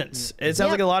decisions. It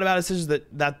sounds like a lot of bad decisions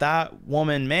that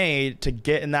woman made to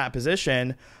get in that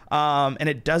position. And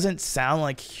it doesn't sound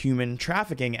like human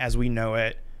trafficking as we know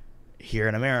it here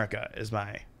in America is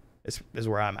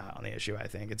where I'm at on the issue. I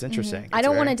think it's interesting. I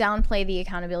don't want to downplay the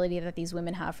accountability that these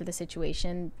women have for the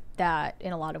situation that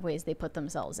in a lot of ways they put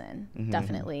themselves in.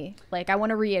 Definitely. Like, I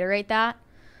want to reiterate that.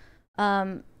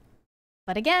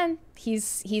 But again,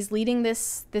 he's leading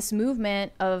this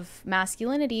movement of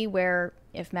masculinity where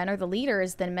if men are the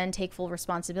leaders, then men take full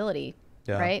responsibility,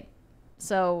 right?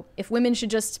 So if women should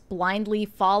just blindly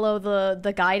follow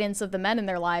the guidance of the men in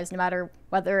their lives, no matter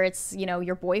whether it's, you know,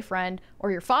 your boyfriend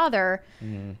or your father,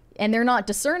 and they're not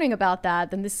discerning about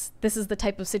that, then this is the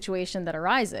type of situation that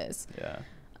arises.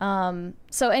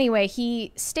 So anyway,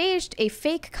 he staged a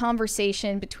fake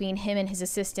conversation between him and his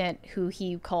assistant, who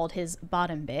he called his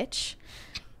bottom bitch,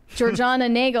 Georgiana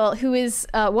Nagel, who is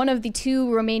one of the 2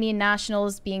 Romanian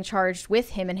nationals being charged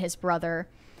with him and his brother.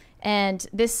 And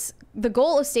the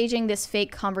goal of staging this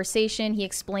fake conversation, he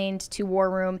explained to War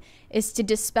Room, is to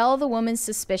dispel the woman's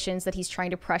suspicions that he's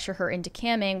trying to pressure her into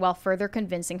camming while further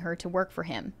convincing her to work for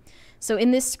him. So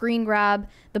in this screen grab,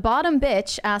 the bottom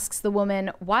bitch asks the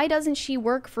woman, why doesn't she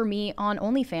work for me on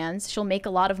OnlyFans? She'll make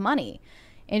a lot of money.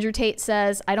 Andrew Tate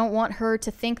says, I don't want her to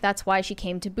think that's why she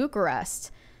came to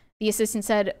Bucharest. The assistant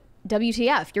said,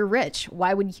 WTF, you're rich.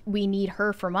 Why would we need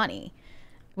her for money?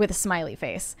 With a smiley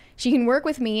face. She can work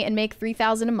with me and make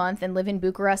 $3,000 a month and live in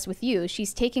Bucharest with you.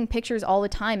 She's taking pictures all the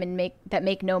time and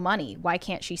make no money. Why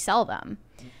can't she sell them?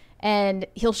 And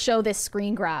he'll show this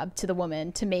screen grab to the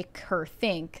woman to make her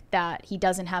think that he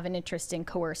doesn't have an interest in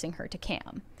coercing her to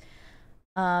cam.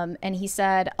 And he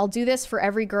said, I'll do this for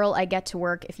every girl I get to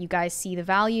work if you guys see the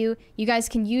value. You guys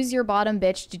can use your bottom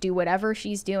bitch to do whatever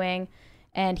she's doing.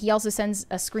 And he also sends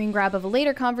a screen grab of a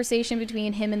later conversation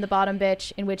between him and the bottom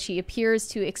bitch in which he appears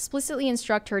to explicitly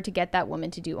instruct her to get that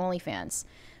woman to do OnlyFans.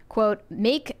 Quote,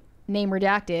 make, name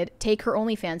redacted, take her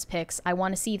OnlyFans pics. I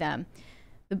want to see them.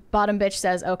 The bottom bitch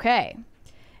says, okay.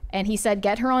 And he said,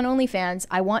 get her on OnlyFans.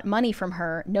 I want money from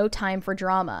her. No time for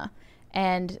drama.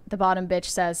 And the bottom bitch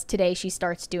says, today she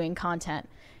starts doing content.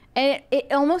 And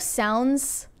it almost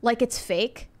sounds like it's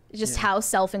fake, just how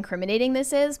self-incriminating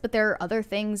this is, but there are other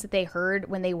things that they heard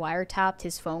when they wiretapped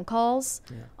his phone calls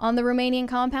on the Romanian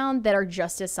compound that are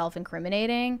just as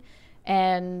self-incriminating.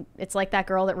 And it's like that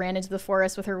girl that ran into the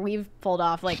forest with her weave pulled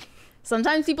off. Like,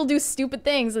 sometimes people do stupid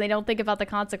things and they don't think about the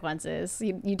consequences.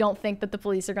 You don't think that the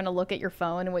police are going to look at your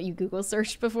phone and what you Google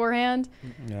searched beforehand.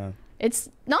 It's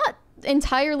not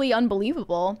entirely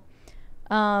unbelievable.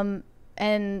 And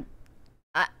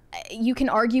you can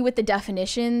argue with the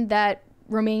definition that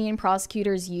Romanian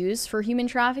prosecutors use for human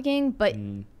trafficking, but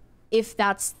if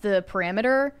that's the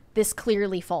parameter, this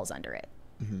clearly falls under it.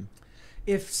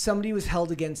 If somebody was held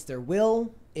against their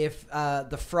will, If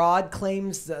the fraud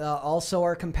claims also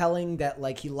are compelling, that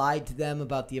like he lied to them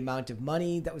about the amount of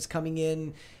money that was coming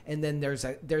in, and then there's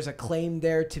a claim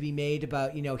there to be made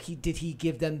about, you know, did he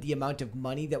give them the amount of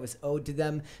money that was owed to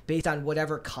them based on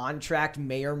whatever contract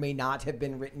may or may not have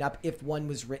been written up, if one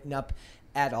was written up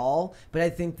at all. But I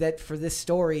think that for this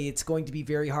story, it's going to be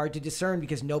very hard to discern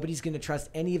because nobody's going to trust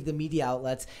any of the media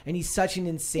outlets, and he's such an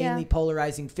insanely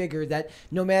polarizing figure that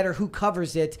no matter who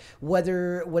covers it,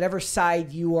 whatever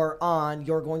side you are on,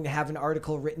 you're going to have an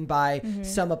article written by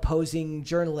some opposing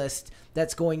journalist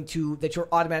that you're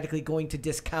automatically going to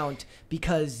discount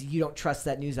because you don't trust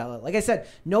that news outlet. Like I said,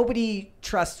 nobody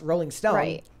trusts Rolling Stone.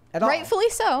 Right. At all. Rightfully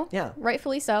so. Yeah.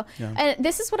 Rightfully so. Yeah. And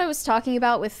this is what I was talking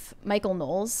about with Michael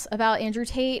Knowles about Andrew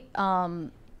Tate,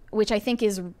 which I think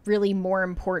is really more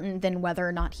important than whether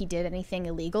or not he did anything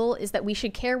illegal, is that we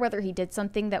should care whether he did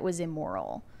something that was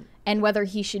immoral and whether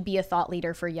he should be a thought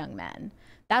leader for young men.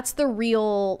 That's the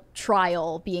real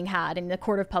trial being had in the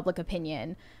court of public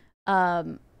opinion.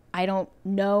 I don't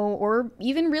know or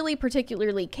even really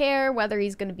particularly care whether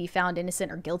he's going to be found innocent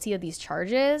or guilty of these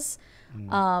charges.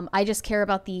 I just care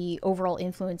about the overall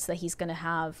influence that he's going to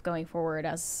have going forward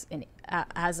as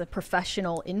a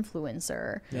professional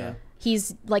influencer. Yeah.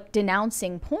 He's like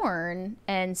denouncing porn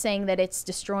and saying that it's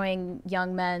destroying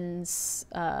young men's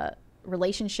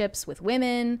relationships with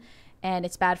women and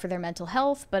it's bad for their mental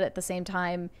health. But at the same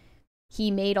time,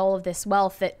 he made all of this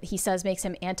wealth that he says makes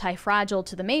him anti-fragile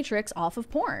to the Matrix off of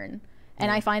porn. And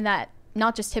I find that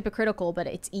not just hypocritical, but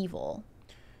it's evil.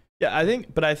 Yeah,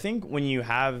 I think when you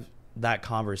have that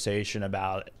conversation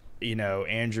about, you know,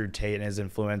 Andrew Tate and his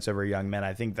influence over young men,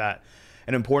 I think that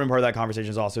an important part of that conversation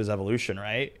is also his evolution,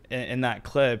 right? In that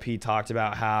clip, he talked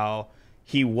about how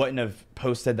he wouldn't have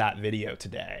posted that video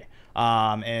today,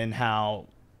 and how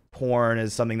porn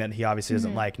is something that he obviously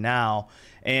doesn't like now.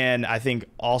 And I think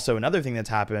also another thing that's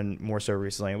happened more so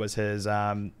recently was his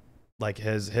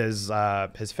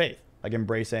his faith, like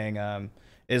embracing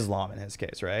Islam in his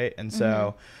case, right? And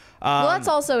so well, that's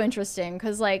also interesting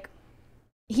because like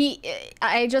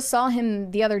I just saw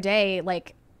him the other day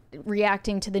like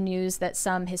reacting to the news that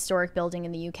some historic building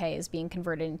in the UK is being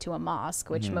converted into a mosque,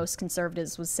 which most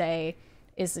conservatives would say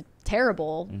is a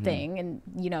terrible thing. And,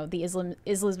 you know, the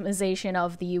Islamization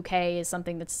of the UK is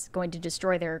something that's going to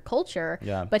destroy their culture.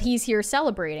 Yeah. But he's here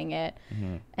celebrating it.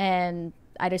 And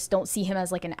I just don't see him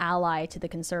as like an ally to the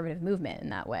conservative movement in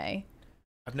that way.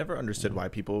 I've never understood why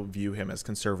people view him as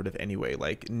conservative anyway.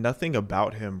 Like, nothing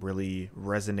about him really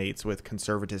resonates with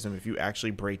conservatism if you actually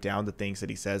break down the things that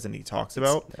he says and he talks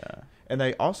about. Yeah. And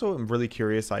I also am really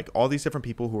curious, like, all these different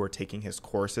people who are taking his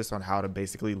courses on how to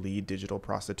basically lead digital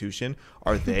prostitution,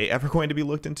 are they ever going to be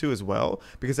looked into as well?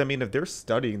 Because, I mean, if they're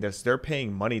studying this, they're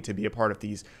paying money to be a part of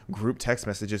these group text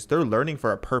messages. They're learning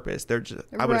for a purpose. They're just,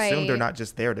 I would assume they're not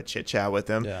just there to chit chat with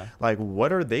them. Yeah. Like,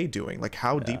 what are they doing? Like,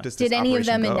 how deep does this Did any of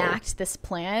them go? enact this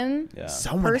plan? Yeah.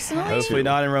 Someone personally? Hopefully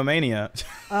not in Romania.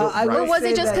 Or was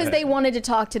it just because they wanted to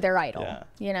talk to their idol? Yeah.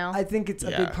 You know, I think it's a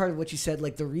big part of what you said.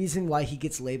 Like, the reason why he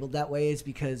gets labeled that way is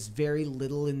because very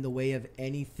little in the way of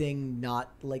anything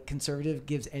not like conservative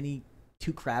gives any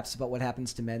two craps about what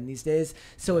happens to men these days.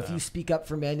 So if you speak up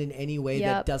for men in any way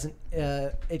that doesn't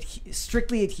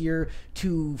strictly adhere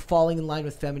to falling in line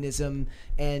with feminism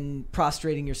and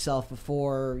prostrating yourself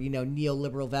before, you know,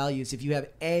 neoliberal values, if you have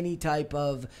any type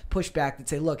of pushback that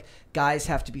say, look, guys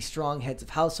have to be strong heads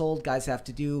of household, guys have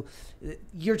to do,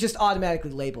 you're just automatically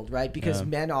labeled, right? Because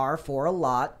men are, for a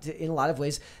lot, in a lot of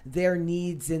ways, their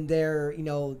needs and their, you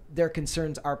know, their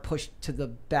concerns are pushed to the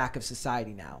back of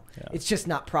society now. It's just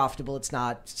not profitable. It's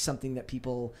not something that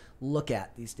people look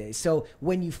at these days. So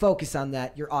when you focus on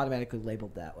that, you're automatically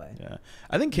labeled that way. Yeah,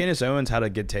 I think Candace Owens had a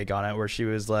good take on it, where she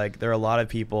was like, there are a lot of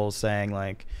people saying,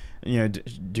 like, you know,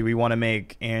 do we want to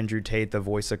make Andrew Tate the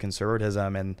voice of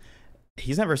conservatism? And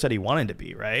he's never said he wanted to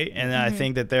be, right? And I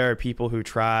think that there are people who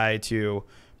try to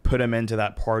put him into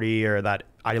that party or that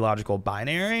ideological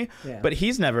binary, but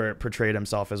he's never portrayed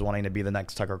himself as wanting to be the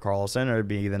next Tucker Carlson or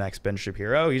be the next Ben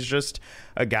Shapiro. He's just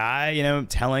a guy, you know,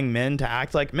 telling men to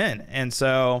act like men. And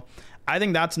so I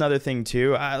think that's another thing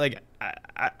too.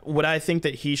 Would I think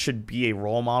that he should be a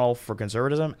role model for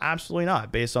conservatism? Absolutely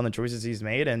not, based on the choices he's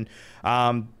made and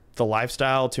the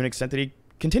lifestyle to an extent that he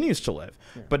continues to live.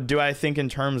 But do I think in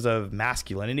terms of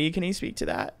masculinity, can he speak to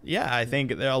that? Yeah, I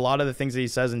think there are a lot of the things that he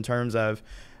says in terms of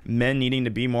men needing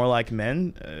to be more like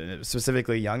men,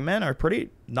 specifically young men, are pretty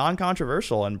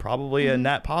non-controversial and probably a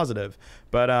net positive.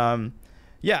 But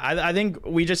yeah, I think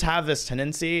we just have this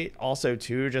tendency also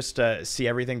to just see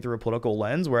everything through a political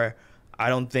lens, where I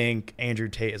don't think Andrew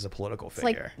Tate is a political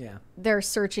figure. Like, they're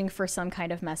searching for some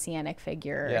kind of messianic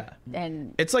figure. Yeah.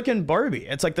 And it's like in Barbie.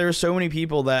 It's like there are so many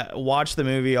people that watch the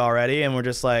movie already and we're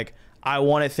just like, I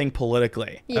want to think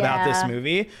politically about this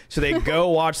movie. So they go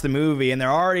watch the movie and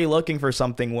they're already looking for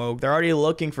something woke. They're already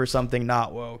looking for something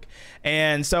not woke.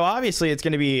 And so obviously it's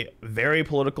going to be very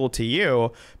political to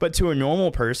you, but to a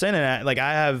normal person, and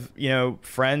I have, you know,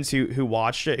 friends who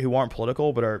watched it who aren't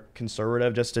political but are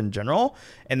conservative just in general,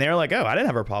 and they're like, oh, I didn't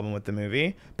have a problem with the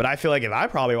movie. But I feel like if I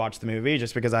probably watched the movie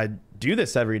just because I do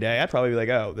this every day, I'd probably be like,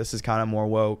 oh, this is kind of more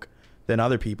woke than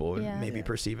other people would maybe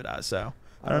perceive it as. So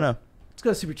I don't know. Let's go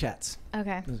to Super Chats.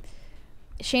 Okay.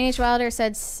 Shane H. Wilder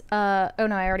said, oh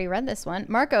no, I already read this one.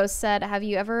 Marcos said, have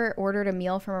you ever ordered a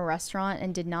meal from a restaurant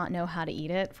and did not know how to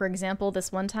eat it? For example,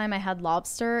 this one time I had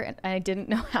lobster and I didn't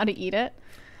know how to eat it.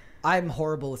 I'm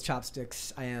horrible with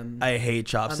chopsticks. I hate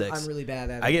chopsticks. I'm really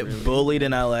bad at it. I get bullied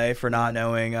in LA for not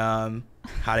knowing how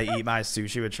to eat my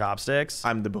sushi with chopsticks.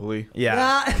 I'm the bully.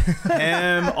 Yeah.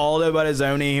 Him, Aldo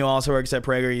Buttazzoni, who also works at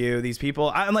PragerU. These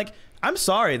people. I'm like, I'm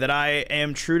sorry that I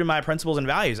am true to my principles and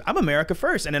values. I'm America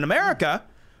first. And in America,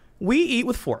 we eat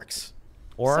with forks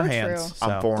or our hands. True. So.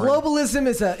 I'm foreign. Globalism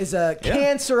is a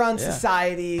cancer on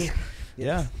society.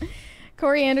 Yeah.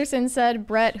 Corey Anderson said,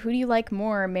 Brett, who do you like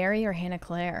more, Mary or Hannah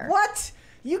Claire? What?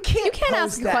 You can't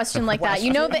ask a question like that.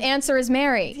 You know the answer is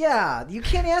Mary. Yeah, you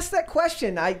can't ask that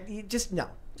question. Just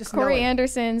Corey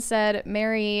Anderson said,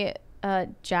 Mary.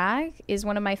 Jag is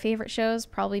one of my favorite shows,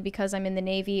 probably because I'm in the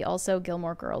Navy. Also,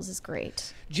 Gilmore Girls is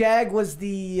great. Jag was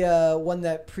the one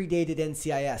that predated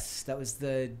NCIS. That was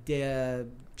the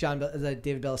David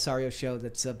Belisario show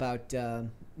that's about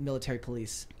military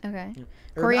police. Okay.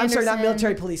 I'm sorry, not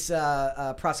military police,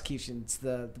 prosecutions.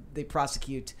 They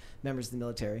prosecute members of the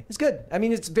military. It's good. I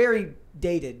mean, it's very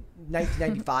dated,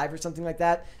 1995 or something like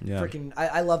that. Yeah. Freaking,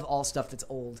 I love all stuff that's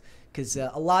old. Because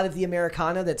a lot of the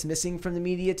Americana that's missing from the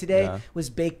media today was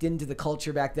baked into the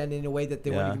culture back then in a way that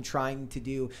they weren't even trying to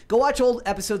do. Go watch old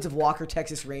episodes of Walker,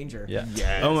 Texas Ranger. Yeah.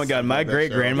 Yes, oh my God, my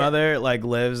great grandmother like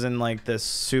lives in like this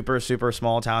super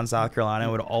small town, South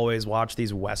Carolina. Would always watch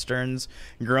these westerns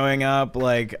growing up.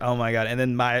 Like, oh my God. And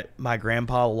then my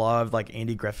grandpa loved like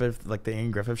Andy Griffith, like the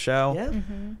Andy Griffith Show. Yeah.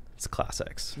 Mm-hmm. It's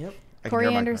classics. Yep.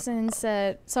 Corey Anderson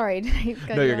said, sorry.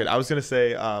 No, you're good. I was going to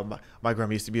say, my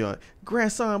grandma used to be like,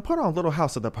 grandson, put on Little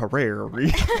House of the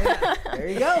Prairie. There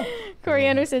you go. Corey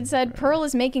Anderson said, Pearl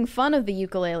is making fun of the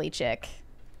ukulele chick.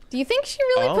 Do you think she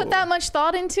really put that much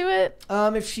thought into it?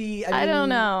 If she, I don't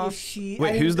know. If she,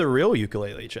 wait, who's the real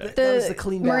ukulele chick? That was the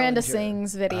Clean Miranda Ballinger.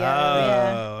 Sings video.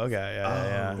 Oh, okay,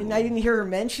 yeah. And I didn't hear her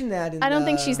mention that. I don't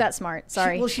think she's that smart.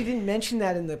 Sorry. She didn't mention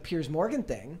that in the Piers Morgan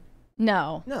thing.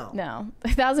 No.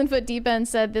 1,000 Foot Deep End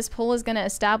said this poll is going to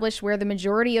establish where the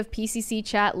majority of PCC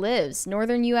chat lives: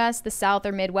 Northern U.S., the South,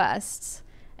 or Midwest.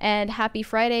 And happy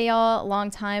Friday, y'all.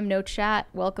 Long time no chat.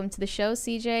 Welcome to the show,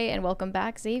 CJ, and welcome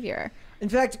back, Xavier. In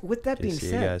fact, with that being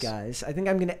said, guys, I think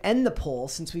I'm going to end the poll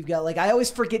since we've got, I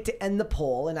always forget to end the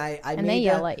poll, and and they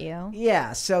yell at you.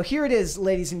 Yeah, so here it is,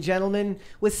 ladies and gentlemen.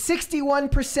 With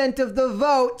 61% of the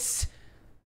votes,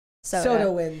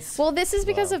 Soda wins. Well, this is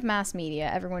because of mass media.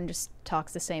 Everyone just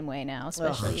talks the same way now,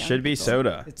 especially young should be people.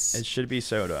 soda. It should be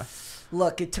soda.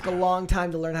 Look, it took a long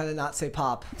time to learn how to not say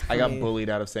pop. I got bullied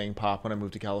out of saying pop when I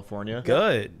moved to California.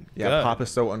 Good. Yeah, Good. pop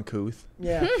is so uncouth.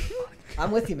 Yeah.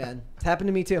 I'm with you, man. It's happened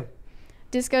to me too.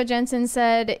 Disco Jensen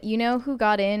said, you know who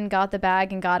got in, got the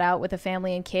bag, and got out with a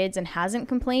family and kids and hasn't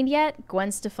complained yet?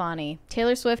 Gwen Stefani.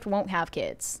 Taylor Swift won't have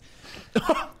kids.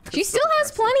 She still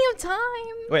has plenty of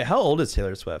time. Wait, how old is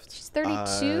Taylor Swift? She's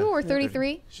 32 or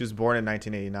 33. She was born in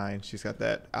 1989. She's got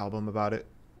that album about it.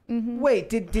 Mm-hmm. Wait,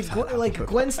 did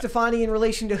Gwen Stefani in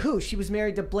relation to who? She was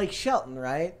married to Blake Shelton,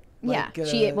 right? Yeah,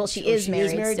 she is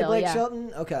married to Blake yeah.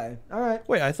 Shelton? Okay, all right.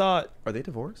 Wait, I thought... Are they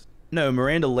divorced? No,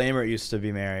 Miranda Lambert used to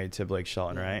be married to Blake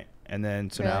Shelton, right? And then,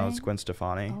 so now it's Gwen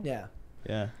Stefani. Oh. Yeah.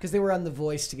 Yeah. Because they were on The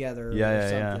Voice together or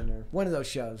something. Or one of those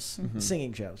shows,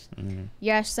 singing shows.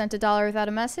 Yash sent $1 without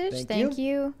a message. Thank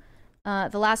you. The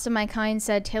Last of My Kind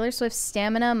said, Taylor Swift's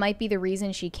stamina might be the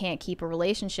reason she can't keep a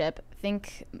relationship.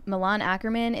 Think Milan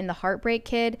Ackerman in The Heartbreak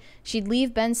Kid. She'd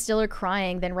leave Ben Stiller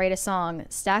crying, then write a song.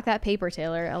 Stack that paper,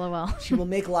 Taylor. LOL. She will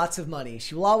make lots of money.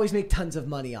 She will always make tons of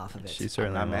money off of it. She's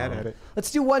certainly not mad at it. Let's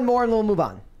do one more and we'll move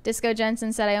on. Disco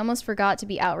Jensen said, I almost forgot to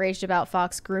be outraged about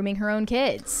Fox grooming her own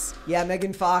kids. Yeah,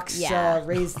 Megan Fox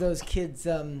raised those kids,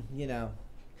 you know.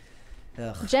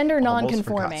 Gender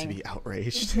non-conforming. non-conforming. To be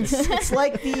outraged. It's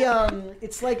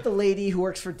like the lady who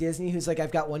works for Disney who's like,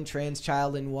 I've got one trans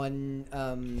child and one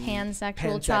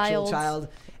pansexual child,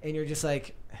 and you're just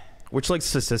like, Which like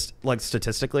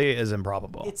statistically is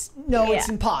improbable. It's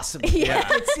impossible. Yeah.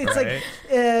 It's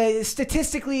like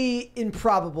statistically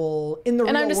improbable in the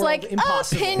real world. And I'm just like,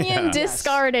 impossible. opinion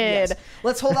discarded. Yes.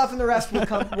 Let's hold off on the rest. We'll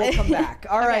come back.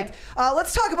 All right.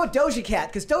 Let's talk about Doja Cat,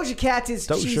 because Doja Cat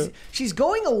she's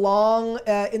going along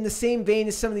in the same vein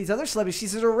as some of these other celebrities.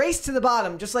 She's at a race to the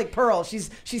bottom, just like Pearl. She's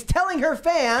telling her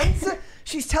fans,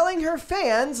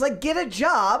 like, get a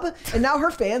job, and now her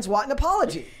fans want an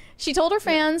apology. She told her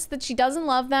fans that she doesn't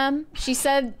love them. She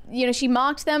said, she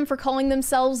mocked them for calling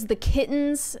themselves the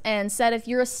Kittens and said, if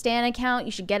you're a Stan account,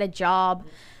 you should get a job.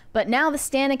 But now the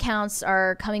Stan accounts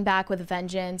are coming back with a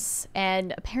vengeance,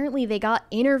 and apparently they got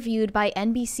interviewed by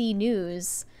NBC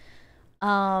News.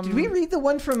 Did we read the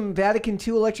one from Vatican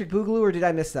II Electric Boogaloo, or did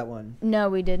I miss that one? No,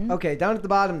 we didn't. Okay, down at the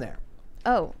bottom there.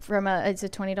 Oh, it's a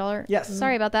 $20? Yes.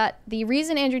 Sorry about that. The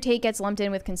reason Andrew Tate gets lumped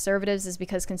in with conservatives is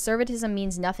because conservatism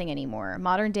means nothing anymore.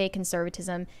 Modern day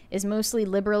conservatism is mostly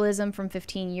liberalism from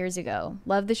 15 years ago.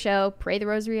 Love the show. Pray the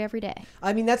rosary every day.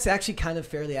 I mean, that's actually kind of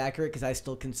fairly accurate, because I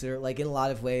still consider, like, in a lot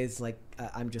of ways, like,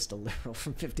 I'm just a liberal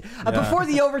from 15. Before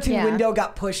the Overton window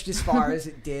got pushed as far as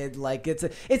it did, like, it's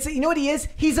you know what he is?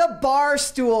 He's a bar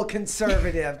stool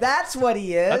conservative. That's what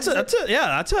he is.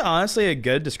 That's honestly a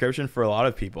good description for a lot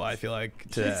of people, I feel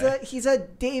like, today. He's a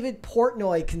David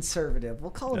Portnoy conservative. We'll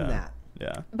call him that.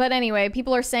 Yeah. But anyway,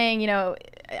 people are saying,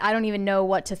 I don't even know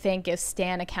what to think if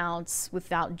Stan accounts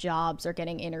without jobs are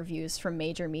getting interviews from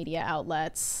major media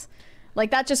outlets. Like,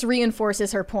 that just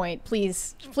reinforces her point.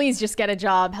 Please just get a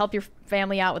job. Help your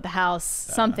family out with the house.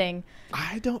 Something.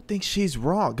 I don't think she's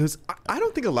wrong, because I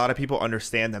don't think a lot of people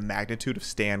understand the magnitude of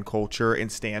Stan culture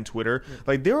and Stan Twitter.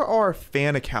 Like, there are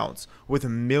fan accounts with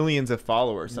millions of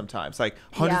followers sometimes, like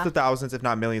hundreds of thousands, if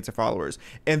not millions of followers.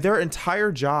 And their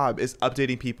entire job is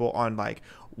updating people on, like,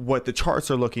 what the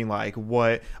charts are looking like,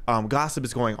 what gossip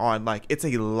is going on. Like, it's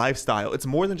a lifestyle. It's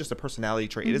more than just a personality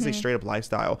trait. It is a straight up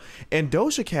lifestyle. And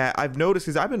Doja Cat, I've noticed,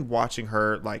 because I've been watching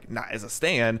her, like, not as a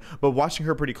stan, but watching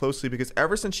her pretty closely, because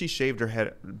ever since she shaved her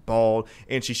head bald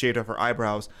and she shaved off her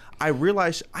eyebrows, I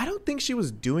realized I don't think she was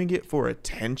doing it for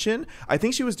attention. I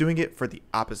think she was doing it for the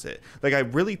opposite. Like, I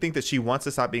really think that she wants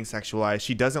to stop being sexualized.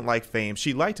 She doesn't like fame.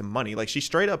 She liked money. Like, she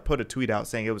straight up put a tweet out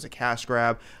saying it was a cash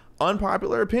grab.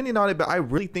 Unpopular opinion on it, but I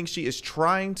really think she is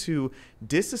trying to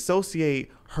disassociate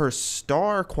her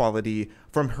star quality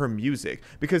from her music.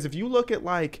 Because if you look at,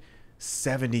 like,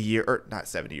 not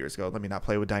 70 years ago, let me not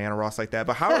play with Diana Ross like that,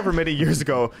 but however many years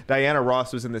ago Diana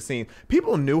Ross was in the scene,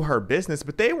 people knew her business,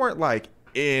 but they weren't, like,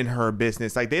 in her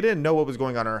business. Like, they didn't know what was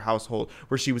going on in her household,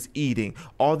 where she was eating,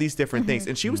 all these different things.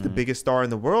 And she was the biggest star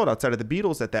in the world outside of the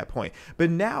Beatles at that point.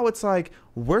 But now it's like,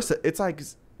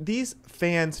 these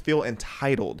fans feel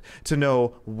entitled to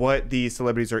know what these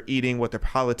celebrities are eating, what their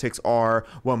politics are,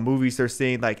 what movies they're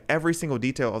seeing, like, every single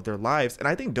detail of their lives. And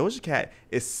I think Doja Cat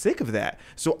is sick of that.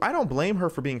 So I don't blame her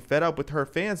for being fed up with her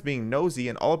fans being nosy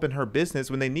and all up in her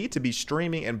business when they need to be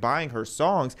streaming and buying her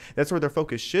songs. That's where their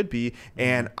focus should be.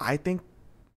 And I think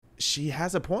she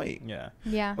has a point.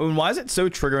 Yeah. And why is it so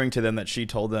triggering to them that she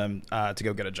told them to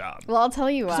go get a job? Well, I'll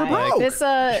tell you why. Broke. This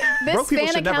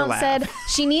fan account said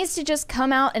she needs to just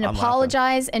come out and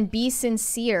apologize and be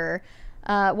sincere.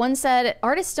 One said,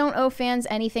 artists don't owe fans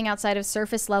anything outside of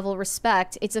surface level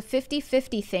respect. It's a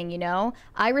 50-50 thing,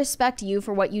 I respect you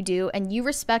for what you do, and you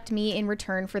respect me in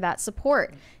return for that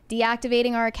support.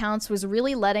 Deactivating our accounts was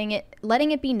really letting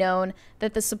it be known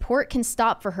that the support can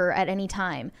stop for her at any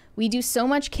time. We do so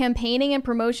much campaigning and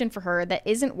promotion for her that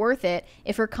isn't worth it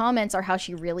if her comments are how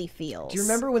she really feels. Do you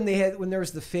remember when there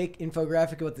was the fake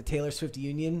infographic about the Taylor Swift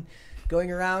union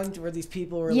going around, where these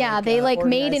people were they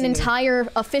made an entire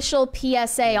official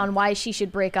PSA on why she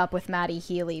should break up with Matty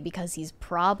Healy because he's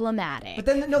problematic. But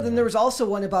then there was also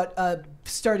one about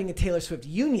starting a Taylor Swift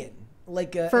union.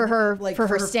 For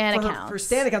her Stan accounts. For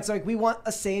Stan accounts, like, we want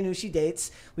a say in who she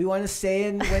dates. We want a say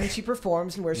in when she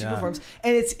performs and where she performs.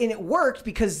 And it worked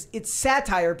because it's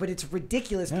satire, but it's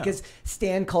ridiculous because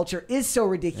Stan culture is so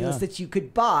ridiculous that you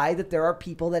could buy that there are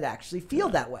people that actually feel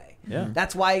that way. Yeah.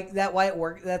 That's why it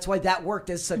worked. That's why that worked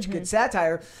as such good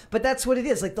satire. But that's what it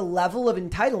is, like, the level of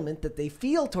entitlement that they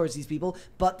feel towards these people.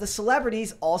 But the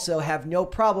celebrities also have no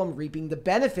problem reaping the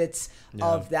benefits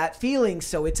of that feeling.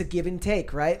 So it's a give and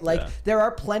take, right? Like, there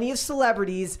are plenty of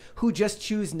celebrities who just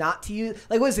choose not to use.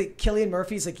 Like, what is it? Cillian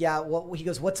Murphy's like, yeah. He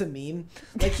goes, what's a meme?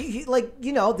 Like, like,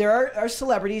 you know, there are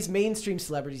celebrities, mainstream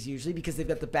celebrities usually, because they've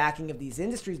got the backing of these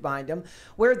industries behind them,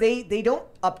 where they don't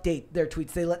update their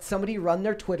tweets. They let somebody run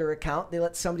their Twitter account. They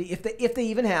let somebody, if they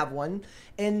even have one,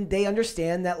 and they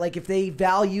understand that, like, if they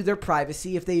value their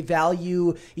privacy, if they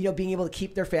value, you know, being able to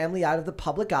keep their family out of the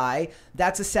public eye,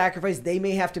 that's a sacrifice they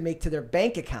may have to make to their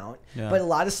bank account. Yeah. But a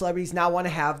lot of celebrities now want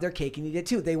to have their cake and eat it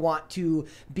too. They want to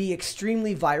be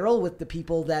extremely viral with the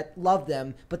people that love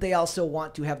them, but they also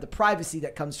want to have the privacy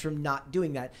that comes from not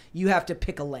doing that. You have to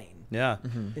pick a lane. Yeah.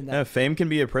 No, fame can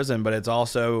be a prison, but it's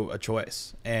also a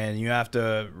choice. And you have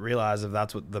to realize if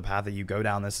that's what the path that you go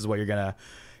down, this is what you're going to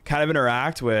kind of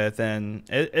interact with. And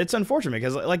it's unfortunate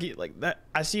because like that,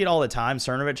 I see it all the time.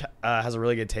 Cernovich has a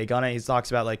really good take on it. He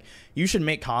talks about, like, you should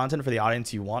make content for the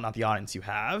audience you want, not the audience you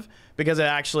have, because it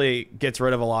actually gets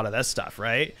rid of a lot of this stuff,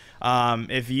 right?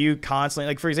 If you constantly,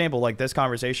 like, for example, like this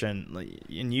conversation,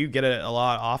 and you get it a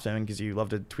lot often because you love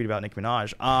to tweet about Nicki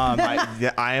Minaj.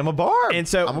 I am a barb. And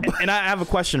so, and I have a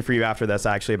question for you after this,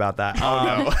 actually, about that.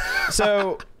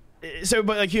 So,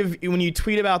 but like, when you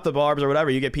tweet about the barbs or whatever,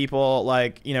 you get people,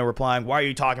 like, you know, replying, why are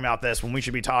you talking about this when we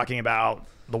should be talking about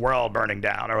the world burning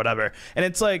down or whatever? And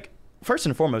it's like, first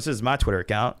and foremost, this is my Twitter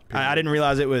account. I didn't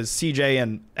realize it was CJ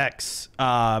and X,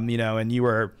 you know, and you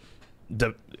were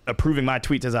approving my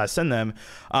tweets as I send them.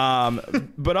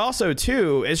 But also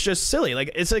too, it's just silly.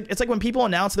 Like, it's like when people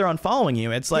announce they're unfollowing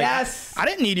you, it's like, yes, I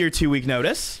didn't need your 2-week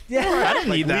notice. Yeah. I didn't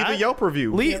need that. Leave a Yelp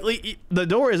review. The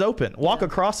door is open. Walk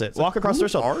across it. Walk across the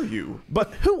threshold. Who are you?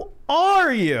 But who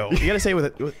are you? You got to say it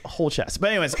with a whole chest.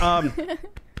 But anyways,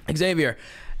 Xavier,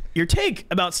 your take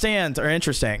about stands are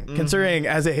interesting, considering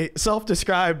as a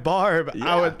self-described barb.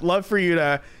 Yeah. I would love for you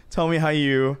to tell me how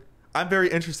you... I'm very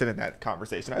interested in that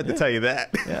conversation. I have to tell you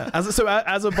that. Yeah. As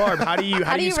a barb, how do you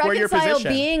square your position? How do you reconcile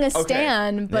being a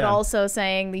stan, but also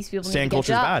saying these people need to get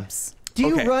jobs?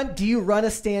 Bad. Do you run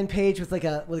a stan page with like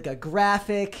a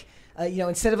graphic? You know,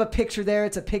 instead of a picture there,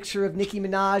 it's a picture of Nicki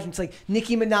Minaj, and it's like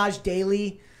Nicki Minaj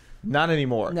Daily. Not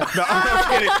anymore. No,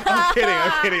 I'm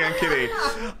kidding.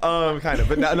 Kind of,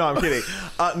 but no, I'm kidding.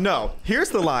 No, here's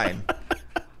the line.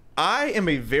 I am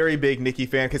a very big Nicki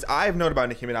fan because I've known about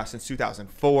Nicki Minaj since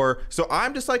 2004. So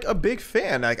I'm just like a big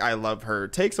fan. Like, I love her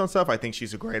takes on stuff. I think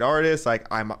she's a great artist. Like,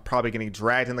 I'm probably getting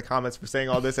dragged in the comments for saying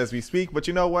all this as we speak. But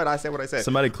you know what? I said what I said.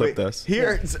 Somebody clip this.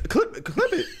 Here, clip it.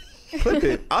 Clip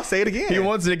it. I'll say it again. He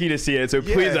wants Nicki to see it, so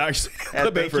please actually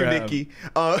clip it for him. Nicki.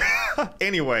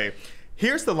 Anyway,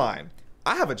 here's the line.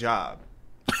 I have a job.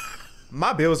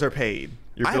 My bills are paid.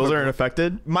 Your bills are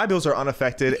unaffected? My bills are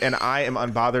unaffected, and I am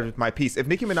unbothered with my peace. If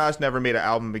Nicki Minaj never made an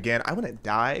album again, I wouldn't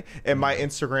die, and my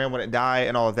Instagram wouldn't die,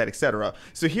 and all of that, etc.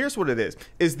 So here's what it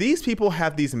is these people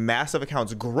have these massive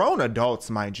accounts, grown adults,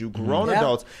 mind you,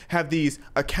 adults have these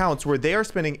accounts where they are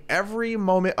spending every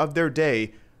moment of their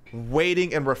day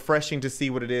waiting and refreshing to see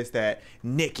what it is that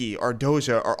Nicki or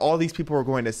Doja or all these people are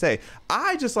going to say.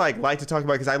 I just like to talk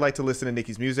about, because I like to listen to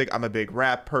Nicki's music. I'm a big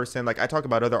rap person. Like, I talk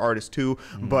about other artists too,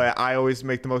 but I always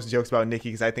make the most jokes about Nicki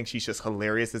because I think she's just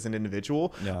hilarious as an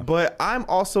individual. Yeah. But I'm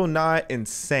also not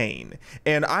insane,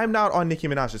 and I'm not on Nicki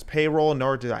Minaj's payroll,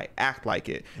 nor do I act like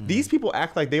it. These people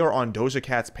act like they are on Doja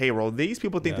Cat's payroll. These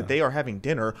people think that they are having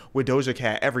dinner with Doja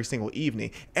Cat every single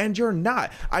evening, and you're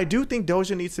not. I do think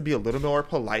Doja needs to be a little more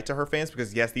polite to her fans,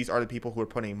 because yes, these are the people who are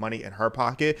putting money in her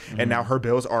pocket, and now her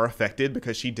bills are affected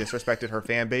because she disrespected her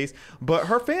fan base. But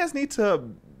her fans need to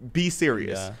be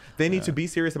serious. They need to be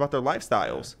serious about their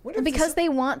lifestyles. Because they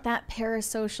want that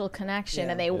parasocial connection,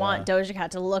 and they want Doja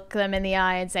Cat to look them in the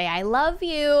eye and say, I love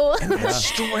you. And that's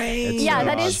strange. Yeah,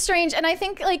 that is strange. And I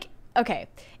think, like, okay,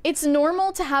 it's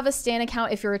normal to have a stan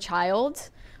account if you're a child.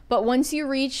 But once you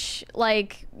reach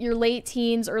like your late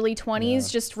teens, early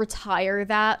 20s, just retire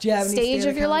that stage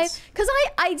of your life. Because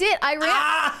I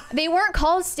ran. They weren't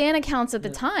called stan accounts at the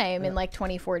time in like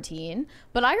 2014,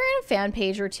 but I ran a fan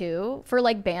page or two for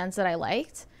like bands that I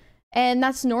liked, and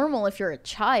that's normal if you're a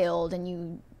child and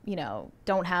you know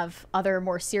don't have other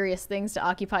more serious things to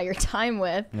occupy your time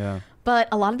with. Yeah. But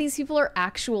a lot of these people are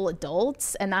actual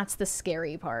adults, and that's the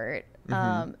scary part.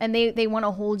 And they want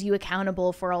to hold you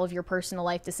accountable for all of your personal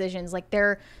life decisions. Like,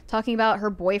 they're talking about her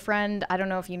boyfriend. I don't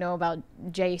know if you know about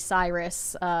Jay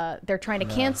Cyrus. They're trying to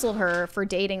cancel her for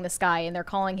dating this guy, and they're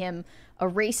calling him a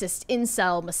racist,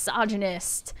 incel,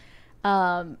 misogynist,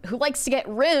 who likes to get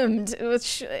rimmed,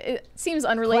 which it seems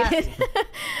unrelated.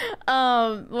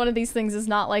 One of these things is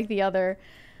not like the other.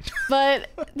 But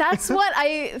that's what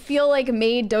I feel like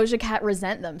made Doja Cat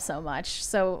resent them so much.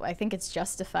 So I think it's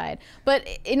justified. But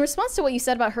in response to what you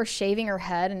said about her shaving her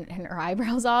head and her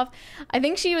eyebrows off, I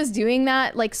think she was doing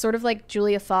that like sort of like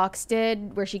Julia Fox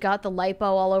did, where she got the lipo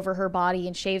all over her body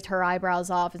and shaved her eyebrows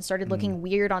off and started looking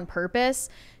weird on purpose.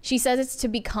 She says it's to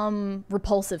become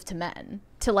repulsive to men,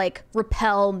 to like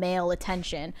repel male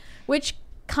attention, which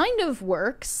kind of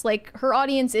works. Like her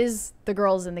audience is the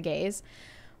girls and the gays.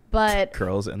 But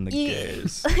girls and the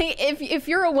gays. If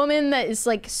you're a woman that is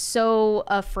like so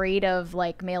afraid of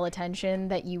like male attention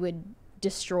that you would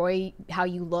destroy how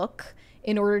you look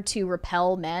in order to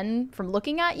repel men from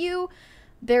looking at you,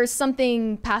 there's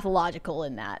something pathological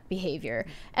in that behavior.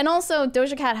 And also,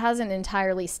 Doja Cat hasn't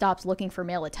entirely stopped looking for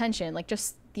male attention. Like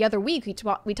just the other week,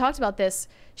 we talked about this.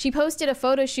 She posted a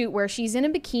photo shoot where she's in a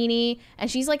bikini and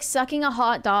she's like sucking a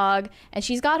hot dog and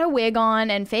she's got a wig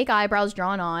on and fake eyebrows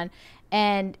drawn on.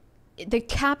 And the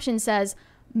caption says,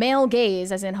 male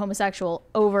gaze, as in homosexual,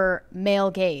 over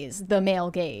male gaze, the male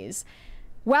gaze,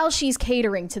 while she's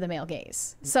catering to the male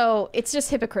gaze. So it's just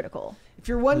hypocritical. If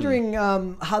you're wondering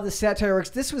how the satire works,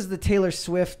 this was the Taylor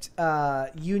Swift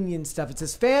union stuff. It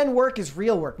says fan work is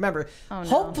real work. Remember,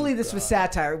 hopefully this was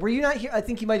satire. Were you not here? I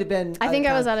think you might have been. I think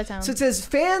I was out of town. So it says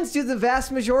fans do the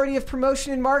vast majority of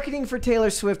promotion and marketing for Taylor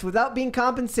Swift without being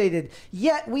compensated.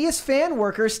 Yet we as fan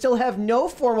workers still have no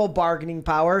formal bargaining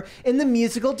power in the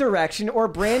musical direction or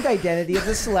brand identity of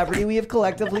the celebrity we have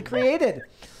collectively created.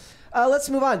 Let's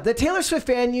move on. The Taylor Swift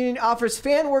Fan Union offers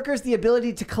fan workers the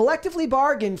ability to collectively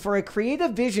bargain for a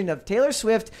creative vision of Taylor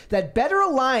Swift that better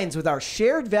aligns with our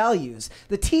shared values.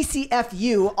 The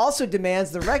TCFU also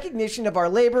demands the recognition of our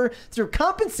labor through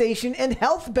compensation and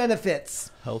health benefits.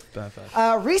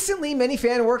 Recently, many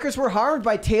fan workers were harmed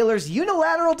by Taylor's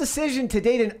unilateral decision to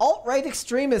date an alt-right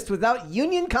extremist without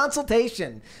union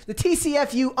consultation. The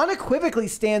TCFU unequivocally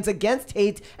stands against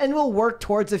Tate and will work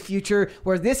towards a future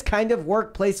where this kind of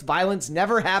workplace violence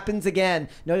never happens again.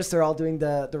 Notice they're all doing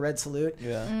the red salute.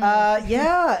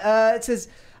 It says,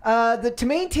 to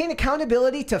maintain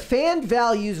accountability to fan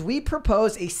values, we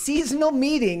propose a seasonal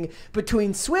meeting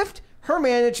between Swift, her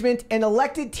management, and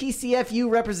elected TCFU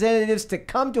representatives to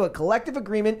come to a collective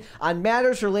agreement on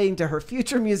matters relating to her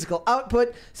future musical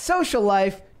output, social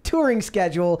life, touring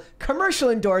schedule,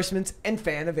 commercial endorsements, and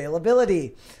fan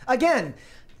availability. Again,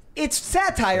 it's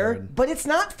satire, but it's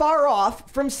not far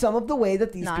off from some of the way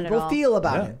that these people feel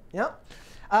about it. Yep.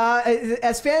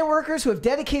 As fan workers who have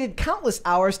dedicated countless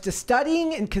hours to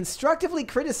studying and constructively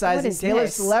criticizing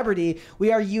Taylor's celebrity,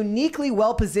 we are uniquely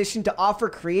well positioned to offer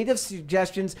creative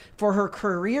suggestions for her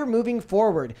career moving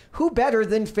forward. Who better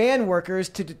than fan workers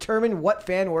to determine what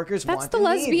fan workers want? That's the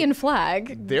lesbian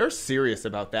flag. They're serious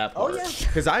about that part. Oh, yeah.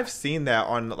 Because I've seen that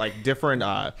on like different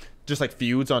just like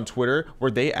feuds on Twitter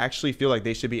where they actually feel like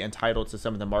they should be entitled to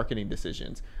some of the marketing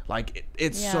decisions. Like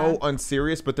it's so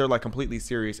unserious, but they're like completely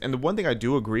serious. And the one thing I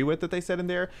do agree with that they said in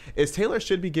there is Taylor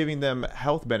should be giving them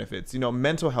health benefits,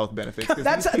 mental health benefits.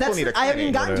 I haven't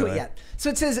even gotten to it yet. So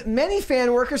it says many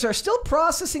fan workers are still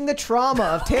processing the trauma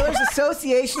of Taylor's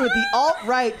association with the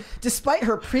alt-right, despite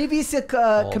her previous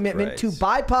commitment to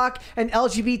BIPOC and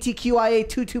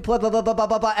LGBTQIA+, blah, blah, blah, blah,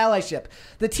 blah, blah, allyship.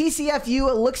 The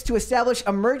TCFU looks to establish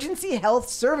emergency health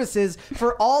services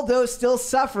for all those still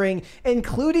suffering,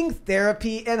 including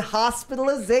therapy and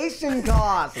hospitalization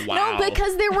costs. No,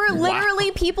 because there were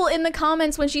literally people in the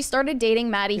comments when she started dating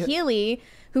Maddie Healy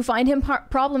who find him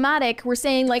problematic were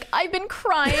saying like, I've been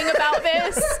crying about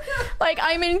this. Like,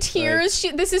 I'm in tears.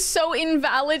 This is so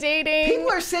invalidating.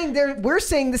 People are saying we're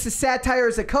saying this is satire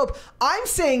as a cope. I'm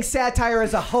saying satire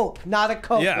as a hope, not a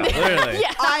cope. Yeah, literally.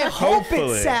 I hope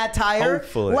it's satire.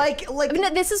 Hopefully. Like I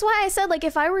mean, this is why I said, like,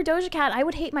 if I were Doja Cat, I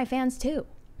would hate my fans too.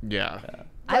 Yeah.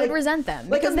 I would resent them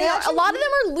because a lot of them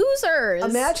are losers.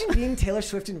 Imagine being Taylor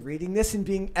Swift and reading this and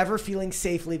being ever feeling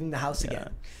safe leaving the house again.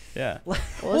 Yeah. Well,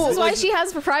 this is why she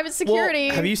has for private security.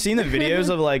 Have you seen the videos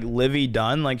of like Livy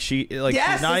Dunn? Like she's not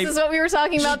this is what we were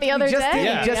talking about the other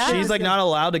day. She's like not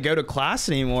allowed to go to class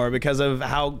anymore because of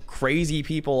how crazy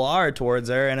people are towards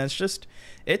her, and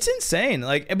it's insane.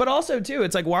 Like, but also too,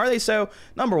 it's like, why are they so,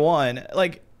 number one,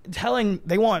 like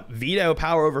they want veto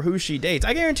power over who she dates?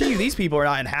 I guarantee you these people are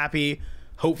not in happy,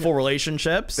 hopeful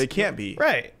relationships. They can't be.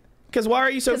 Right. Because why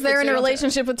are you so? Because they're in a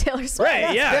relationship with Taylor Swift.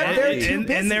 Right, yeah.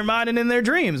 In their mind and in their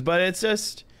dreams. But it's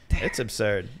just, It's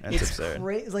absurd. It's absurd.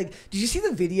 Like, did you see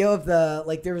the video of the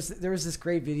like? There was this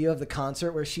great video of the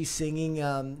concert where she's singing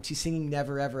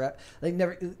 "Never Ever," like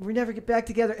we never get back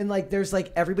together, and like there's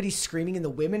like everybody screaming, and the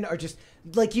women are just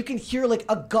like you can hear like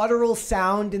a guttural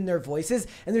sound in their voices,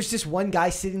 and there's just one guy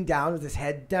sitting down with his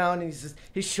head down, and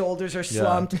his shoulders are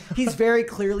slumped. He's very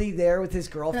clearly there with his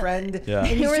girlfriend.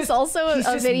 And there was also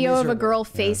a video of a girl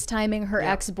FaceTiming her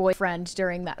ex-boyfriend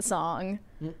during that song.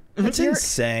 It's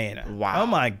insane. Wow. Oh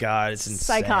my God, it's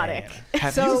insane. Psychotic.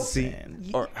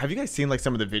 Have you guys seen like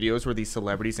some of the videos where these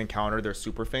celebrities encounter their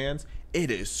super fans? It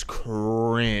is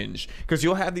cringe because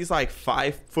you'll have these like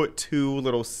 5'2"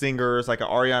 little singers like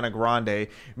Ariana Grande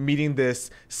meeting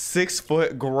this 6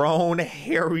 foot grown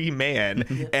hairy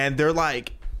man, and they're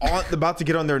like about to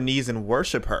get on their knees and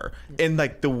worship her in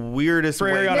like the weirdest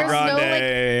way. There's no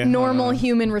like normal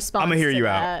human response. I'm gonna hear you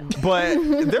that. out, but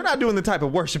they're not doing the type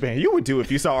of worshiping you would do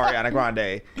if you saw Ariana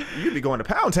Grande. You'd be going to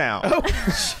Pound Town.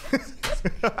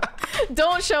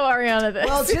 Don't show Ariana this.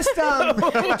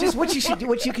 Well, just what you should do.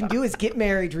 What you can do is get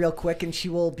married real quick, and she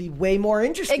will be way more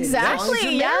interested.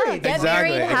 Exactly. Yeah. Get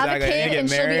married, have a kid, and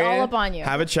she'll be all up on you.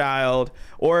 Have a child,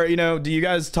 or do you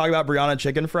guys talk about Brianna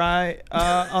Chicken Fry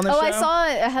on the show? I saw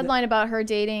a headline about her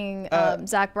dating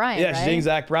Zach Bryan. Yeah, right? she's dating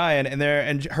Zach Bryan,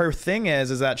 and her thing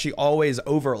is that she always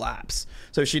overlaps.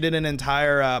 So she did an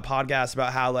entire podcast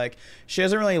about how like she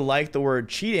doesn't really like the word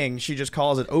cheating. She just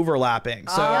calls it overlapping.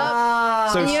 So,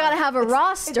 so you gotta have a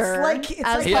roster,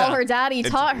 as Paul her daddy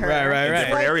taught her. Right.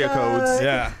 Different area codes.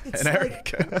 Yeah.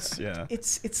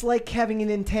 It's like having an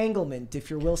entanglement if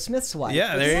you're Will Smith's wife.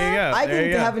 Yeah, there you go. I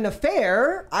didn't have an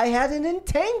affair. I had an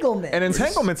entanglement. And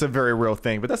entanglement's a very real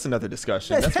thing, but that's another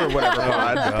discussion. That's for whatever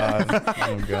pod.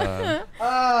 Oh God.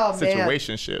 Oh man.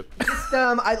 Situationship.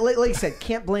 Like I said,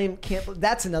 can't blame.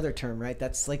 That's another term, right?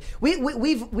 That's like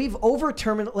we've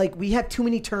over-termed, like we have too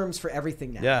many terms for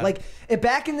everything now. Yeah. Like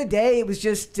back in the day, it was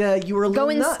just you were a little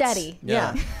going nuts. steady.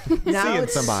 Yeah. Now Seeing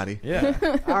it's somebody. Yeah.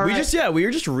 We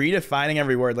were just redefining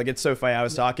every word. Like it's so funny. I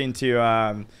was talking to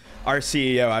our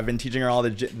CEO. I've been teaching her all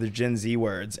the Gen Z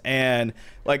words, and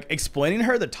like explaining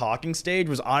her the talking stage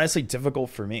was honestly difficult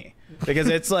for me because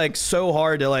it's like so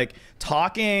hard to like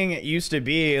talking. It used to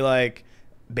be like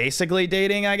basically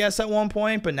dating, I guess, at one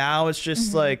point, but now it's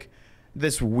just like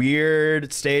this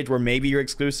weird stage where maybe you're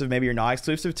exclusive, maybe you're not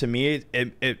exclusive. To me,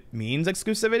 it means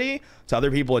exclusivity. To other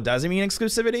people, it doesn't mean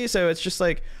exclusivity. So it's just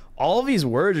like all of these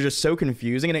words are just so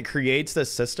confusing, and it creates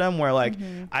this system where like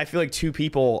I feel like two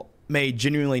people may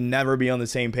genuinely never be on the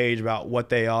same page about what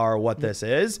they are or what this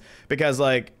is, because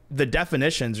like the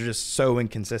definitions are just so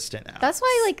inconsistent now. That's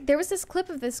why like there was this clip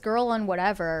of this girl on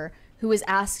whatever who was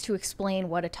asked to explain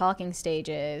what a talking stage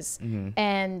is,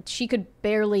 and she could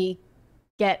barely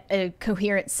get a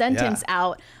coherent sentence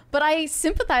out. But I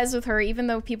sympathize with her, even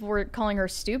though people were calling her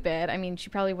stupid. I mean, she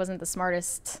probably wasn't the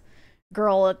smartest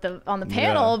girl on the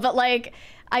panel, but like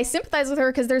I sympathize with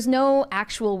her because there's no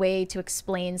actual way to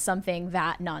explain something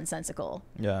that nonsensical.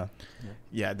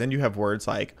 Yeah, then you have words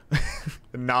like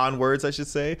non-words, I should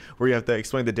say, where you have to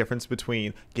explain the difference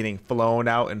between getting flown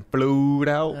out and flued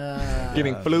out.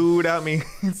 Getting flued out means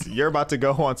you're about to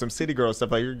go on some city girl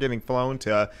stuff, like you're getting flown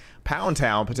to Pound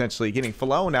Town potentially. Getting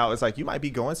flown out is like you might be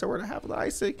going somewhere to have a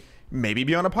nice, maybe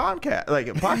be on a podcast, like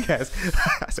a podcast.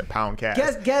 I said pound cast.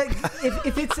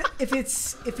 If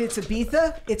it's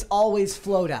Ibiza, it's always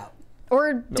float out.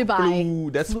 Or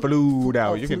Dubai. That's flued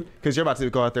out. You can, because you're about to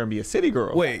go out there and be a city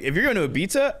girl. Wait, if you're going to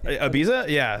Ibiza,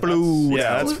 yeah, flued.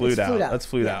 Yeah, that's flued out. That's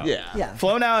flued out. Yeah.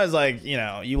 Flown out is like,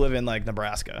 you live in like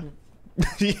Nebraska.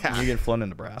 Yeah, you get flown in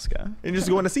Nebraska and just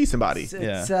going to see somebody.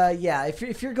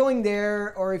 If you're going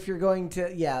there, or if you're going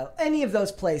to any of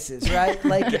those places, right?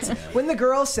 Like it's when the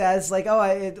girl says like,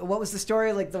 what was the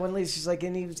story? Like the one lady, she's like,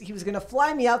 and he was gonna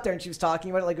fly me out there, and she was talking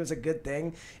about it like it was a good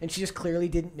thing, and she just clearly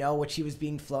didn't know what she was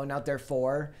being flown out there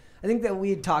for. I think that we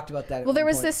had talked about that. Well, there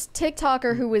was this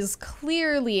TikToker who was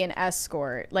clearly an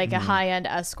escort, like a high-end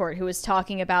escort, who was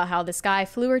talking about how this guy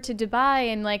flew her to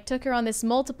Dubai and like took her on this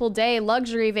multiple-day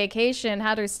luxury vacation,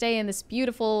 had her stay in this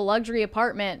beautiful luxury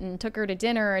apartment, and took her to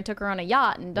dinner and took her on a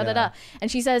yacht and da-da-da. And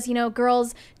she says,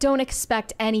 girls don't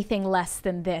expect anything less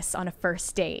than this on a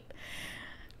first date.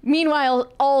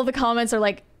 Meanwhile, all the comments are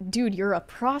like, dude, you're a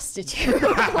prostitute.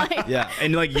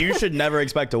 And like you should never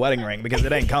expect a wedding ring because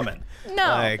it ain't coming.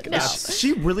 No.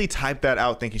 She really typed that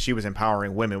out thinking she was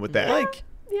empowering women with that.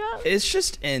 It's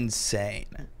just insane.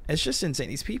 It's just insane.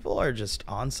 These people are just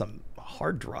on some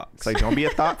hard drugs. It's like, don't be a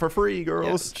thought for free,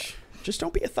 girls. Just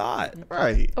don't be a thought.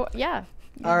 Right. Oh, yeah.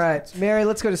 All right, Mary,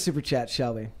 let's go to Super Chat,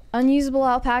 shall we? Unusable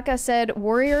Alpaca said,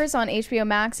 Warriors on HBO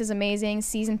Max is amazing.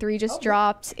 Season 3 just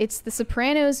dropped. It's The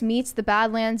Sopranos meets The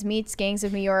Badlands meets Gangs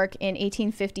of New York in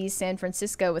 1850s San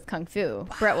Francisco with Kung Fu.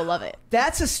 Brett will love it.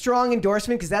 That's a strong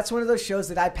endorsement because that's one of those shows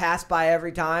that I pass by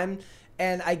every time.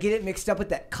 And I get it mixed up with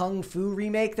that Kung Fu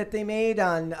remake that they made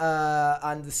on the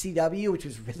CW, which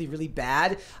was really, really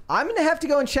bad. I'm going to have to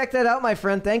go and check that out, my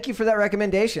friend. Thank you for that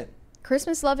recommendation.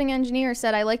 Christmas Loving Engineer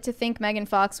said, I like to think Megan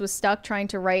Fox was stuck trying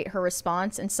to write her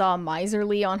response and saw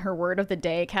miserly on her word of the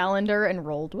day calendar and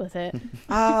rolled with it.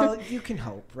 Oh, you can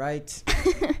hope, right?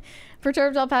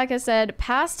 Perturbed Alpaca said,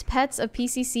 past pets of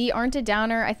PCC aren't a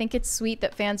downer. I think it's sweet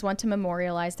that fans want to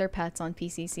memorialize their pets on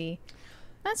PCC.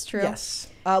 That's true. Yes.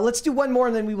 Let's do one more,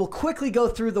 and then we will quickly go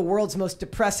through the world's most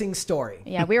depressing story.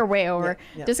 Yeah, we are way over.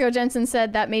 Yeah. Disco Jensen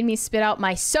said, that made me spit out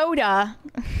my soda.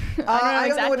 I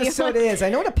don't know what a soda is. I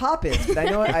know what a pop is, but I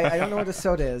don't know what a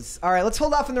soda is. All right, let's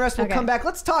hold off on the rest. We'll come back.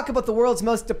 Let's talk about the world's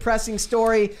most depressing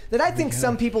story that I think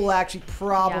some people will actually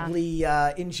probably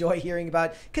enjoy hearing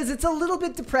about, because it's a little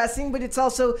bit depressing, but it's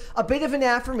also a bit of an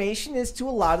affirmation as to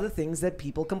a lot of the things that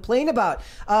people complain about,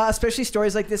 especially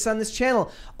stories like this on this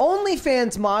channel.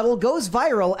 OnlyFans model goes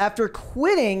viral after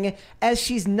quitting as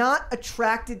she's not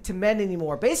attracted to men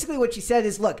anymore. Basically what she said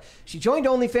is, look, she joined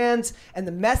OnlyFans and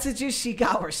the messages she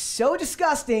got were so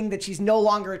disgusting that she's no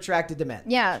longer attracted to men.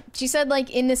 Yeah, she said, like,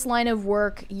 in this line of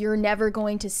work, you're never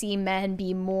going to see men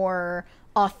be more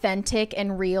authentic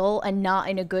and real, and not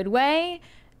in a good way,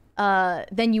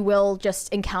 than you will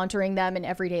just encountering them in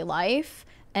everyday life,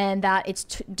 and that it's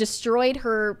destroyed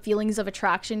her feelings of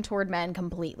attraction toward men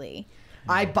completely.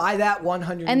 I buy that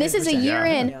 100%. And this is a year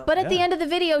in, but at the end of the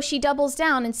video, she doubles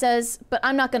down and says, but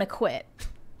I'm not going to quit.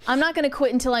 I'm not going to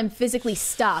quit until I'm physically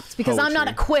stopped, because I'm not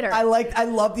a quitter. I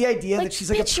love the idea that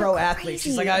she's like a pro athlete.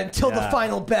 She's like, until the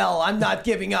final bell, I'm not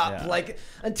giving up. Like,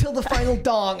 until the final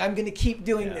dong, I'm going to keep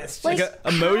doing this. Like a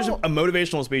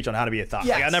motivational speech on how to be a thought.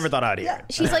 Like, I never thought I'd hear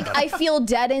it. She's like, I feel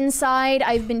dead inside.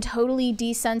 I've been totally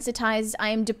desensitized. I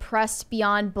am depressed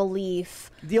beyond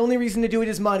belief. The only reason to do it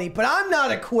is money, but I'm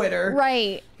not a quitter.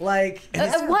 Right. Like,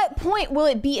 at what point will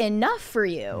it be enough for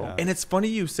you? Yeah. And it's funny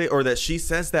you say, or that she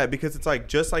says that, because it's like,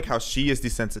 just like how she is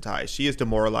desensitized, she is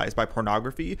demoralized by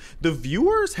pornography, the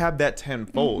viewers have that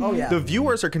tenfold. Oh, yeah. The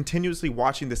viewers are continuously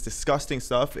watching this disgusting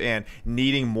stuff and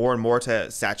needing more and more to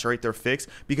saturate their fix,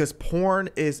 because porn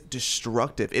is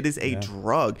destructive. It is a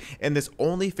drug, and this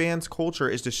OnlyFans culture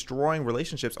is destroying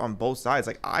relationships on both sides.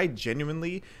 Like, I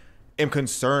genuinely am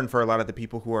concerned for a lot of the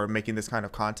people who are making this kind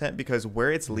of content, because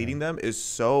where it's leading them is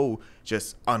so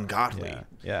just ungodly.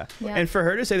 Yeah. And for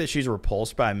her to say that she's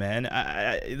repulsed by men,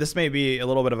 this may be a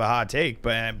little bit of a hot take,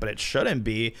 but it shouldn't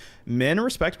be. Men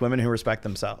respect women who respect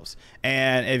themselves.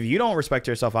 And if you don't respect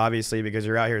yourself, obviously, because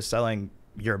you're out here selling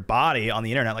your body on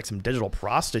the internet like some digital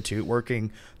prostitute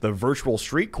working the virtual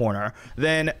street corner,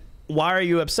 then why are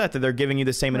you upset that they're giving you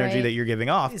the same energy that you're giving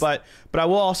off? But I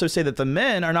will also say that the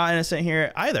men are not innocent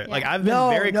here either. Like, I've been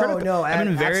very critical. I've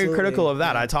been very critical of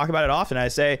that. I talk about it often. I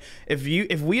say, if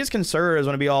we as conservatives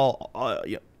want to be all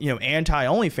anti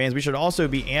OnlyFans, we should also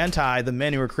be anti the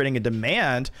men who are creating a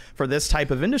demand for this type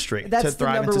of industry to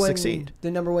thrive and to succeed.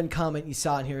 The number one comment you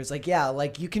saw in here is like, yeah,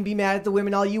 like, you can be mad at the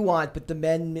women all you want, but the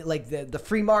men, like, the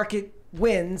free market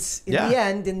wins in the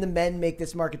end, and the men make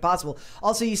this market possible.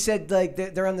 Also, you said, like,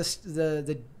 they're on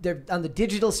they're on the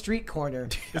digital street corner.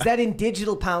 Is that in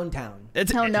Digital Pound Town?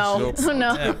 Oh no.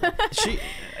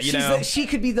 She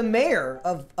could be the mayor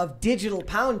of Digital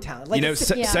Pound Town. Like,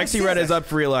 Sexy Red is up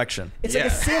for re-election. It's like a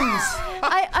Sims.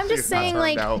 I'm just saying,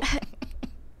 like,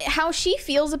 how she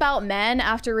feels about men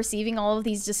after receiving all of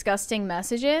these disgusting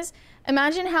messages.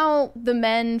 Imagine how the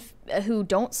men who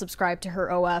don't subscribe to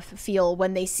her OF feel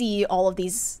when they see all of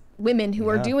these women who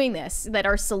are doing this, that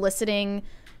are soliciting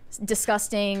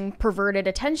disgusting, perverted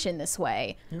attention this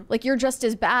way. Like, you're just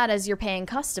as bad as your paying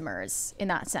customers in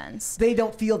that sense. They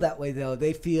don't feel that way, though.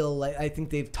 They feel like, I think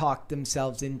they've talked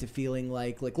themselves into feeling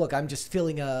like, look, I'm just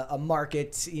filling a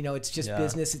market. It's just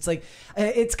business. It's like,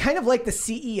 it's kind of like the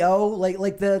CEO,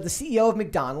 like the CEO of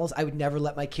McDonald's. I would never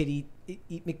let my kid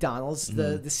eat McDonald's.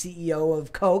 The CEO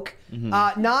of Coke,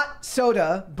 not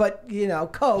soda, but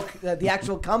Coke, the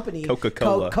actual company,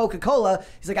 Coca-Cola.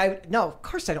 He's like, no, of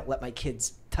course I don't let my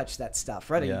kids touch that stuff,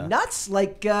 right? Are you nuts?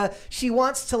 Like, she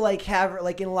wants to, like, have her,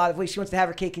 like, in a lot of ways, she wants to have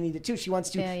her cake and eat it too. She wants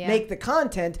to make the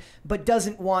content, but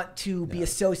doesn't want to be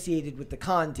associated with the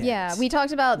content. Yeah, we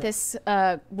talked about this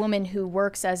woman who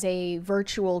works as a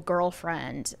virtual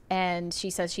girlfriend, and she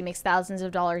says she makes thousands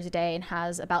of dollars a day and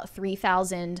has about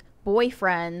 3,000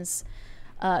 boyfriends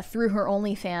through her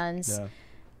OnlyFans.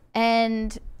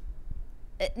 And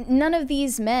none of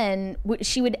these men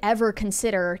she would ever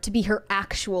consider to be her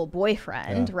actual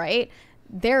boyfriend, right?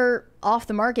 They're off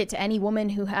the market to any woman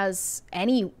who has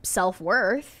any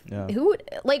self-worth. Who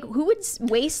would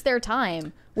waste their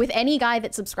time with any guy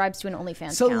that subscribes to an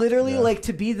OnlyFans so account? Literally, like,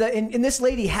 to be the and this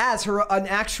lady has an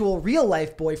actual real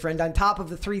life boyfriend on top of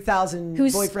the 3,000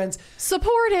 boyfriends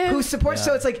supportive, who support.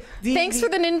 So it's like, thanks for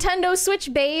the Nintendo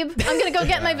Switch, babe. I'm gonna go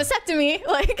get my vasectomy.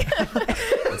 Like,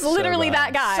 it's literally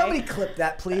that guy. Somebody clip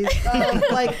that, please.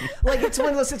 Like it's one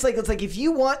of those. It's like if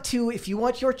you want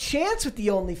your chance with the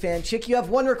OnlyFans chick, you have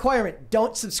one requirement: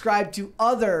 don't subscribe to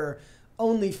other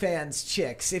OnlyFans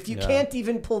chicks. If you can't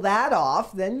even pull that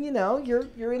off, then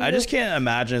you're in. I just can't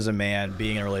imagine as a man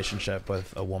being in a relationship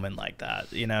with a woman like that.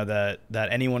 That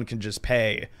anyone can just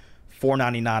pay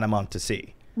 $4.99 a month to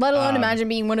see. Let alone imagine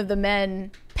being one of the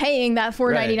men paying that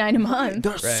 $4.99 a month.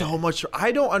 There's so much.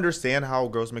 I don't understand how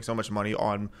girls make so much money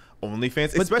on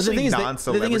OnlyFans, especially non-celebrities.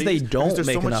 The thing is, they don't there's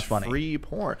make so much enough money. Free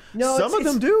porn. No, some of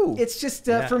them do. It's just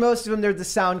for most of them, they're the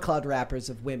SoundCloud rappers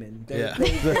of women. That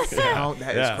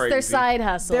is crazy. Their side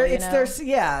hustle.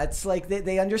 It's like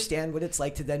they understand what it's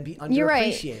like to then be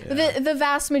underappreciated. You're right. The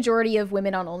vast majority of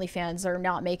women on OnlyFans are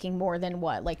not making more than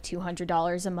like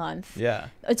 $200 a month. Yeah,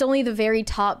 it's only the very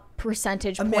top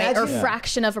percentage point or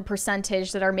fraction of a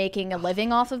percentage that are making a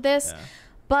living off of this.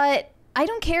 But I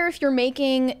don't care if you're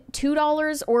making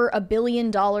 $2 or $1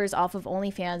 billion off of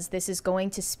OnlyFans. This is going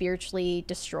to spiritually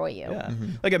destroy you.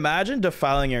 Like, imagine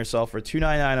defiling yourself for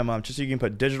 $2.99 a month just so you can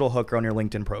put digital hooker on your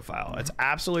LinkedIn profile. It's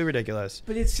absolutely ridiculous.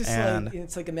 But it's just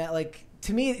like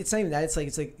to me, it's not even that. It's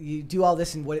like you do all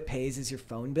this and what it pays is your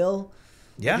phone bill.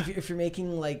 Yeah. If you're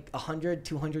making like $100,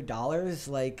 $200,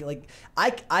 like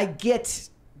I get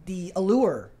the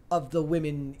allure of the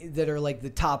women that are like the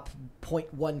top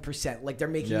 0.1%, like they're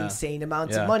making insane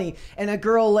amounts of money. And a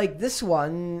girl like this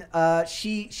one,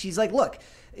 she's like, look,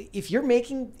 if you're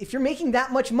making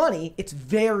that much money, it's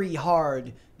very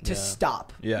hard to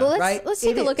stop. Well, let's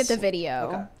take a look at the video.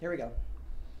 Okay, here we go.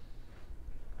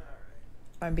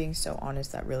 I'm being so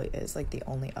honest, that really is like the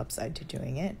only upside to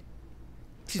doing it.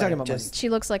 She's talking about money. She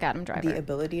looks like Adam Driver. The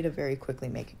ability to very quickly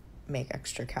make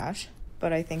extra cash.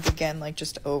 But I think, again, like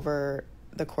just over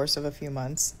the course of a few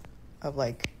months, of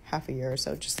like half a year or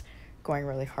so, just going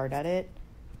really hard at it,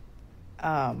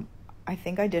 I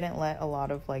think I didn't let a lot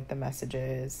of like the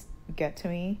messages get to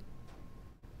me,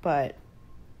 but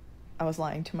I was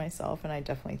lying to myself, and I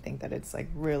definitely think that it's like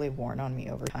really worn on me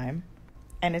over time.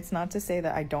 And it's not to say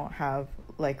that I don't have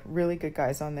like really good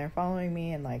guys on there following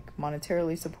me and like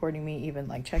monetarily supporting me, even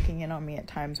like checking in on me at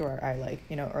times where I like,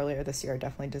 earlier this year I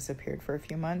definitely disappeared for a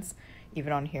few months,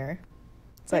 even on here.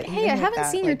 But hey, I haven't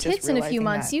seen your tits in a few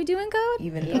months. You doing good?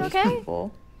 Even those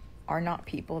people are not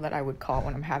people that I would call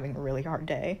when I'm having a really hard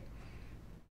day.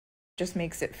 Just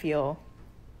makes it feel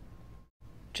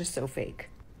just so fake.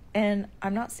 And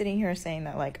I'm not sitting here saying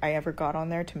that like I ever got on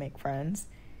there to make friends.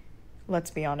 Let's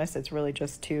be honest, it's really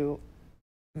just to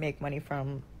make money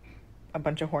from a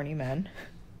bunch of horny men.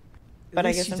 But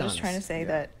I guess I'm just trying to say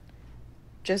that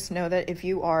just know that if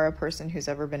you are a person who's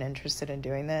ever been interested in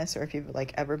doing this, or if you've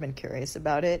like ever been curious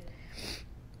about it,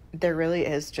 there really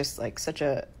is just like such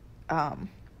a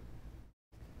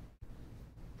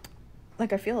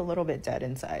like I feel a little bit dead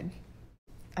inside.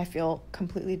 I feel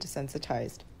completely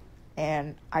desensitized,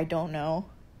 and I don't know,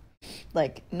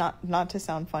 like not to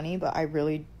sound funny, but I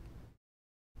really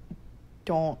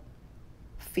don't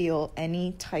feel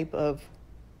any type of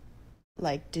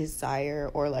like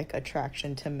desire or like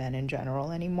attraction to men in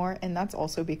general anymore. And that's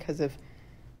also because of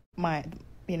my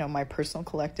my personal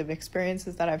collective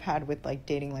experiences that I've had with like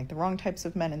dating like the wrong types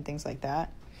of men and things like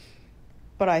that.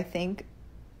 But I think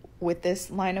with this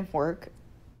line of work,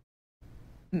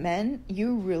 men,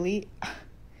 you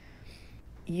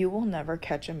will never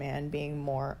catch a man being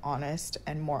more honest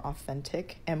and more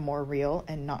authentic and more real,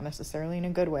 and not necessarily in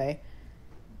a good way,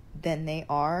 than they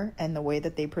are, and the way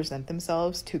that they present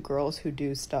themselves to girls who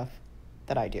do stuff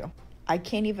that I do. I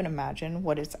can't even imagine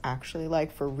what it's actually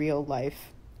like for real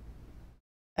life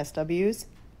SWs.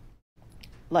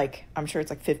 Like, I'm sure it's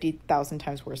like 50,000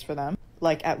 times worse for them.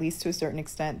 Like, at least to a certain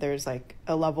extent, there's like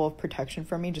a level of protection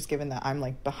for me, just given that I'm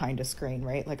like behind a screen,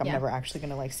 right? Like, I'm never actually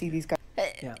gonna like see these guys.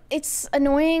 It's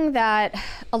annoying that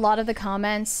a lot of the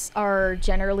comments are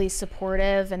generally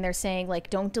supportive, and they're saying like,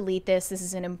 don't delete this. This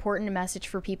is an important message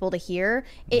for people to hear.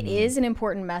 It is an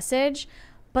important message,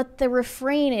 but the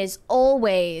refrain is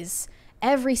always,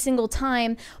 every single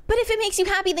time, but if it makes you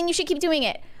happy, then you should keep doing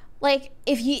it. Like,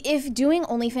 if doing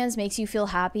OnlyFans makes you feel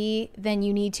happy, then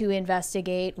you need to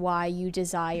investigate why you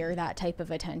desire that type of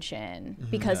attention,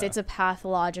 because it's a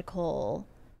pathological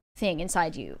thing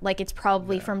inside you. Like it's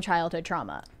probably from childhood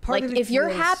trauma. Part like of it if you're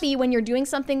feels- happy when you're doing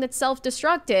something that's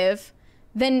self-destructive,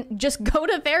 then just go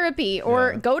to therapy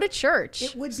or go to church.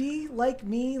 It would be like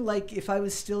me, like if I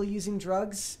was still using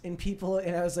drugs and people,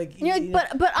 and I was like,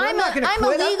 but I'm not gonna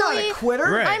quit. I'm not a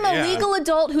quitter. Right, I'm a legal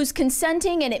adult who's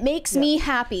consenting, and it makes me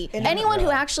happy. And anyone who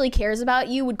actually cares about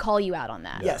you would call you out on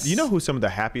that. Yes. You know who some of the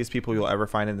happiest people you'll ever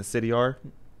find in the city are?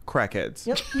 Crackheads.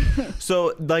 Yep.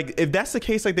 So like if that's the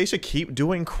case, like they should keep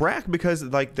doing crack because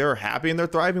like they're happy and they're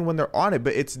thriving when they're on it,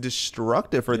 but it's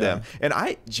destructive for them. And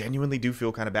I genuinely do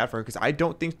feel kind of bad for her because I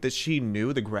don't think that she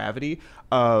knew the gravity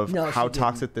of how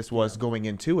toxic this was going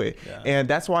into it. And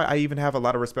that's why I even have a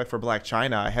lot of respect for Black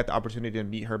China. I had the opportunity to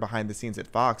meet her behind the scenes at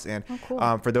Fox, and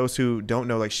for those who don't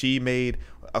know, like she made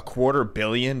 $250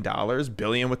 million,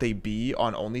 billion with a B,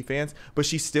 on OnlyFans, but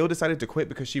she still decided to quit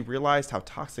because she realized how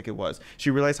toxic it was. She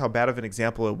realized how bad of an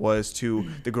example it was to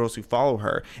the girls who follow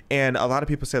her. And a lot of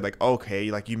people said like,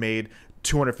 okay, like you made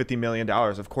 $250 million.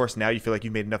 Of course, now you feel like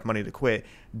you made enough money to quit.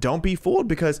 Don't be fooled,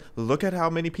 because look at how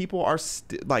many people are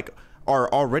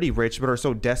are already rich but are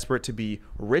so desperate to be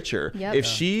richer. If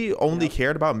she only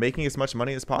cared about making as much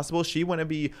money as possible, she wouldn't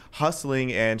be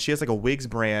hustling. And she has like a wigs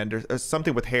brand or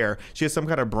something with hair. She has some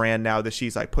kind of brand now that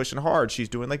she's like pushing hard. She's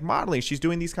doing like modeling. She's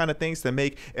doing these kind of things to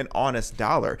make an honest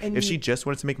dollar. And if she just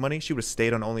wanted to make money, she would have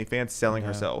stayed on OnlyFans selling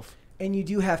herself. And you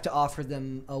do have to offer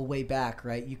them a way back,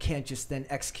 right? You can't just then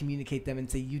excommunicate them and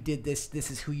say, you did this, this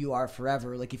is who you are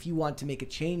forever. Like, if you want to make a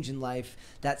change in life,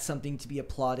 that's something to be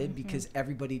applauded because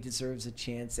everybody deserves a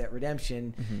chance at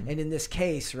redemption. And in this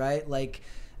case, right, like,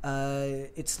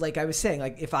 it's like I was saying,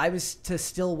 like if I was to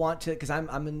still want to, because I'm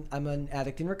an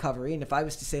addict in recovery, and if I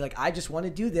was to say like I just want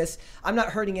to do this, I'm not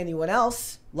hurting anyone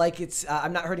else. Like it's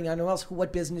I'm not hurting anyone else.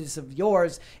 What business of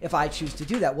yours if I choose to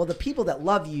do that? Well, the people that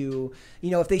love you,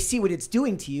 you know, if they see what it's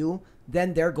doing to you,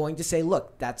 then they're going to say,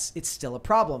 look, it's still a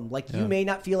problem. Like you may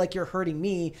not feel like you're hurting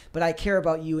me, but I care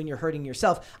about you and you're hurting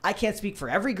yourself. I can't speak for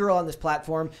every girl on this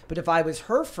platform, but if I was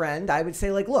her friend, I would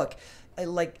say like, look,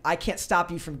 like I can't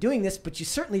stop you from doing this, but you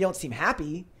certainly don't seem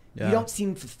happy. You don't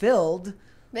seem fulfilled.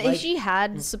 But if she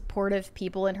had supportive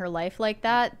people in her life like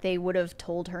that, they would have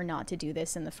told her not to do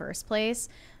this in the first place.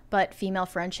 But female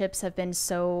friendships have been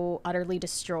so utterly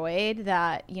destroyed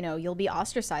that, you know, you'll be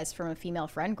ostracized from a female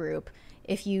friend group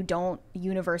if you don't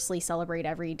universally celebrate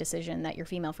every decision that your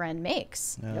female friend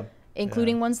makes,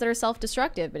 including ones that are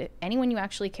self-destructive. But if anyone you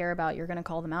actually care about, you're going to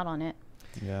call them out on it.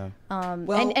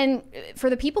 Well, and for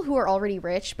the people who are already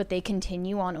rich but they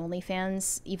continue on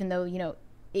OnlyFans, even though, you know,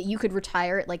 you could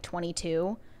retire at like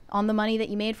 22 on the money that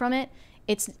you made from it,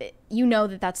 it's, you know,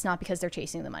 that's not because they're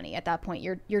chasing the money. At that point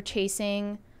you're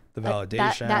chasing the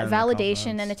validation, that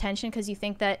validation and attention because you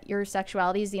think that your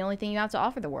sexuality is the only thing you have to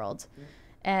offer the world.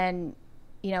 And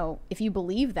you know, if you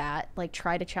believe that, like,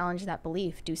 try to challenge that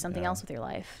belief. Do something else with your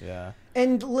life.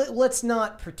 And let's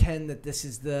not pretend that this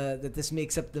is that this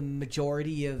makes up the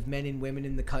majority of men and women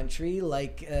in the country.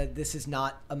 Like, this is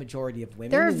not a majority of women.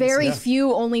 There are very few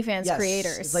OnlyFans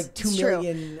creators. It's like 2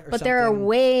 million or but something. there are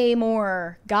way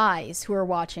more guys who are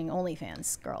watching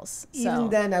OnlyFans girls. Even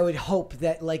then, I would hope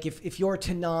that, like, if you're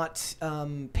to not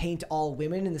paint all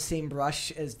women in the same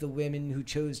brush as the women who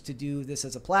chose to do this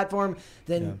as a platform,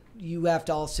 then you have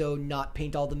to also not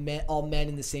paint all men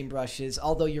in the same brushes.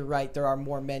 Although you're right, there are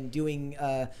more men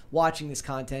watching this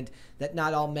content, that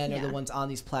not all men are the ones on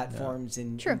these platforms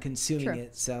and consuming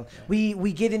it. So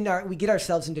we get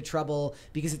ourselves into trouble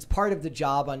because it's part of the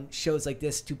job on shows like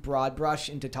this to broad brush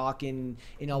and to talk in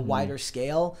a wider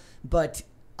scale. But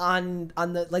on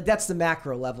the, like, that's the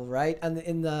macro level, right? On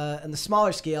the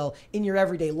smaller scale, in your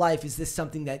everyday life, is this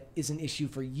something that is an issue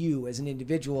for you as an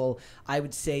individual? I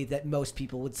would say that most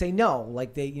people would say no.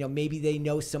 Like, they, you know, maybe they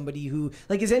know somebody who,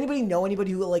 like, does anybody know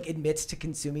anybody who like admits to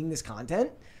consuming this content?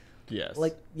 Yes.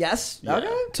 Like, yes. Yeah.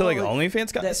 Okay. So like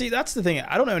OnlyFans content. See, that's the thing.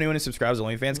 I don't know anyone who subscribes to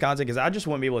OnlyFans content because I just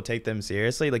wouldn't be able to take them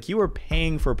seriously. Like, you are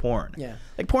paying for porn. Yeah.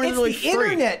 Like, porn is really the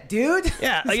free. Internet, dude.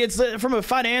 Yeah. Like, it's from a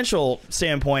financial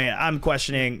standpoint, I'm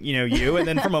questioning, you know, you, and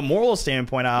then from a moral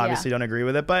standpoint, I obviously don't agree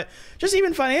with it. But just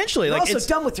even financially, You're like, also it's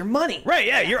done with your money. Right.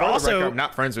 Yeah. You're For the also record, I'm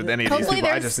not friends with any of these hopefully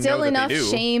people. I there's just still know that enough they do.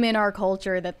 shame in our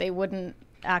culture that they wouldn't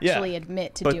actually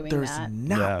admit to but doing there's that.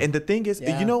 not. And the thing is,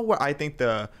 you know what I think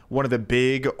one of the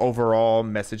big overall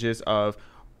messages of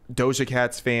Doja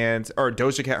Cat's fans, or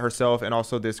Doja Cat herself, and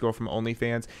also this girl from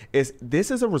OnlyFans, is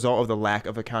this is a result of the lack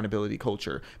of accountability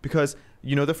culture. Because,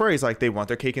 you know, the phrase, like, they want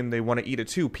their cake and they want to eat it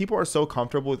too. People are so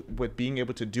comfortable with being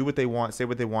able to do what they want, say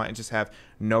what they want, and just have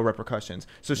no repercussions.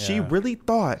 So she really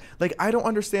thought, like, I don't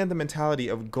understand the mentality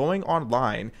of going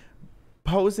online,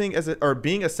 posing as or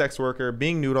being a sex worker,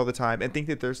 being nude all the time, and think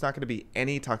that there's not going to be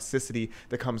any toxicity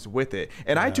that comes with it.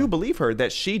 And I do believe her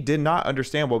that she did not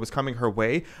understand what was coming her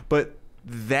way, but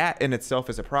that in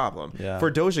itself is a problem.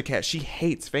 For Doja Cat, she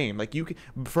hates fame. Like,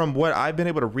 from what I've been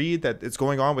able to read that it's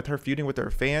going on with her feuding with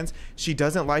her fans, she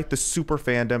doesn't like the super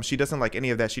fandom. She doesn't like any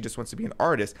of that. She just wants to be an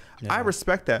artist. I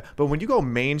respect that. But when you go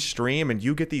mainstream and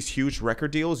you get these huge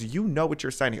record deals, you know what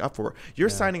you're signing up for. You're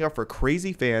signing up for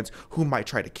crazy fans who might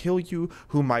try to kill you,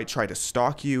 who might try to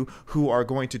stalk you, who are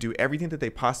going to do everything that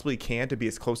they possibly can to be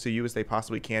as close to you as they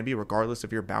possibly can be, regardless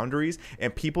of your boundaries.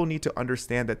 And people need to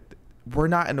understand that we're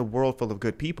not in a world full of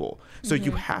good people. So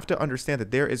you have to understand that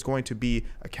there is going to be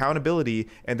accountability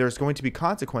and there's going to be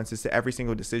consequences to every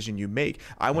single decision you make.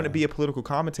 I wouldn't be a political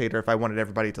commentator if I wanted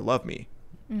everybody to love me.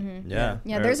 Yeah,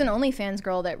 there's an OnlyFans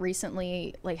girl that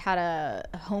recently like had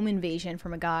a home invasion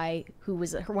from a guy who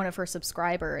was one of her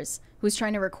subscribers who was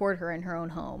trying to record her in her own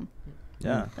home.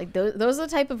 Like those are the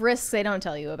type of risks they don't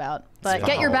tell you about. But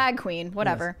get your bag, queen,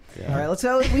 whatever. All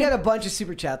right, we got a bunch of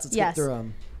super chats. Let's get through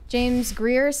them. James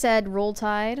Greer said, "Roll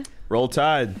Tide." Roll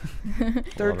Tide.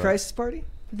 Third Crisis Party.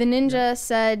 The Ninja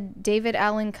said, "David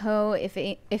Allen Coe,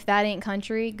 if that ain't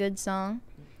country, good song."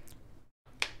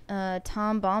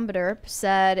 Tom Bombaderp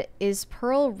said, "Is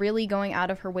Pearl really going out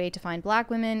of her way to find black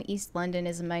women? East London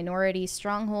is a minority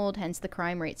stronghold, hence the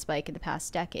crime rate spike in the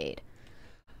past decade."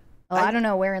 Well, I don't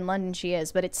know where in London she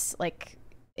is, but it's like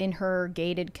in her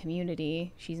gated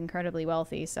community. She's incredibly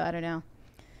wealthy, so I don't know.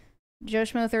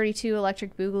 Joshmo32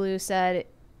 Electric Boogaloo said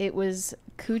it was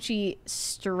coochie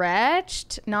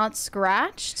stretched, not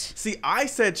scratched. See, I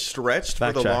said stretched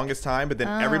for the longest time, but then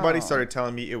everybody started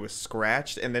telling me it was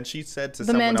scratched, and then she said to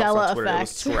someone else on Twitter it was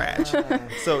scratched.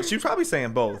 So she's probably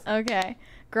saying both. Okay.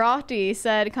 Grofty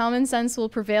said, "Common sense will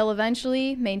prevail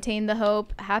eventually. Maintain the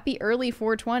hope. Happy early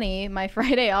 420. My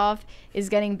Friday off is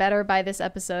getting better by this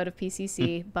episode of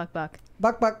PCC. Buck, buck.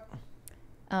 Buck, buck."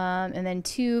 And then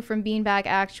 2 from Beanbag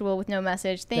Actual with no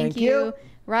message. Thank you.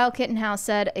 Ryle Kittenhouse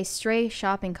said, "A stray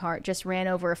shopping cart just ran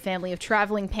over a family of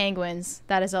traveling penguins.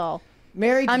 That is all."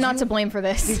 Mary, I'm not to blame for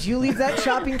this. Did you leave that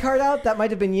shopping cart out? That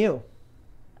might have been you.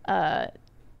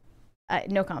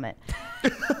 No comment.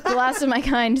 The Last of My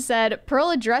Kind said, "Pearl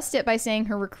addressed it by saying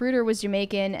her recruiter was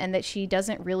Jamaican and that she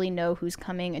doesn't really know who's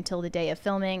coming until the day of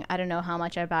filming. I don't know how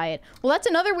much I buy it." Well, that's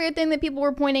another weird thing that people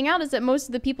were pointing out, is that most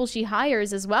of the people she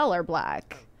hires as well are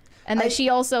black. And that she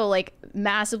also like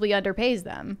massively underpays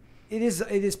them. It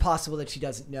is possible that she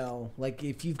doesn't know. Like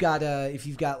if you've got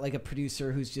like a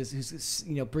producer who's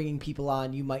bringing people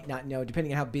on, you might not know,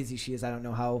 depending on how busy she is. I don't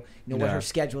know how what her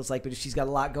schedule's like, but if she's got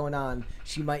a lot going on,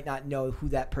 she might not know who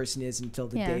that person is until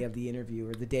the day of the interview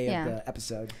or the day of the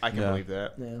episode. I can believe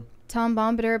that. Yeah. Tom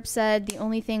Bombaderp said, "The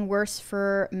only thing worse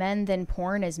for men than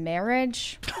porn is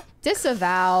marriage."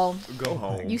 Disavow. Go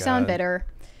home. You sound bitter.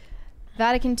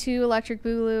 Vatican II Electric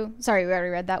Boogaloo. Sorry, we already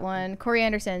read that one. Corey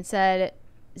Anderson said,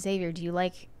 "Xavier, do you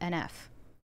like NF?"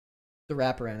 The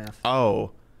rapper NF.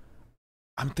 Oh,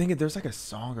 I'm thinking there's like a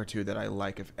song or two that I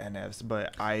like of NF's,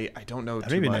 but I don't know. I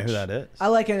don't even know who that is. I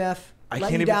like NF. I Let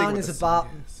can't Me even Down think is what a the bop.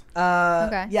 song is.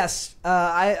 Okay. Yes.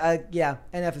 Yeah.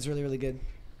 NF is really, really good.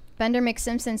 Bender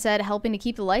McSimpson said, "Helping to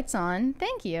keep the lights on."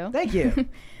 Thank you. Thank you.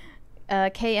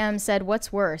 KM said,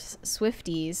 "What's worse,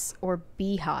 Swifties or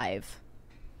Beehive?"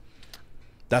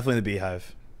 Definitely the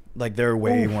Beehive. Like, they're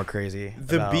way more crazy.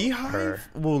 The Beehive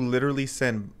will literally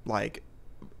send like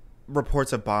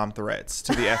reports of bomb threats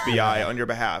to the FBI on your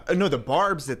behalf. No, the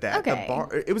Barbs did that. Okay.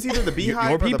 It was either the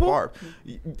Beehive or the Barb.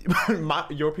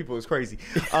 Your people is crazy.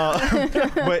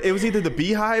 But it was either the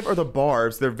Beehive or the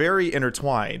Barbs. They're very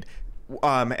intertwined.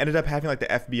 Ended up having like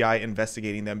the FBI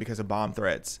investigating them because of bomb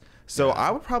threats. So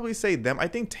I would probably say them. I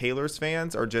think Taylor's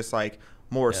fans are just like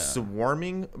more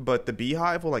swarming, but the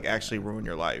Beehive will like actually ruin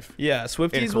your life. Yeah,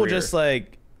 Swifties will just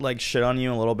like shit on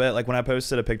you a little bit. Like when I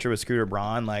posted a picture with Scooter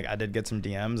Braun, like I did get some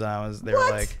DMs, and they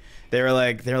were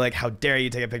like, "How dare you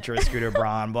take a picture with Scooter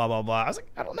Braun?" Blah blah blah. I was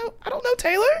like, I don't know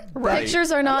Taylor. Right.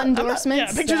 Pictures are not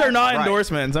endorsements. Pictures are not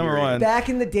endorsements. Number one. Back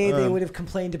in the day, they would have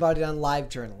complained about it on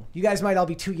LiveJournal. You guys might all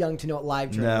be too young to know what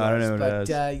LiveJournal is. No, I don't know what it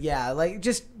is. Yeah, like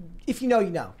just if you know, you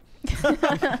know.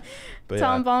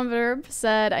 Tom Bomberb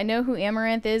said, "I know who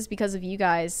Amaranth is because of you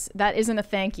guys. That isn't a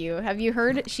thank you. Have you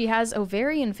heard she has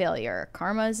ovarian failure?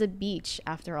 Karma is a beach,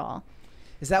 after all."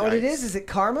 Is that what it is? Is it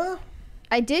karma?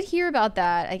 I did hear about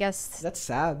that. I guess that's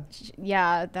sad.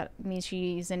 Yeah, that means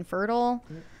she's infertile.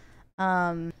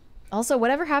 Also,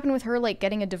 whatever happened with her, like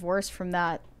getting a divorce from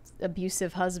that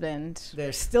abusive husband?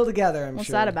 They're still together. I'm sure. What's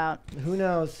that about? Who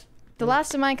knows? The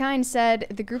Last of My Kind said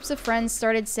the groups of friends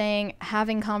started saying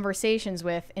having conversations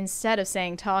with instead of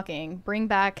saying talking. Bring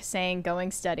back saying going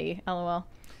steady. LOL.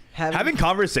 Having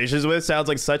conversations with sounds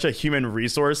like such a human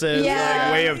resources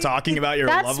like, way of talking about your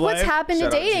love life. That's what's happened to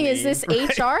dating is this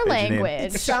HR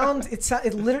language.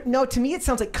 No, to me it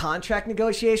sounds like contract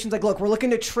negotiations. Like, look, we're looking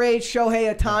to trade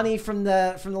Shohei Ohtani from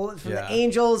the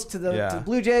Angels to the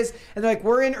Blue Jays, and they're like,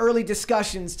 we're in early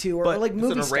discussions too, or like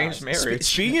movie stars. Arranged marriage.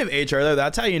 Speaking of HR though,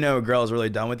 that's how you know a girl is really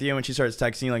done with you when she starts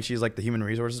texting you like she's like the human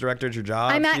resources director at your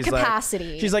job. I'm at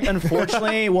capacity. She's like,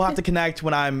 unfortunately, we'll have to connect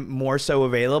when I'm more so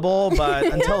available,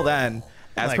 but until then.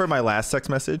 As per my last text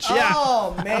message. Yeah.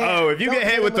 Oh, man. Oh, if you get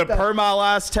hit with the per my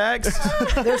last text,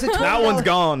 that one's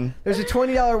gone. There's a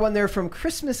 $20 one there from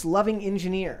Christmas Loving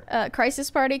Engineer.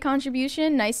 Crisis Party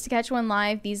contribution. Nice to catch one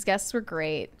live. These guests were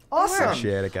great. Awesome.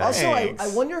 Appreciate it, guys. Also, I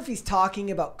wonder if he's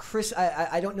talking about Chris.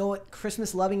 I don't know what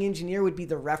Christmas Loving Engineer would be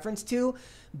the reference to,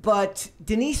 but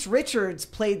Denise Richards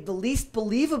played the least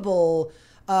believable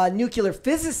nuclear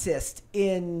physicist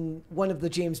in one of the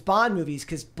James Bond movies,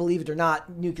 because believe it or not,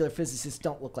 nuclear physicists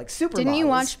don't look like supermodels. Didn't you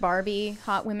watch Barbie?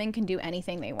 Hot women can do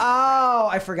anything they want. Oh,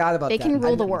 I forgot about that. They can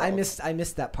rule the world. I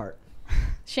missed that part.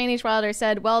 Shane H. Wilder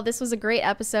said, well, this was a great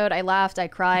episode. I laughed. I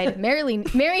cried.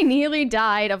 Mary nearly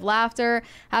died of laughter.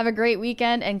 Have a great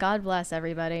weekend, and God bless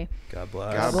everybody. God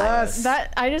bless. God bless.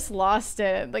 I just lost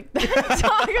it. Like, that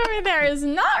talk over there is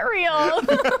not real.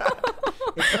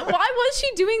 Why was she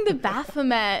doing the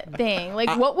Baphomet thing?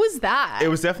 Like, what was that? It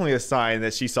was definitely a sign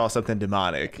that she saw something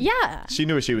demonic. Yeah. She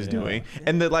knew what she was doing.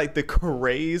 And the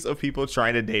craze of people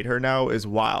trying to date her now is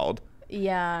wild.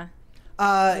 Yeah.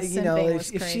 You know,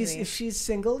 if she's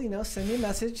single, send me a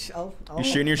message. You're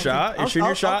shooting your shot. You're shooting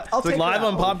your shot. It's like live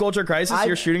on Pop Culture Crisis.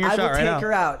 You're shooting your shot right now. I will take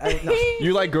her out. No.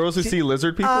 You like girls who see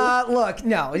lizard people? Look,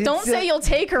 no. Don't say you'll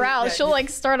take her out. She'll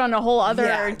like start on a whole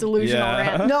other delusional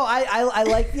rant. No, I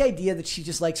like the idea that she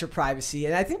just likes her privacy,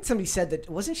 and I think somebody said that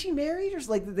wasn't she married, or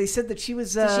like they said that she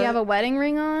was. Did she have a wedding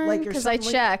ring on? Like, because I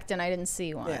checked and I didn't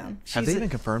see one. Yeah. Have they even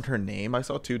confirmed her name? I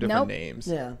saw 2 different names.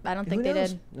 Yeah, I don't think they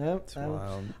did. Nope.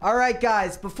 All right, guys.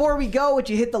 Before we go, would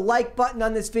you hit the like button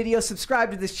on this video?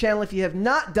 Subscribe to this channel if you have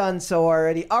not done so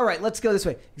already. All right, let's go this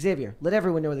way. Xavier, let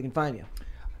everyone know where they can find you.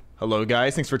 Hello,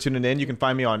 guys. Thanks for tuning in. You can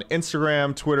find me on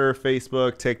Instagram, Twitter,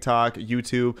 Facebook, TikTok,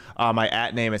 YouTube.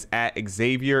 My @name is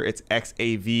 @Xavier. It's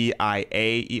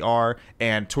Xaviaer,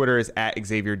 and Twitter is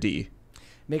 @XavierD.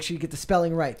 Make sure you get the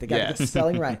spelling right. They got to get the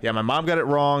spelling right. Yeah, my mom got it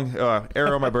wrong.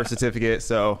 Error on my birth certificate,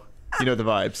 so you know the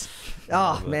vibes.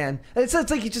 Oh man, it's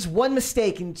like it's just one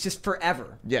mistake and it's just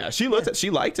forever. Yeah, she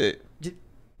liked it.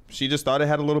 She just thought it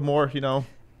had a little more,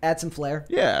 add some flair.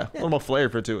 Yeah, a little more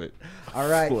flavor to it. All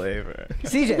right, flavor.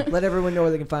 CJ, let everyone know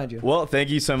where they can find you. Well, thank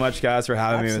you so much, guys, for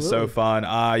having me. It was so fun.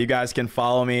 You guys can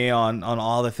follow me on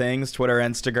all the things: Twitter,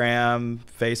 Instagram,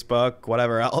 Facebook,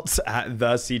 whatever else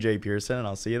 @the CJ Pearson, and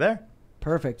I'll see you there.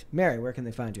 Perfect. Mary, where can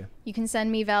they find you? You can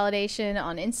send me validation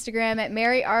on Instagram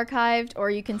 @MaryArchived,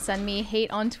 or you can send me hate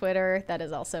on Twitter. That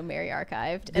is also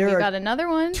MaryArchived. And we've got another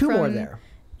one. 2 more there.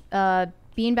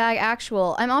 Beanbag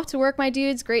Actual. I'm off to work, my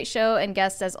dudes. Great show and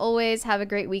guests as always. Have a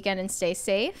great weekend and stay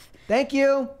safe. Thank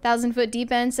you. 1000 Foot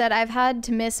Deep End said, I've had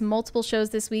to miss multiple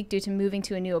shows this week due to moving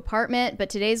to a new apartment, but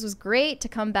today's was great to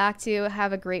come back to.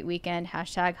 Have a great weekend.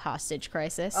 #hostage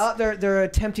crisis. They're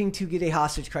attempting to get a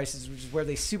hostage crisis, which is where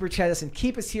they super chat us and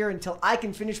keep us here until I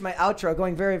can finish my outro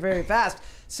going very, very fast.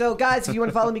 So guys, if you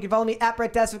want to follow me, you can follow me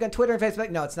 @BrettDasvik on Twitter and Facebook.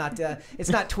 No, it's not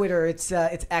Twitter. It's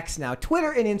X now.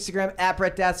 Twitter and Instagram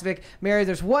 @BrettDasvik. Mary,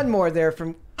 there's one more there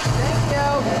from. Thank you.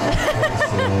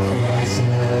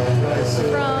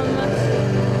 From.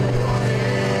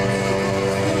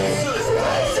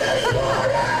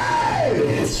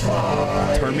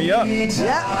 Turn me up.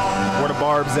 Yeah. Where the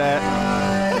barbs at?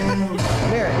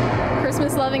 Mary.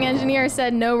 Christmas loving engineer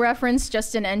said no reference,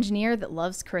 just an engineer that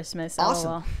loves Christmas.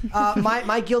 Awesome.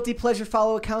 My guilty pleasure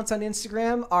follow accounts on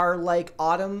Instagram are like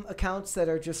autumn accounts that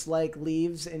are just like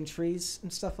leaves and trees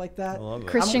and stuff like that. I love it.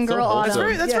 Christian Girl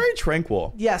Autumn. That's very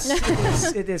tranquil. Yes,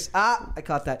 it is. I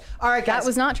caught that. All right, guys. That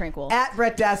was not tranquil.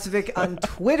 @BrettDasvik on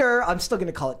Twitter. I'm still going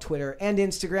to call it Twitter and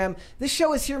Instagram. This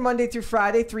show is here Monday through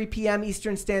Friday, 3 p.m.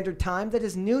 Eastern Standard Time. That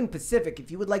is noon Pacific.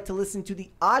 If you would like to listen to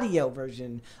the audio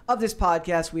version of this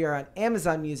podcast, we are on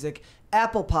Amazon Music,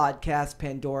 Apple Podcasts,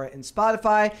 Pandora, and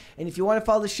Spotify. And if you want to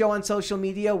follow the show on social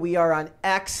media, we are on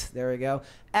X, there we go,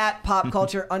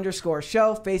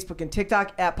 @popculture_show, Facebook and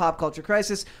TikTok,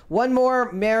 @popculturecrisis. One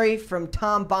more, Mary, from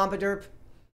Tom Bombaderp.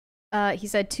 He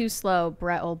said too slow,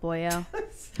 Brett old boyo.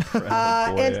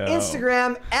 And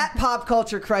Instagram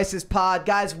 @popculturecrisispod.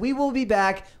 Guys, we will be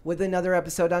back with another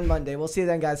episode on Monday. We'll see you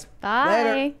then, guys.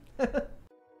 Bye. Later.